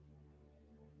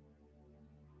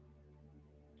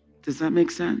 Does that make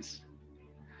sense?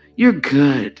 You're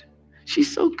good.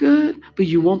 She's so good, but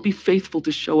you won't be faithful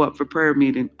to show up for prayer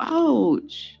meeting.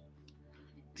 Ouch.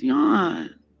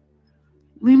 Dionne,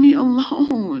 leave me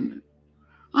alone.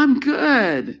 I'm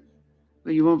good.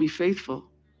 But you won't be faithful.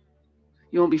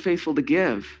 You won't be faithful to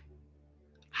give.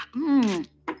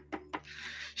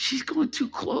 She's going too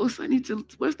close.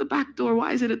 Where's the back door?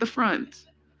 Why is it at the front?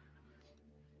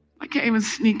 I can't even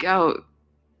sneak out.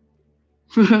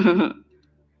 Some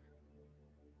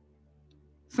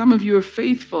of you are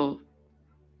faithful,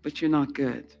 but you're not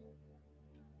good.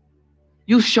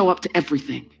 You'll show up to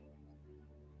everything.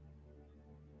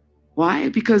 Why?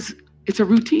 Because it's a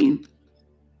routine.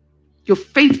 You're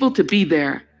faithful to be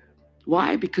there.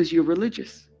 Why? Because you're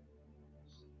religious.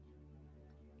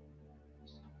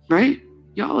 Right?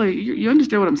 Y'all, you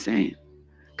understand what I'm saying?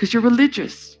 Because you're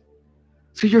religious.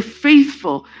 So you're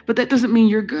faithful, but that doesn't mean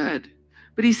you're good.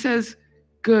 But he says,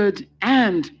 good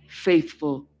and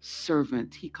faithful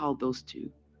servant. He called those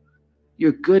two.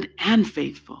 You're good and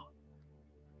faithful.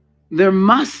 There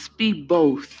must be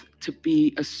both to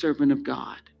be a servant of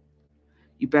God.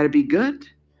 You better be good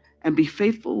and be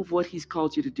faithful with what he's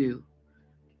called you to do.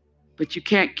 But you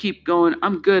can't keep going,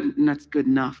 I'm good, and that's good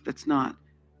enough. That's not.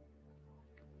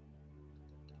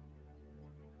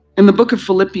 In the book of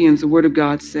Philippians, the word of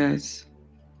God says,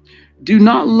 do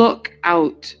not look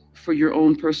out for your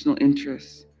own personal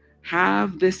interests.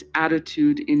 Have this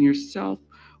attitude in yourself,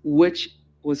 which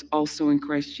was also in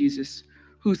Christ Jesus,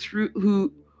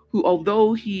 who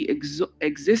although he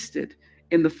existed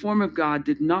in the form of God,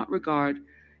 did not regard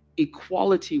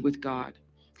equality with God.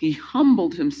 He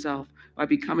humbled himself by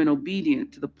becoming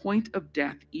obedient to the point of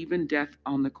death, even death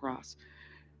on the cross.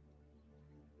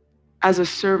 As a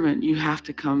servant, you have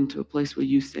to come to a place where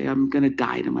you say, I'm going to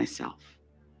die to myself.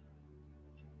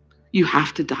 You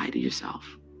have to die to yourself.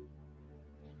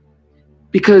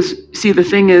 Because, see, the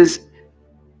thing is,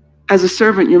 as a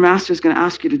servant, your master is going to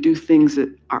ask you to do things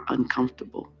that are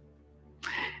uncomfortable.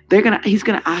 He's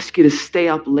going to ask you to stay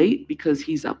up late because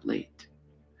he's up late.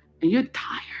 And you're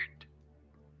tired,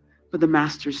 but the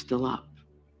master's still up.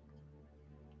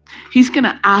 He's going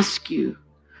to ask you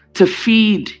to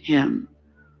feed him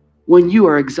when you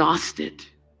are exhausted,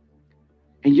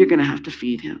 and you're going to have to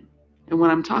feed him. And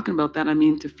when I'm talking about that, I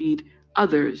mean to feed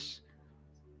others.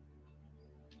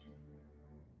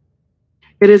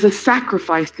 It is a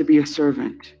sacrifice to be a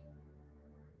servant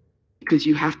because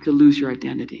you have to lose your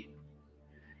identity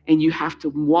and you have to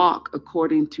walk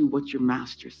according to what your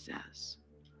master says.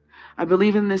 I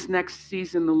believe in this next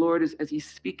season, the Lord is, as he's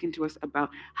speaking to us about,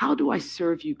 how do I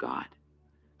serve you, God?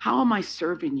 How am I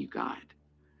serving you, God?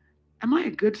 Am I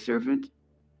a good servant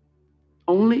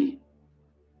only?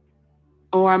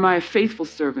 Or am I a faithful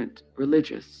servant,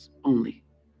 religious only?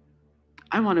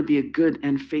 I want to be a good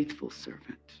and faithful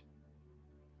servant.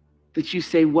 That you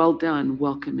say, well done,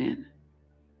 welcome in.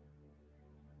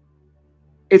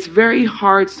 It's very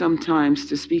hard sometimes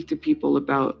to speak to people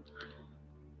about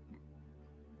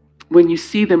when you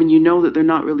see them and you know that they're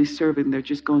not really serving, they're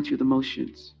just going through the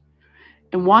motions.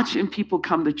 And watching people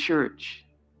come to church,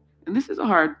 and this is a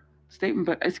hard statement,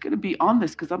 but it's going to be on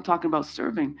this because I'm talking about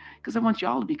serving, because I want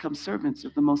y'all to become servants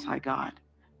of the Most High God,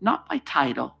 not by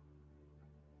title,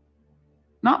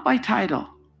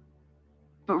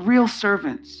 but real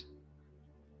servants.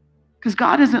 Because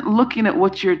God isn't looking at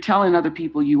what you're telling other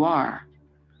people you are.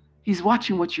 He's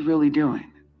watching what you're really doing.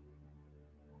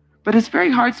 But it's very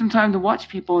hard sometimes to watch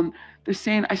people and they're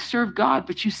saying, I serve God,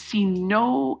 but you see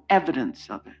no evidence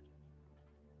of it.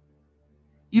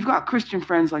 You've got Christian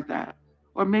friends like that.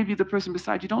 Or maybe the person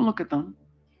beside you, don't look at them.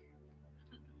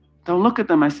 Don't look at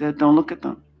them, I said, don't look at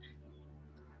them.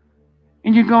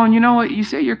 And you're going, you know what, you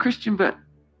say you're Christian, but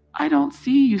I don't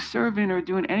see you serving or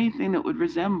doing anything that would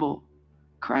resemble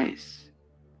Christ.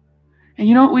 And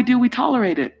you know what we do? We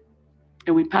tolerate it.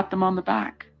 And we pat them on the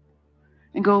back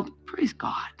and go, praise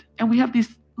God. And we have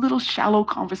these little shallow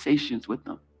conversations with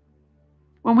them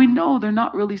when we know they're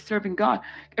not really serving God,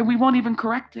 and we won't even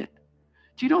correct it.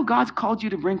 Do you know God's called you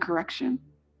to bring correction?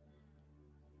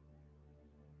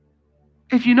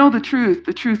 If you know the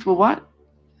truth will what?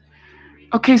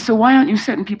 Okay, so why aren't you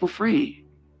setting people free?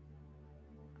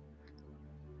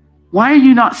 Why are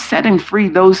you not setting free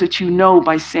those that you know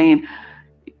by saying,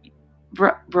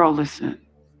 bro, listen,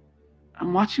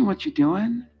 I'm watching what you're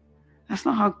doing. That's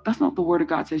not the word of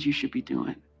God says you should be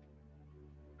doing.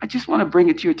 I just want to bring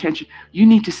it to your attention. You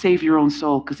need to save your own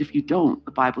soul, because if you don't,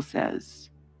 the Bible says,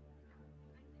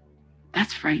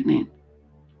 that's frightening.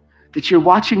 That you're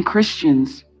watching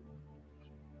Christians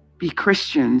be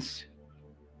Christians,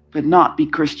 but not be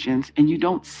Christians, and you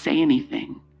don't say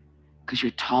anything because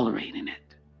you're tolerating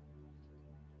it.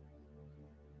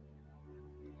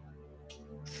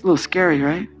 It's a little scary,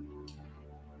 right?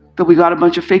 That we got a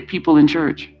bunch of fake people in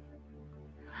church.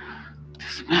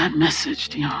 This bad message,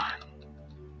 Dionne.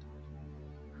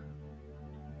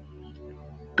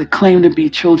 That claim to be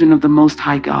children of the Most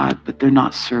High God, but they're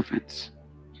not servants.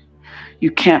 You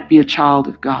can't be a child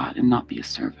of God and not be a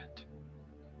servant.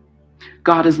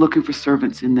 God is looking for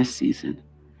servants in this season.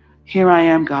 Here I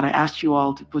am, God. I asked you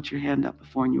all to put your hand up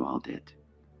before, and you all did.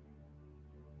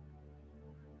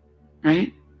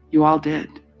 Right? You all did.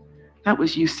 That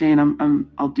was you saying,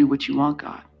 I'll do what you want,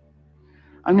 God.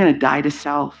 I'm going to die to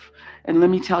self. And let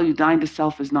me tell you, dying to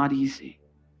self is not easy.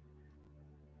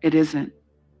 It isn't.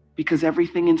 Because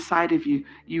everything inside of you,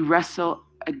 you wrestle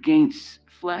against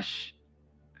flesh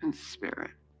and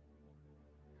spirit.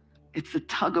 It's a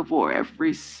tug of war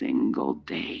every single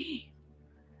day.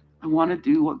 I want to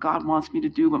do what God wants me to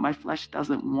do, but my flesh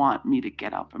doesn't want me to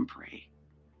get up and pray.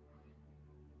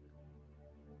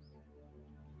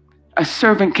 A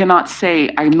servant cannot say,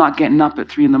 I'm not getting up at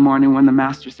 3 a.m. when the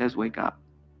master says, wake up.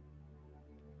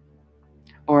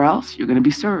 Or else you're going to be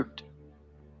served.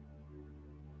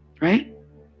 Right?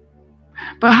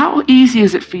 But how easy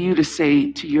is it for you to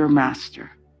say to your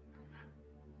master,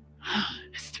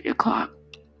 it's 3 o'clock.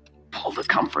 Pull the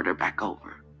comforter back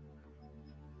over.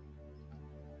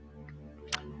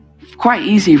 Quite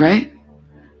easy, right?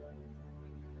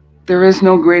 There is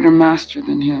no greater master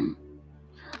than him.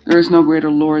 There is no greater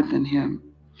Lord than him.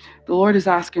 The Lord is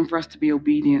asking for us to be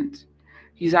obedient.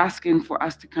 He's asking for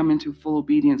us to come into full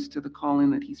obedience to the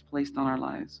calling that he's placed on our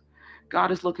lives.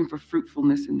 God is looking for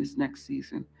fruitfulness in this next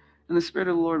season. And the Spirit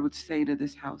of the Lord would say to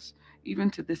this house, even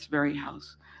to this very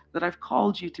house, that I've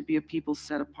called you to be a people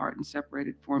set apart and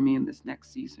separated for me in this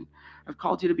next season. I've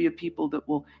called you to be a people that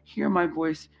will hear my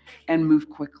voice and move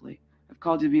quickly. I've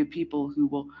called you to be a people who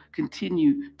will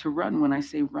continue to run when I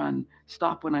say run,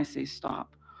 stop when I say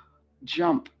stop,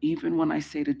 jump even when I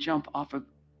say to jump off of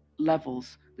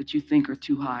levels that you think are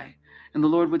too high. And the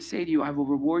Lord would say to you, I will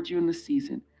reward you in the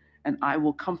season, and I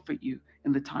will comfort you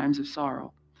in the times of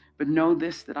sorrow. But know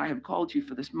this, that I have called you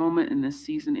for this moment, in this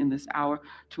season, in this hour,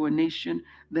 to a nation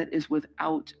that is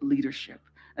without leadership,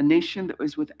 a nation that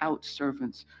is without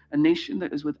servants, a nation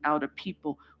that is without a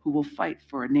people who will fight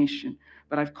for a nation.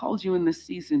 But I've called you in this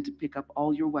season to pick up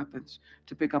all your weapons,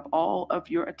 to pick up all of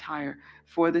your attire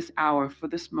for this hour, for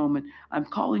this moment. I'm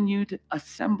calling you to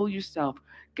assemble yourself,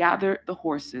 gather the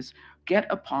horses, get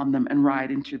upon them, and ride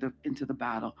into the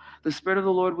battle. The Spirit of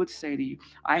the Lord would say to you,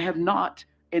 I have not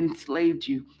enslaved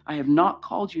you. I have not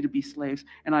called you to be slaves,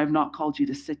 and I have not called you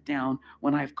to sit down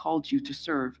when I've called you to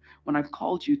serve, when I've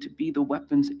called you to be the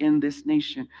weapons in this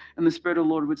nation. And the Spirit of the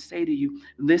Lord would say to you,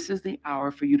 this is the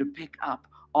hour for you to pick up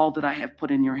all that I have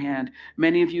put in your hand.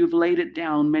 Many of you have laid it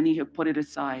down, many have put it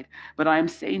aside, but I am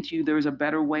saying to you, there is a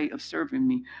better way of serving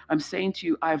me. I'm saying to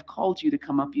you, I have called you to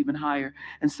come up even higher,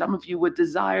 and some of you would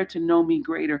desire to know me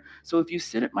greater. So if you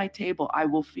sit at my table, I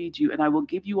will feed you, and I will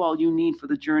give you all you need for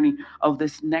the journey of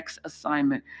this next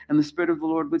assignment. And the Spirit of the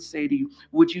Lord would say to you,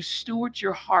 would you steward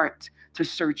your heart to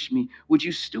search me? Would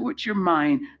you steward your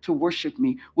mind to worship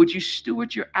me? Would you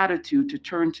steward your attitude to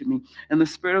turn to me? And the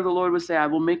Spirit of the Lord would say, I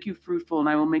will make you fruitful, and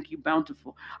I will make you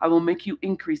bountiful. I will make you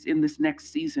increase in this next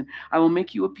season. I will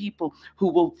make you a people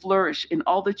who will flourish in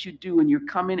all that you do, and you're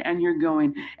coming and you're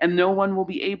going, and no one will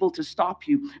be able to stop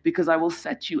you, because I will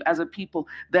set you as a people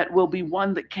that will be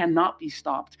one that cannot be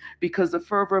stopped, because the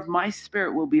fervor of my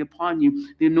Spirit will be upon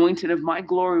you. The anointing of my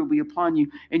glory will be upon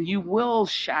you, and you will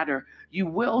shatter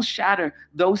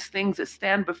those things that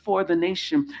stand before the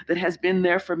nation that has been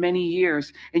there for many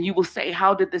years. And you will say,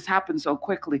 how did this happen so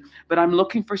quickly? But I'm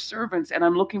looking for servants, and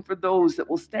I'm looking for those that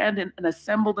will stand in and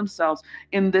assemble themselves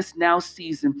in this now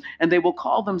season. And they will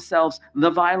call themselves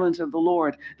the violent of the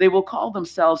Lord. They will call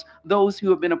themselves those who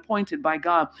have been appointed by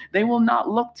God. They will not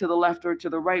look to the left or to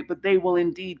the right, but they will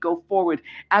indeed go forward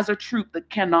as a troop that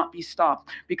cannot be stopped,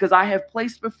 because I have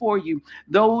placed before you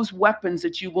those weapons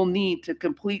that you will need to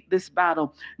complete this battle.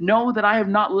 battle. Know that I have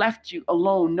not left you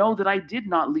alone. Know that I did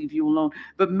not leave you alone.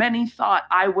 But many thought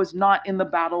I was not in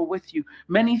the battle with you.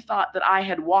 Many thought that I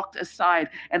had walked aside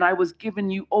and I was giving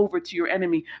you over to your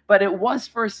enemy. But it was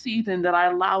for a season that I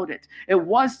allowed it. It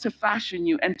was to fashion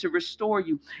you and to restore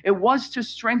you. It was to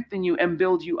strengthen you and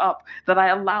build you up, that I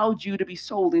allowed you to be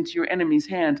sold into your enemy's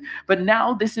hand. But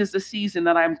now this is the season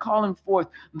that I'm calling forth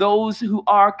those who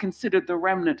are considered the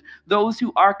remnant, those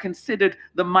who are considered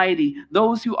the mighty,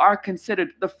 those who are considered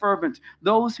the fervent,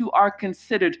 those who are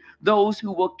considered those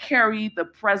who will carry the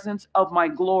presence of my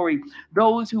glory,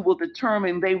 those who will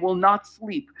determine they will not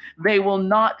sleep, they will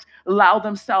not allow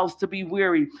themselves to be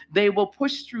weary, they will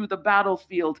push through the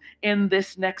battlefield in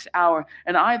this next hour.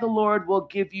 And I, the Lord, will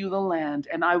give you the land,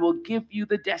 and I will give you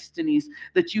the destinies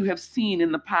that you have seen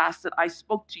in the past that I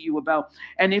spoke to you about.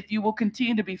 And if you will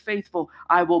continue to be faithful,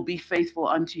 I will be faithful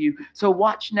unto you. So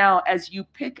watch now as you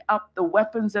pick up the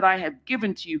weapons that I have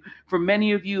given to you, for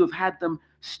many of you have had them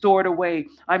stored away.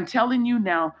 I'm telling you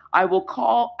now, I will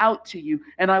call out to you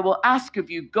and I will ask of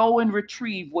you, go and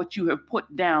retrieve what you have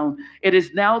put down. It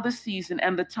is now the season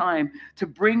and the time to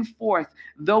bring forth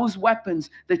those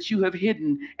weapons that you have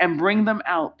hidden and bring them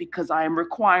out, because I am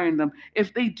requiring them.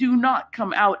 If they do not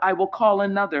come out, I will call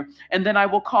another, and then I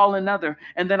will call another,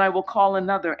 and then I will call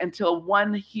another until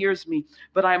one hears me.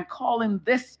 But I am calling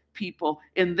this people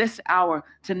in this hour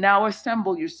to now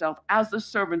assemble yourself as the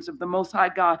servants of the Most High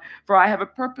God, for I have a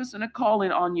purpose and a calling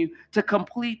on you to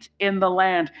complete in the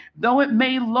land. Though it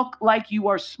may look like you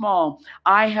are small,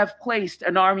 I have placed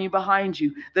an army behind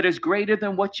you that is greater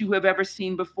than what you have ever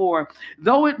seen before.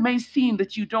 Though it may seem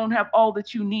that you don't have all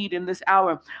that you need in this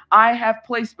hour, I have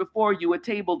placed before you a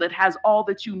table that has all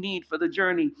that you need for the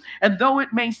journey. And though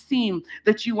it may seem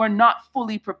that you are not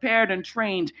fully prepared and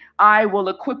trained, I will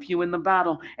equip you in the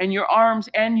battle, and your arms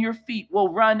and your feet will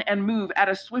run and move at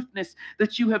a swiftness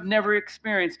that you have never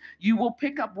experienced. You will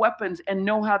pick up weapons and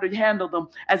know how to handle them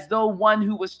as though one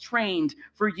who was trained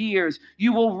for years.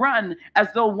 You will run as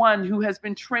though one who has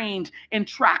been trained in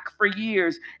track for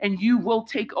years, and you will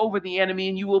take over the enemy,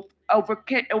 and you will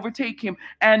overtake him,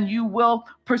 and you will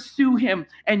pursue him,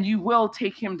 and you will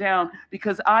take him down,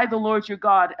 because I, the Lord your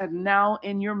God, am now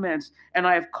in your midst, and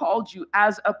I have called you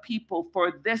as a people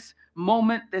for this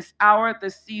moment, this hour,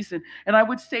 this season. And I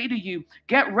would say to you,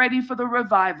 get ready for the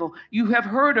revival. You have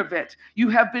heard of it. You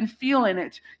have been feeling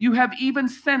it. You have even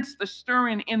sensed the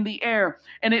stirring in the air.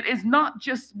 And it is not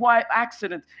just by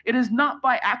accident. It is not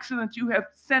by accident you have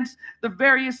sensed the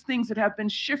various things that have been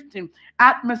shifting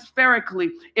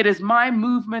atmospherically. It is my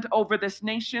movement over this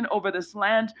nation, over this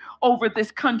land, over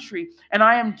this country. And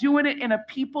I am doing it in a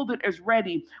people that is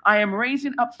ready. I am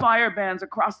raising up fire bands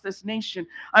across this nation.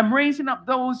 I'm raising up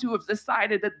those who have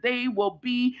decided that they will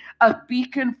be a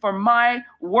beacon for my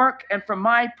work and for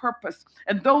my purpose.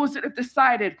 And those that have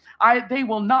decided they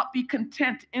will not be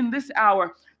content in this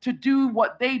hour to do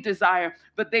what they desire,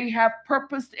 but they have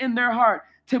purpose in their heart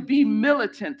to be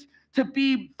militant, to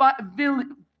be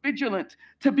vigilant,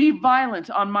 to be violent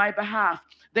on my behalf.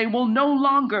 They will no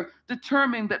longer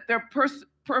determine that their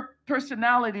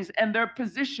personalities and their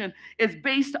position is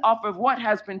based off of what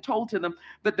has been told to them,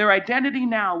 but their identity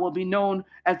now will be known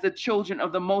as the children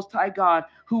of the Most High God,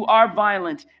 who are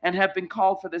violent and have been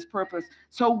called for this purpose.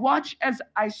 So watch as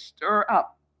I stir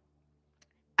up,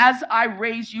 as I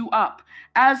raise you up,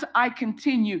 as I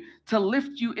continue to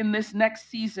lift you in this next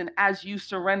season. As you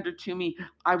surrender to me,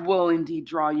 I will indeed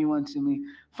draw you unto me.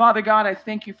 Father God, I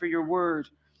thank you for your word.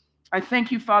 I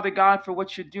thank you, Father God, for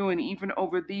what you're doing even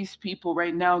over these people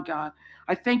right now, God.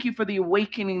 I thank you for the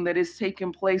awakening that is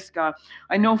taking place, God.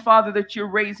 I know, Father, that you're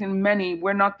raising many.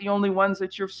 We're not the only ones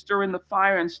that you're stirring the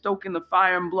fire and stoking the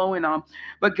fire and blowing on.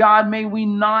 But God, may we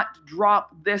not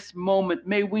drop this moment.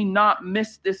 May we not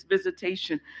miss this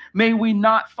visitation. May we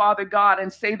not, Father God,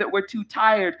 and say that we're too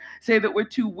tired, say that we're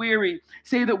too weary,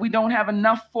 say that we don't have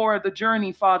enough for the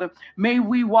journey, Father. May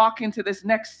we walk into this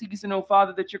next season, oh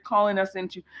Father, that you're calling us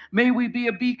into. May we be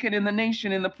a beacon in the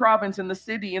nation, in the province, in the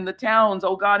city, in the towns,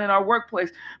 oh God, in our workplace.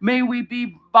 May we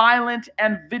be violent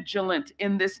and vigilant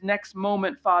in this next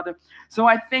moment, Father. So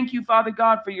I thank you, Father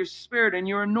God, for your spirit and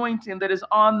your anointing that is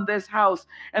on this house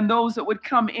and those that would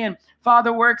come in.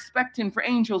 Father, we're expecting for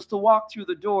angels to walk through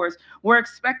the doors. We're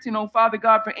expecting, oh Father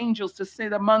God, for angels to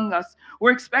sit among us.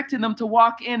 We're expecting them to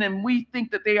walk in, and we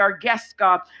think that they are guests,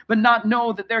 God, but not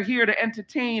know that they're here to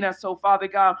entertain us, oh Father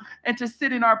God, and to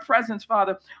sit in our presence,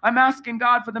 Father. I'm asking,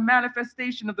 God, for the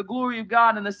manifestation of the glory of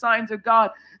God and the signs of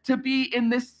God to be in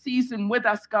this season with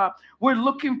us, God. We're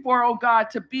looking for, oh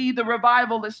God, to be the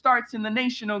revival that starts in the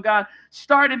nation, oh God.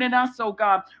 Started in us, oh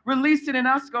God. Release it in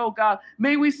us, oh God.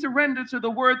 May we surrender to the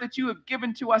word that you have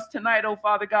given to us tonight, oh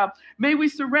Father God. May we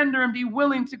surrender and be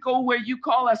willing to go where you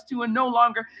call us to and no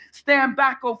longer stand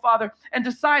back, oh Father, and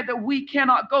decide that we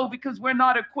cannot go because we're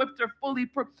not equipped or fully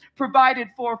provided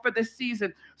for this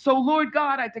season. So Lord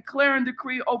God, I declare and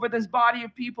decree over this body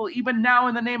of people, even now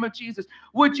in the name of Jesus,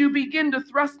 would you begin to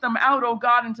thrust them out, oh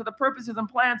God, into the purposes and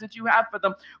plans that you have for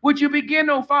them. Would you begin,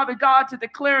 oh Father God, to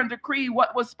declare and decree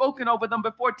what was spoken over them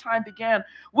before time began.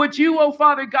 Would you, oh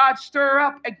Father God, stir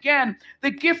up again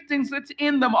the giftings that's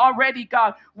in them already,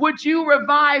 God. Would you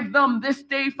revive them this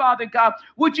day, Father God?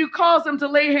 Would you cause them to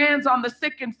lay hands on the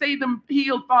sick and say them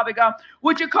healed, Father God?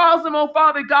 Would you cause them, oh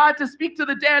Father God, to speak to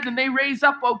the dead and they raise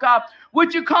up, oh God?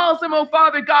 Would you cause them, oh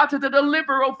Father God, to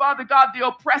deliver, oh Father God, the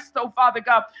oppressed, oh Father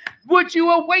God? Would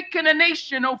you awaken a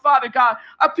nation, oh Father God,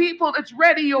 a people that's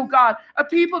ready, oh God, a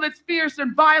people that's fierce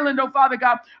and violent, oh Father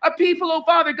God, a people, oh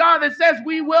Father God, that says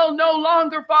we will no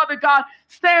longer, Father God,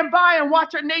 stand by and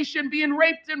watch a nation being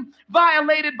raped and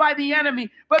violated by the enemy,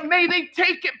 but may they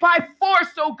take it by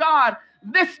force, oh God,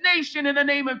 this nation in the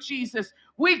name of Jesus.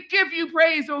 We give you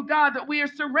praise, oh God, that we are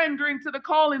surrendering to the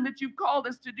calling that you've called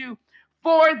us to do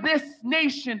for this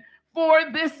nation,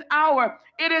 for this hour.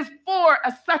 It is for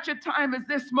such a time as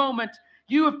this moment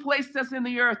you have placed us in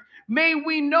the earth. May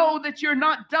we know that you're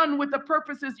not done with the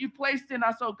purposes you've placed in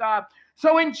us, oh God.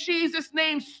 So in Jesus'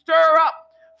 name, stir up,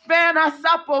 fan us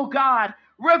up, oh God.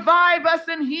 Revive us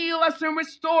and heal us and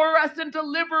restore us and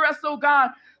deliver us, oh God,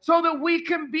 so that we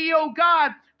can be, oh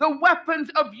God, the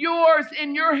weapons of yours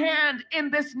in your hand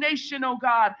in this nation, oh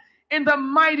God. In the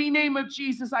mighty name of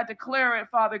Jesus, I declare it,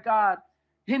 Father God.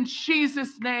 In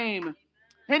Jesus' name.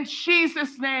 In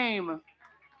Jesus' name.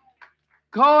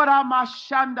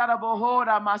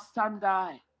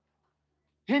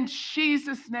 In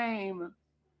Jesus' name.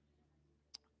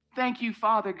 Thank you,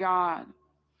 Father God.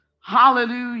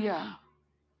 Hallelujah.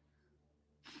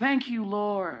 Thank you,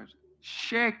 Lord.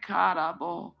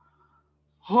 Shekarabo.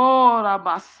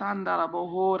 Horaba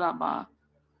sandarabo horaba.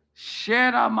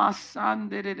 Shera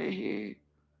masanderehe.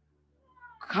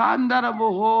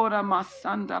 Kandarabo hora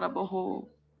masandarabo ho.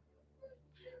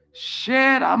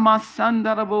 Shera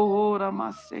masandarabo hora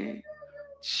mase.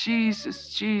 Jesus,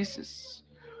 Jesus.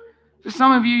 For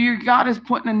some of you, your God is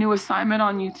putting a new assignment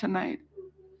on you tonight.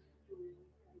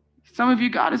 Some of you,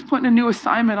 God is putting a new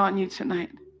assignment on you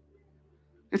tonight.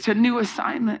 It's a new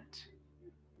assignment.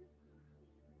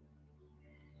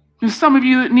 There's some of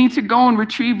you that need to go and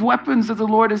retrieve weapons that the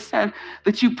Lord has said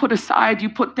that you put aside, you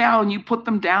put down, you put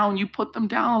them down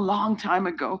a long time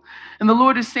ago. And the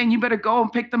Lord is saying you better go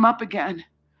and pick them up again.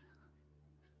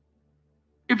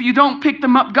 If you don't pick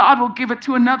them up, God will give it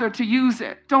to another to use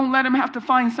it. Don't let him have to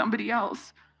find somebody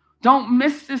else. Don't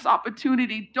miss this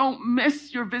opportunity. Don't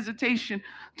miss your visitation.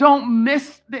 Don't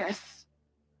miss this.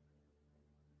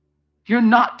 You're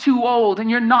not too old and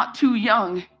you're not too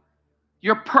young.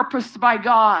 You're purposed by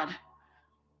God.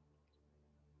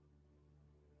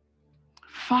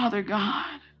 Father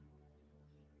God,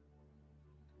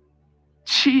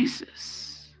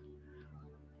 Jesus.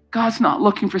 God's not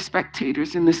looking for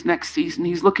spectators in this next season.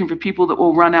 He's looking for people that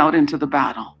will run out into the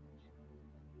battle.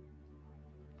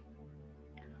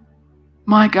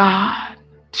 My God,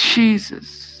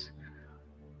 Jesus.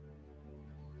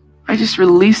 I just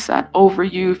release that over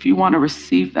you if you want to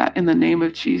receive that in the name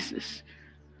of Jesus.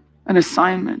 An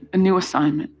assignment, a new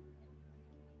assignment.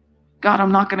 God,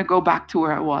 I'm not going to go back to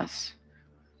where I was.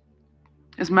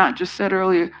 As Matt just said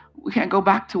earlier, we can't go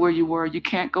back to where you were. You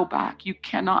can't go back. You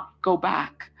cannot go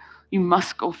back. You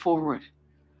must go forward.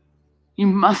 You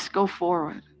must go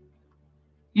forward.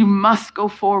 You must go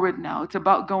forward now. It's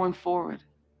about going forward.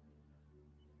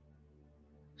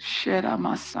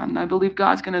 My son. I believe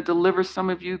God's going to deliver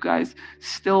some of you guys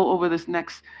still over this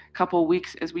next couple of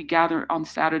weeks as we gather on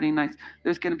Saturday nights.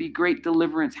 There's going to be great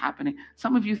deliverance happening.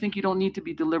 Some of you think you don't need to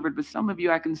be delivered, but some of you,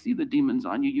 I can see the demons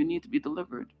on you. You need to be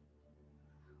delivered.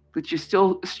 But you're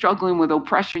still struggling with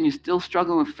oppression. You're still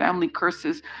struggling with family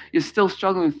curses. You're still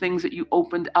struggling with things that you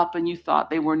opened up and you thought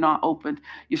they were not opened.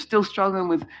 You're still struggling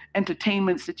with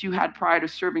entertainments that you had prior to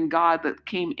serving God that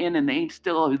came in and they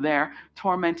still are there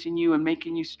tormenting you and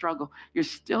making you struggle. You're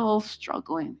still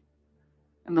struggling.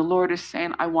 And the Lord is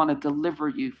saying, I want to deliver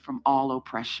you from all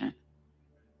oppression.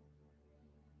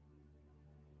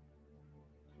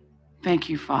 Thank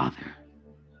you, Father.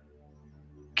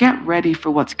 Get ready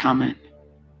for what's coming.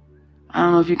 I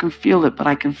don't know if you can feel it, but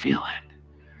I can feel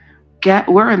it.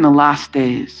 We're in the last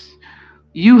days.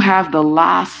 You have the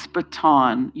last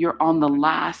baton. You're on the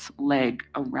last leg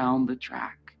around the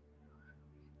track.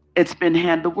 It's been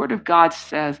handed. The word of God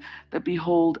says that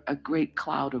behold, a great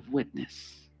cloud of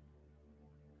witness.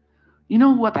 You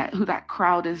know who that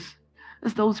crowd is?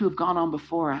 It's those who have gone on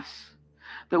before us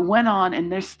that went on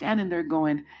and they're standing there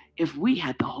going, if we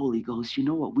had the Holy Ghost, you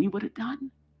know what we would have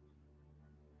done?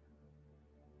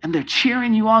 And they're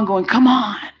cheering you on, going, come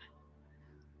on.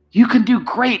 You can do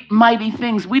great, mighty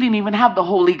things. We didn't even have the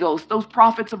Holy Ghost. Those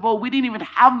prophets of old, we didn't even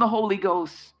have the Holy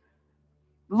Ghost.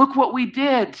 Look what we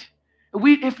did.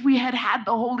 If we had had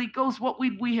the Holy Ghost, what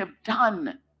would we have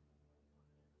done?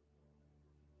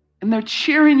 And they're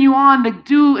cheering you on to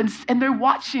do, and they're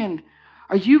watching.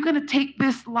 Are you going to take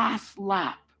this last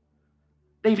lap?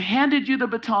 They've handed you the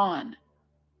baton.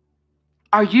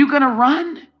 Are you going to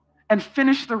run and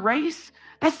finish the race?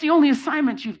 That's the only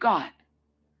assignment you've got.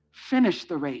 Finish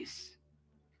the race.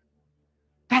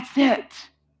 That's it.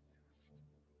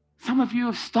 Some of you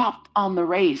have stopped on the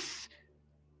race.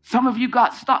 Some of you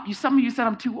got stopped. Some of you said,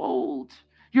 I'm too old.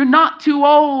 You're not too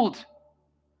old.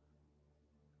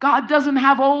 God doesn't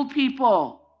have old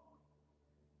people.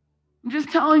 I'm just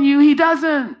telling you, he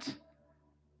doesn't.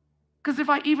 Because if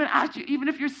I even ask you, even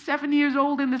if you're 7 years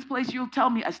old in this place, you'll tell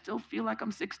me, I still feel like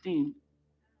I'm 16.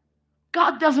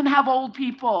 God doesn't have old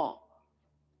people.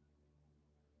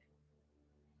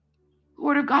 The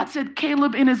Word of God said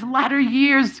Caleb in his latter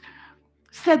years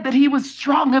said that he was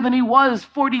stronger than he was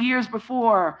 40 years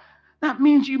before. That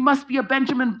means you must be a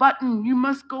Benjamin Button. You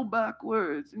must go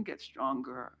backwards and get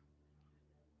stronger.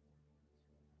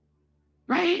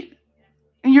 Right?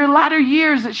 In your latter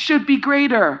years, it should be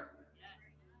greater.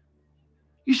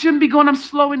 You shouldn't be going, I'm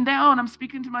slowing down. I'm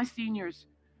speaking to my seniors.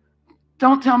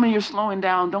 Don't tell me you're slowing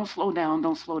down. Don't slow down.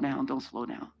 Don't slow down. Don't slow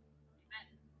down.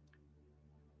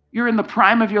 You're in the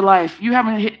prime of your life. You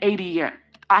haven't hit 80 yet.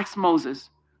 Ask Moses.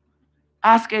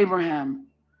 Ask Abraham.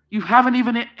 You haven't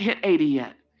even hit 80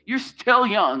 yet. You're still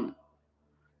young.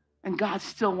 And God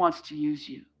still wants to use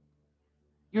you.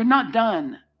 You're not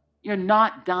done. You're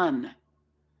not done.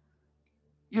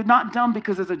 You're not done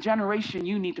because as a generation,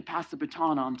 you need to pass the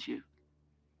baton on to.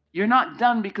 You're not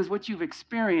done because what you've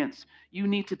experienced, you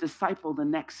need to disciple the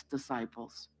next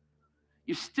disciples.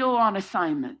 You're still on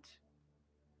assignment.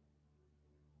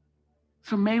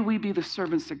 So may we be the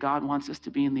servants that God wants us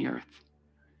to be in the earth.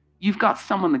 You've got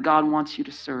someone that God wants you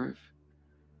to serve.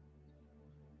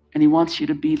 And he wants you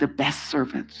to be the best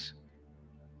servants.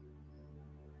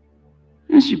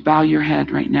 As you bow your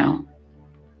head right now,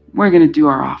 we're going to do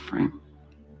our offering.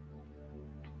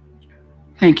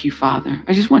 Thank you, Father.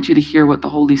 I just want you to hear what the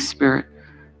Holy Spirit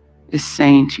is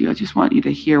saying to you. I just want you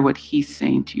to hear what he's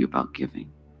saying to you about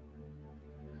giving.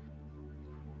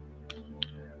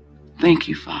 Thank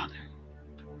you, Father.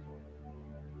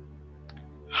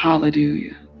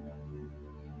 Hallelujah.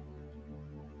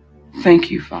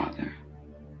 Thank you, Father.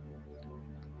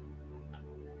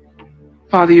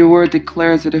 Father, your word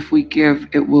declares that if we give,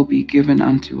 it will be given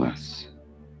unto us.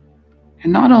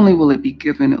 And not only will it be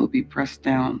given, it will be pressed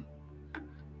down.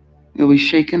 It will be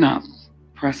shaken up,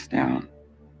 pressed down.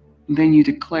 And then you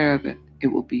declare that it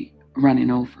will be running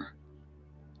over.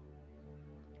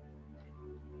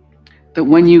 That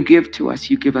when you give to us,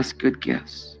 you give us good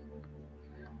gifts.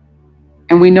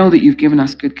 And we know that you've given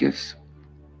us good gifts.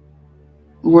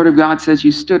 The Word of God says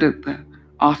you stood at the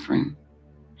offering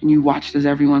and you watched as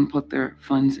everyone put their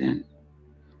funds in.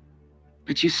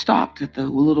 But you stopped at the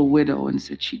little widow and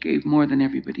said she gave more than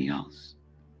everybody else.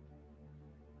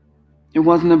 It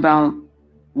wasn't about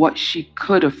what she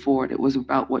could afford. It was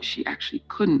about what she actually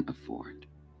couldn't afford.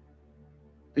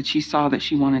 That she saw that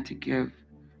she wanted to give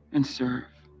and serve.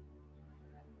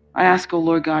 I ask, oh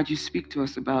Lord God, you speak to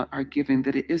us about our giving,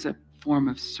 that it is a form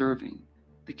of serving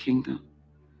the kingdom.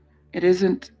 It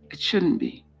shouldn't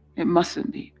be, it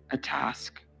mustn't be a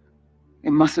task.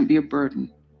 It mustn't be a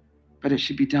burden, but it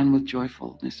should be done with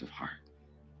joyfulness of heart.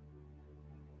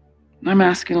 And I'm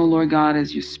asking, oh Lord God,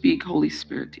 as you speak, Holy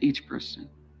Spirit, to each person,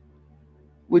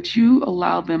 would you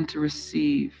allow them to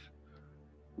receive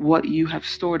what you have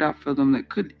stored up for them that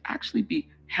could actually be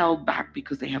held back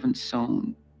because they haven't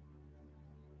sown?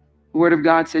 The Word of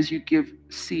God says you give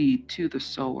seed to the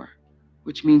sower,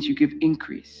 which means you give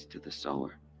increase to the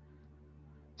sower.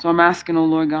 So I'm asking, oh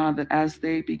Lord God, that as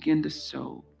they begin to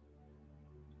sow,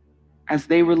 as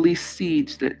they release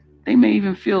seeds that they may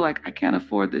even feel like, I can't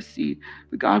afford this seed.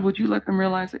 But God, would you let them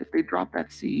realize that if they drop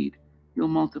that seed, you'll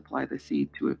multiply the seed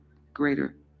to a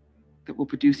greater that will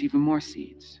produce even more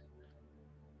seeds.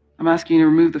 I'm asking you to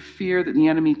remove the fear that the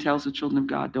enemy tells the children of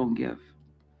God, don't give.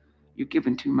 You're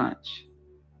giving too much.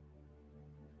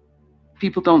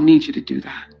 People don't need you to do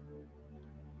that.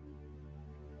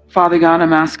 Father God,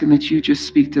 I'm asking that you just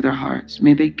speak to their hearts.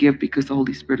 May they give because the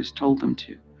Holy Spirit has told them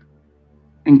to.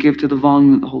 And give to the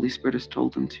volume that the Holy Spirit has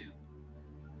told them to.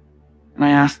 And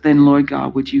I ask then, Lord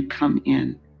God, would you come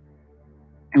in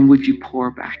And would you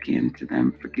pour back into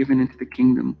them for giving into the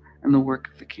kingdom and the work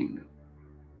of the kingdom?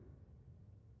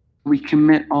 We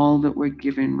commit all that we're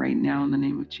given right now in the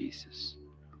name of Jesus.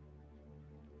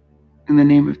 In the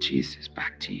name of Jesus,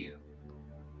 back to you.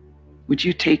 Would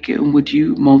you take it and would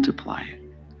you multiply it?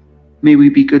 May we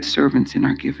be good servants in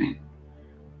our giving.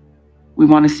 We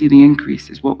want to see the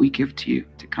increases, what we give to you,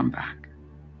 to come back.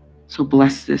 So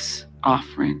bless this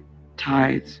offering,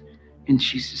 tithes, in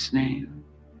Jesus' name.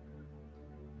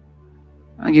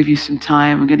 I'll give you some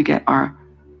time. I'm going to get our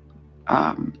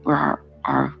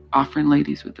offering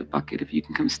ladies with the bucket. If you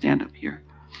can come stand up here.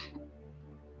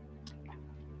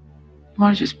 You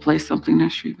want to just play something there,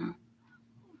 Shriva?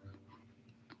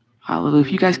 Hallelujah.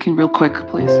 If you guys can real quick,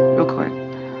 please. Real quick.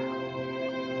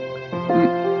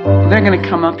 They're going to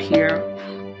come up here.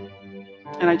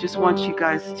 And I just want you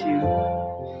guys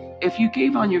to, if you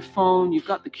gave on your phone, you've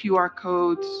got the QR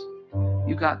codes,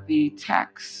 you've got the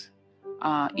text,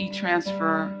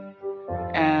 e-transfer,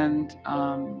 and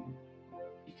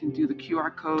you can do the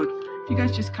QR code. If you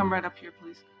guys just come right up here,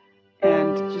 please,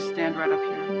 and just stand right up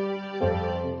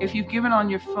here. If you've given on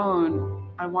your phone,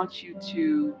 I want you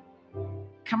to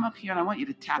come up here and I want you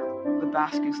to tap the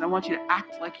baskets. I want you to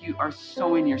act like you are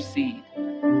sowing your seed,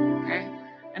 okay?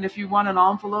 And if you want an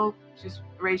envelope, just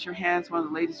raise your hands. One of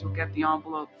the ladies will get the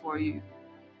envelope for you.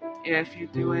 If you're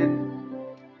doing,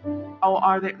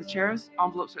 are they the chairs?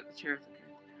 Envelopes are at the chairs,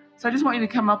 okay. So I just want you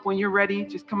to come up when you're ready.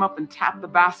 Just come up and tap the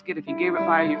basket. If you gave it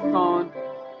via your phone,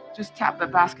 just tap the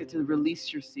basket to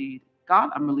release your seed.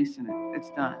 God, I'm releasing it. It's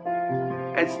done.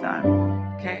 It's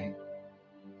done. Okay?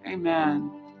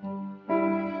 Amen.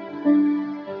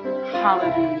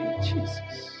 Hallelujah, Jesus.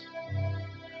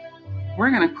 We're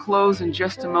going to close in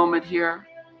just a moment here.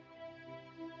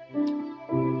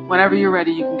 Whenever you're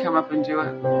ready, you can come up and do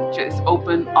it. Just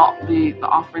open. The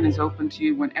offering is open to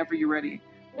you. Whenever you're ready,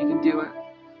 you can do it.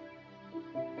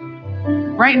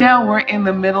 Right now, we're in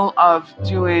the middle of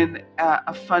doing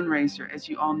a fundraiser, as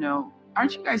you all know.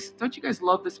 Don't you guys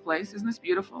love this place? Isn't this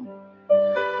beautiful?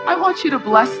 I want you to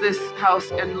bless this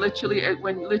house and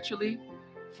literally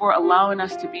for allowing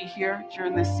us to be here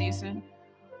during this season.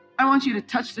 I want you to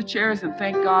touch the chairs and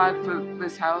thank God for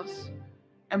this house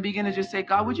and begin to just say,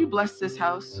 God, would you bless this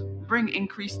house? Bring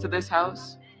increase to this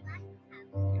house.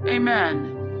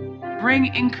 Amen.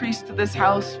 Bring increase to this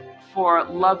house for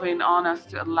loving on us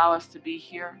to allow us to be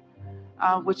here,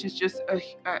 which is just,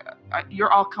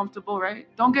 you're all comfortable, right?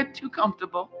 Don't get too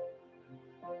comfortable.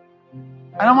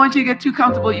 I don't want you to get too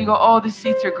comfortable. You go, oh, the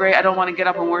seats are great. I don't want to get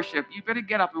up and worship. You better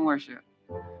get up and worship.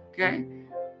 Okay?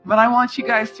 But I want you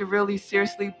guys to really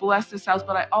seriously bless this house.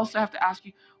 But I also have to ask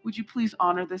you, would you please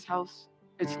honor this house?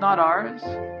 It's not ours.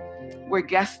 We're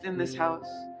guests in this house.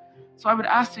 So I would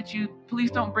ask that you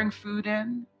please don't bring food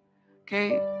in.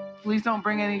 Okay? Please don't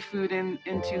bring any food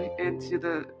into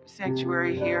the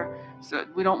sanctuary here. So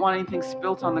we don't want anything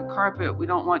spilt on the carpet. We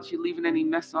don't want you leaving any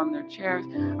mess on their chairs.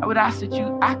 I would ask that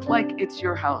you act like it's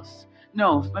your house.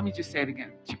 No, let me just say it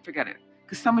again. Forget it.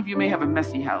 Because some of you may have a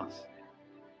messy house.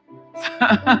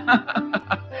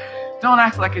 Don't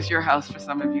act like it's your house for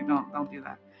some of you. Don't do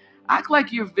that. Act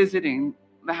like you're visiting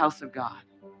the house of God.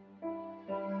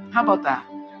 How about that?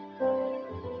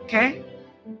 Okay?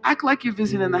 Act like you're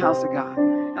visiting the house of God.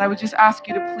 And I would just ask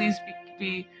you to please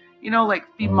be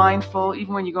mindful.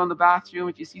 Even when you go in the bathroom,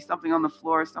 if you see something on the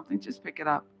floor or something, just pick it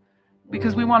up.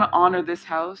 Because we want to honor this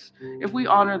house. If we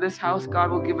honor this house,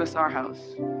 God will give us our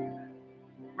house.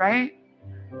 Right?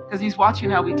 Because he's watching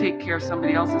how we take care of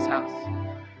somebody else's house.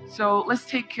 So let's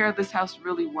take care of this house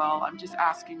really well. I'm just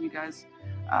asking you guys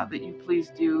that you please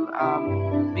do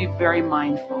be very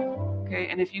mindful. Okay,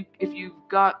 and if you've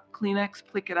got Kleenex,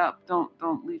 pick it up.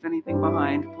 Don't leave anything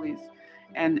behind, please.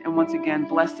 And once again,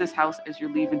 bless this house as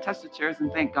you're leaving. Touch the chairs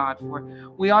and thank God for it.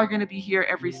 We are going to be here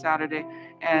every Saturday,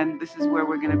 and this is where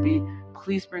we're going to be.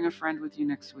 Please bring a friend with you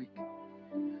next week.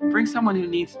 Bring someone who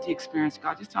needs to experience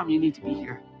God. Just tell them you need to be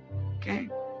here. Okay?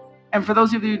 And for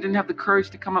those of you who didn't have the courage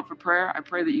to come up for prayer, I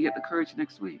pray that you get the courage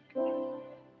next week.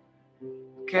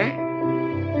 Okay?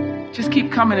 Just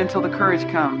keep coming until the courage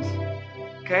comes.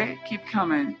 Okay? Keep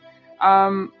coming.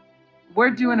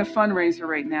 We're doing a fundraiser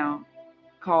right now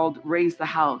called Raise the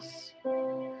House,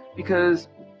 because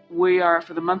we are,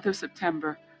 for the month of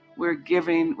September, we're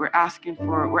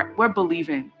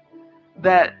believing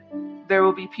that there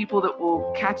will be people that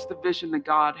will catch the vision that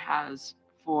God has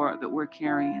that we're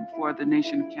carrying for the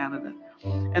nation of Canada.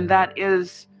 And that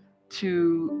is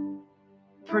to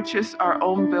purchase our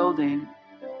own building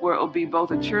where it will be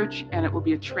both a church and it will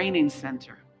be a training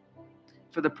center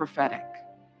for the prophetic.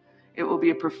 It will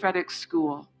be a prophetic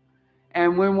school.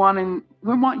 And we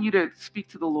want you to speak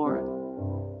to the Lord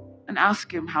and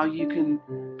ask him how you can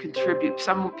contribute.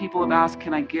 Some people have asked,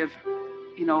 can I give,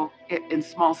 in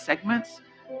small segments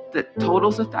that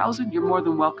totals 1,000? You're more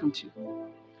than welcome to.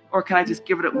 Or can I just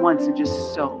give it at once and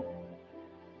just sow?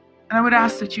 And I would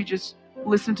ask that you just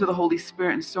listen to the Holy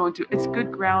Spirit and sow into it. It's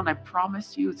good ground. I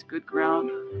promise you, it's good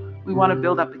ground. We want to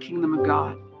build up the kingdom of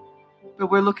God. But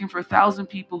we're looking for 1,000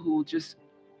 people who will just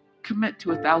commit to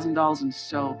 $1,000 and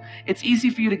sow. It's easy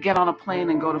for you to get on a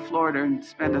plane and go to Florida and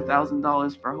spend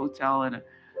 $1,000 for a hotel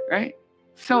right?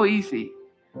 So easy,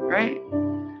 right?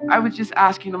 I would just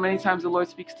ask, many times the Lord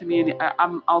speaks to me and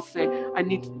I'll say, I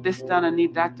need this done, I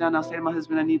need that done. I'll say to my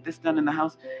husband, I need this done in the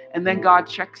house. And then God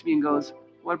checks me and goes,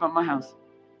 what about my house?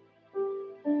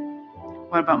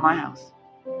 What about my house?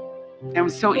 And it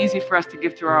was so easy for us to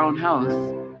give to our own house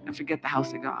and forget the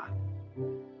house of God.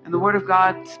 And the Word of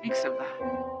God speaks of that.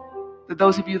 That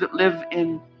those of you that live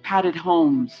in padded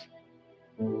homes,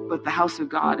 but the house of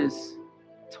God is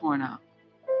torn up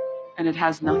and it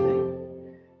has nothing.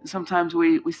 And sometimes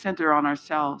we center on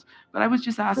ourselves. But I would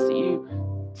just ask that you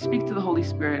speak to the Holy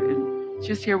Spirit and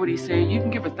just hear what he's saying. You can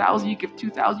give 1,000, you give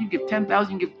 2,000, you give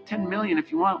 10,000, you give 10 million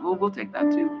if you want. We'll take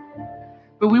that too.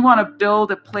 But we want to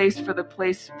build a place for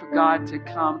God to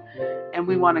come, and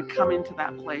we want to come into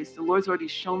that place. The Lord's already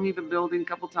shown me the building a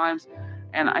couple times,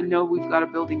 and I know we've got a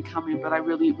building coming, but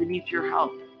we need your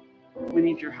help. We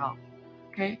need your help,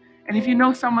 okay? And if you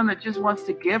know someone that just wants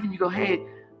to give, and you go, hey,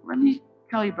 let me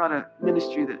tell you about a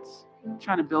ministry that's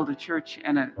trying to build a church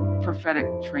and a prophetic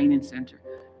training center.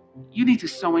 You need to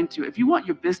sow into it. If you want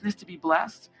your business to be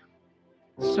blessed,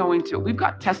 sow into it. We've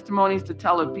got testimonies to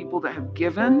tell of people that have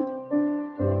given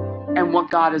and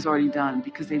what God has already done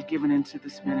because they've given into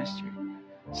this ministry.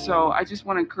 So I just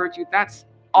want to encourage you. That's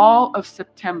all of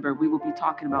September. We will be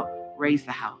talking about Raise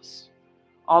the House.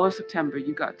 All of September,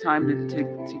 you got time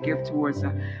to give towards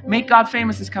that. Make God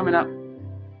Famous is coming up.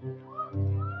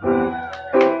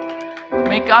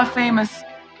 Make God Famous,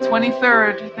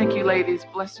 23rd. Thank you, ladies.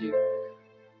 Bless you.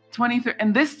 23rd.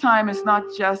 And this time it's not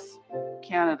just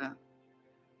Canada.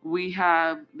 We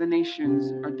have the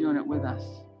nations are doing it with us.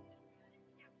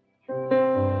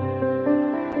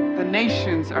 The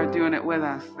nations are doing it with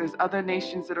us. There's other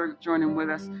nations that are joining with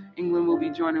us. England will be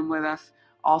joining with us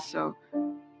also.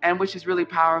 And which is really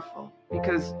powerful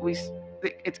because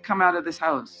it's come out of this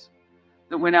house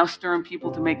that we're now stirring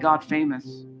people to make God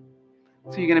famous.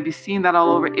 So you're going to be seeing that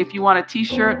all over. If you want a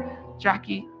t-shirt,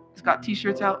 Jackie has got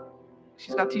t-shirts out.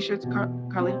 She's got t-shirts,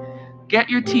 Carly. Get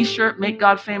your t-shirt, Make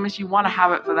God Famous. You want to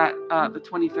have it for that the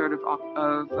 23rd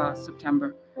of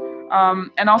September.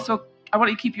 And also, I want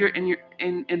you to keep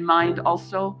in mind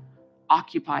also,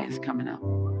 Occupy is coming up.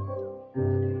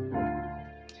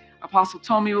 Apostle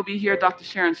Tommy will be here. Dr.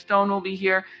 Sharon Stone will be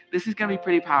here. This is going to be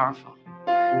pretty powerful.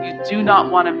 You do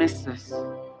not want to miss this.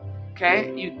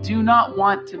 Okay? You do not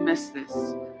want to miss this.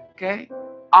 Okay?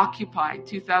 Occupy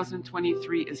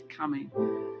 2023 is coming.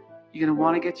 You're going to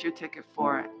want to get your ticket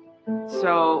for it.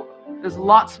 So there's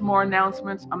lots more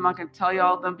announcements. I'm not going to tell you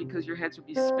all of them because your heads will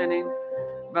be spinning.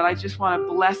 But I just want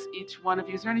to bless each one of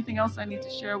you. Is there anything else I need to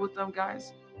share with them,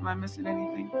 guys? Am I missing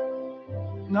anything?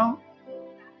 No?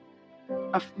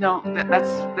 No,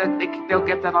 they'll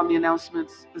get that on the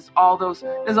announcements. There's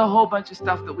a whole bunch of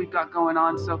stuff that we've got going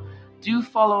on. So do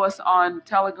follow us on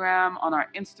Telegram, on our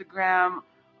Instagram,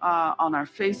 on our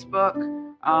Facebook,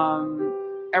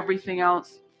 everything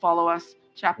else. Follow us.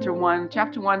 Chapter 1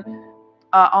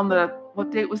 on the,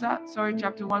 what date was that? Sorry,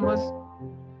 chapter 1 was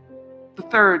the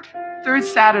third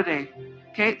Saturday.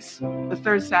 Okay, the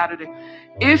third Saturday.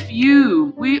 If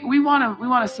we want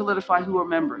to solidify who are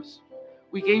members.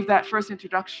 We gave that first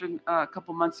introduction a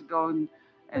couple months ago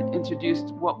and introduced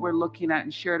what we're looking at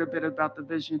and shared a bit about the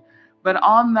vision. But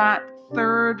on that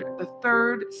the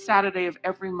third Saturday of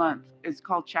every month is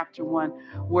called Chapter 1,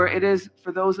 where it is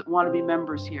for those that want to be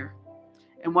members here.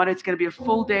 And what it's going to be a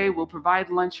full day. We'll provide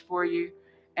lunch for you,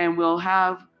 and we'll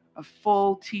have a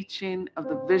full teaching of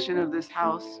the vision of this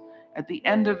house. At the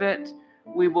end of it,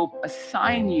 we will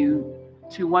assign you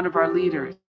to one of our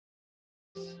leaders.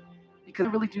 Because I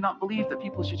really do not believe that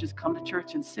people should just come to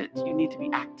church and sit. You need to be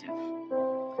active.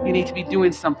 You need to be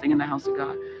doing something in the house of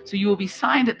God. So you will be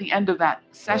signed at the end of that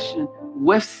session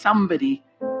with somebody,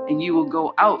 and you will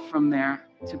go out from there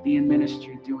to be in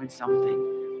ministry doing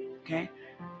something. Okay?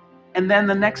 And then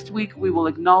the next week, we will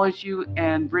acknowledge you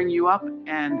and bring you up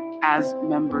and as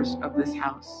members of this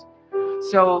house.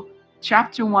 So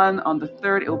Chapter 1 on the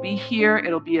 3rd, it'll be here.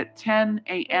 It'll be at 10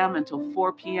 a.m. until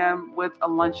 4 p.m. with a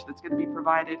lunch that's going to be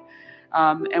provided.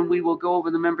 And we will go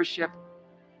over the membership.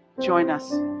 Join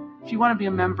us. If you want to be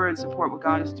a member and support what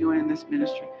God is doing in this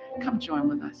ministry, come join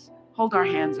with us. Hold our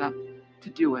hands up to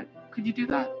do it. Could you do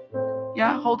that?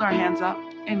 Yeah, hold our hands up.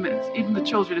 Amen. Even the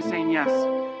children are saying yes.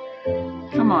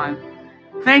 Come on.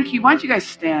 Thank you. Why don't you guys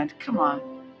stand? Come on.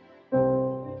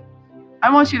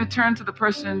 I want you to turn to the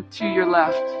person to your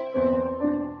left.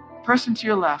 Person to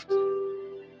your left.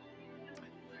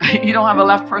 You don't have a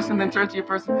left person, then turn to your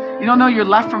person. You don't know your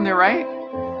left from their right?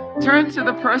 Turn to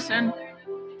the person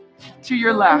to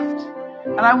your left.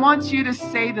 And I want you to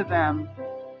say to them,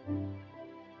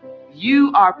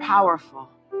 you are powerful.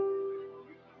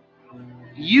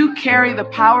 You carry the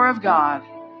power of God.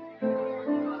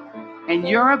 And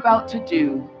you're about to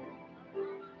do.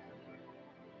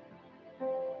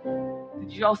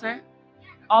 Did you all say it?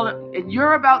 And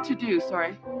you're about to do,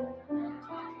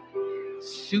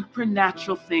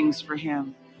 supernatural things for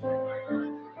him.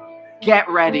 Get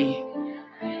ready.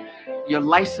 Your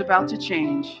life's about to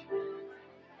change.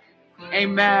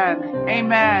 Amen.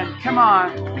 Amen. Come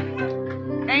on.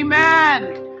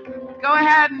 Amen. Go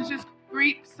ahead and just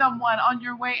greet someone on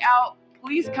your way out.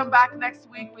 Please come back next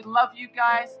week. We love you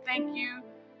guys. Thank you.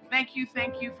 Thank you.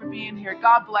 Thank you for being here.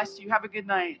 God bless you. Have a good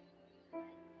night.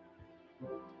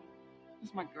 This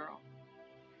is my girl.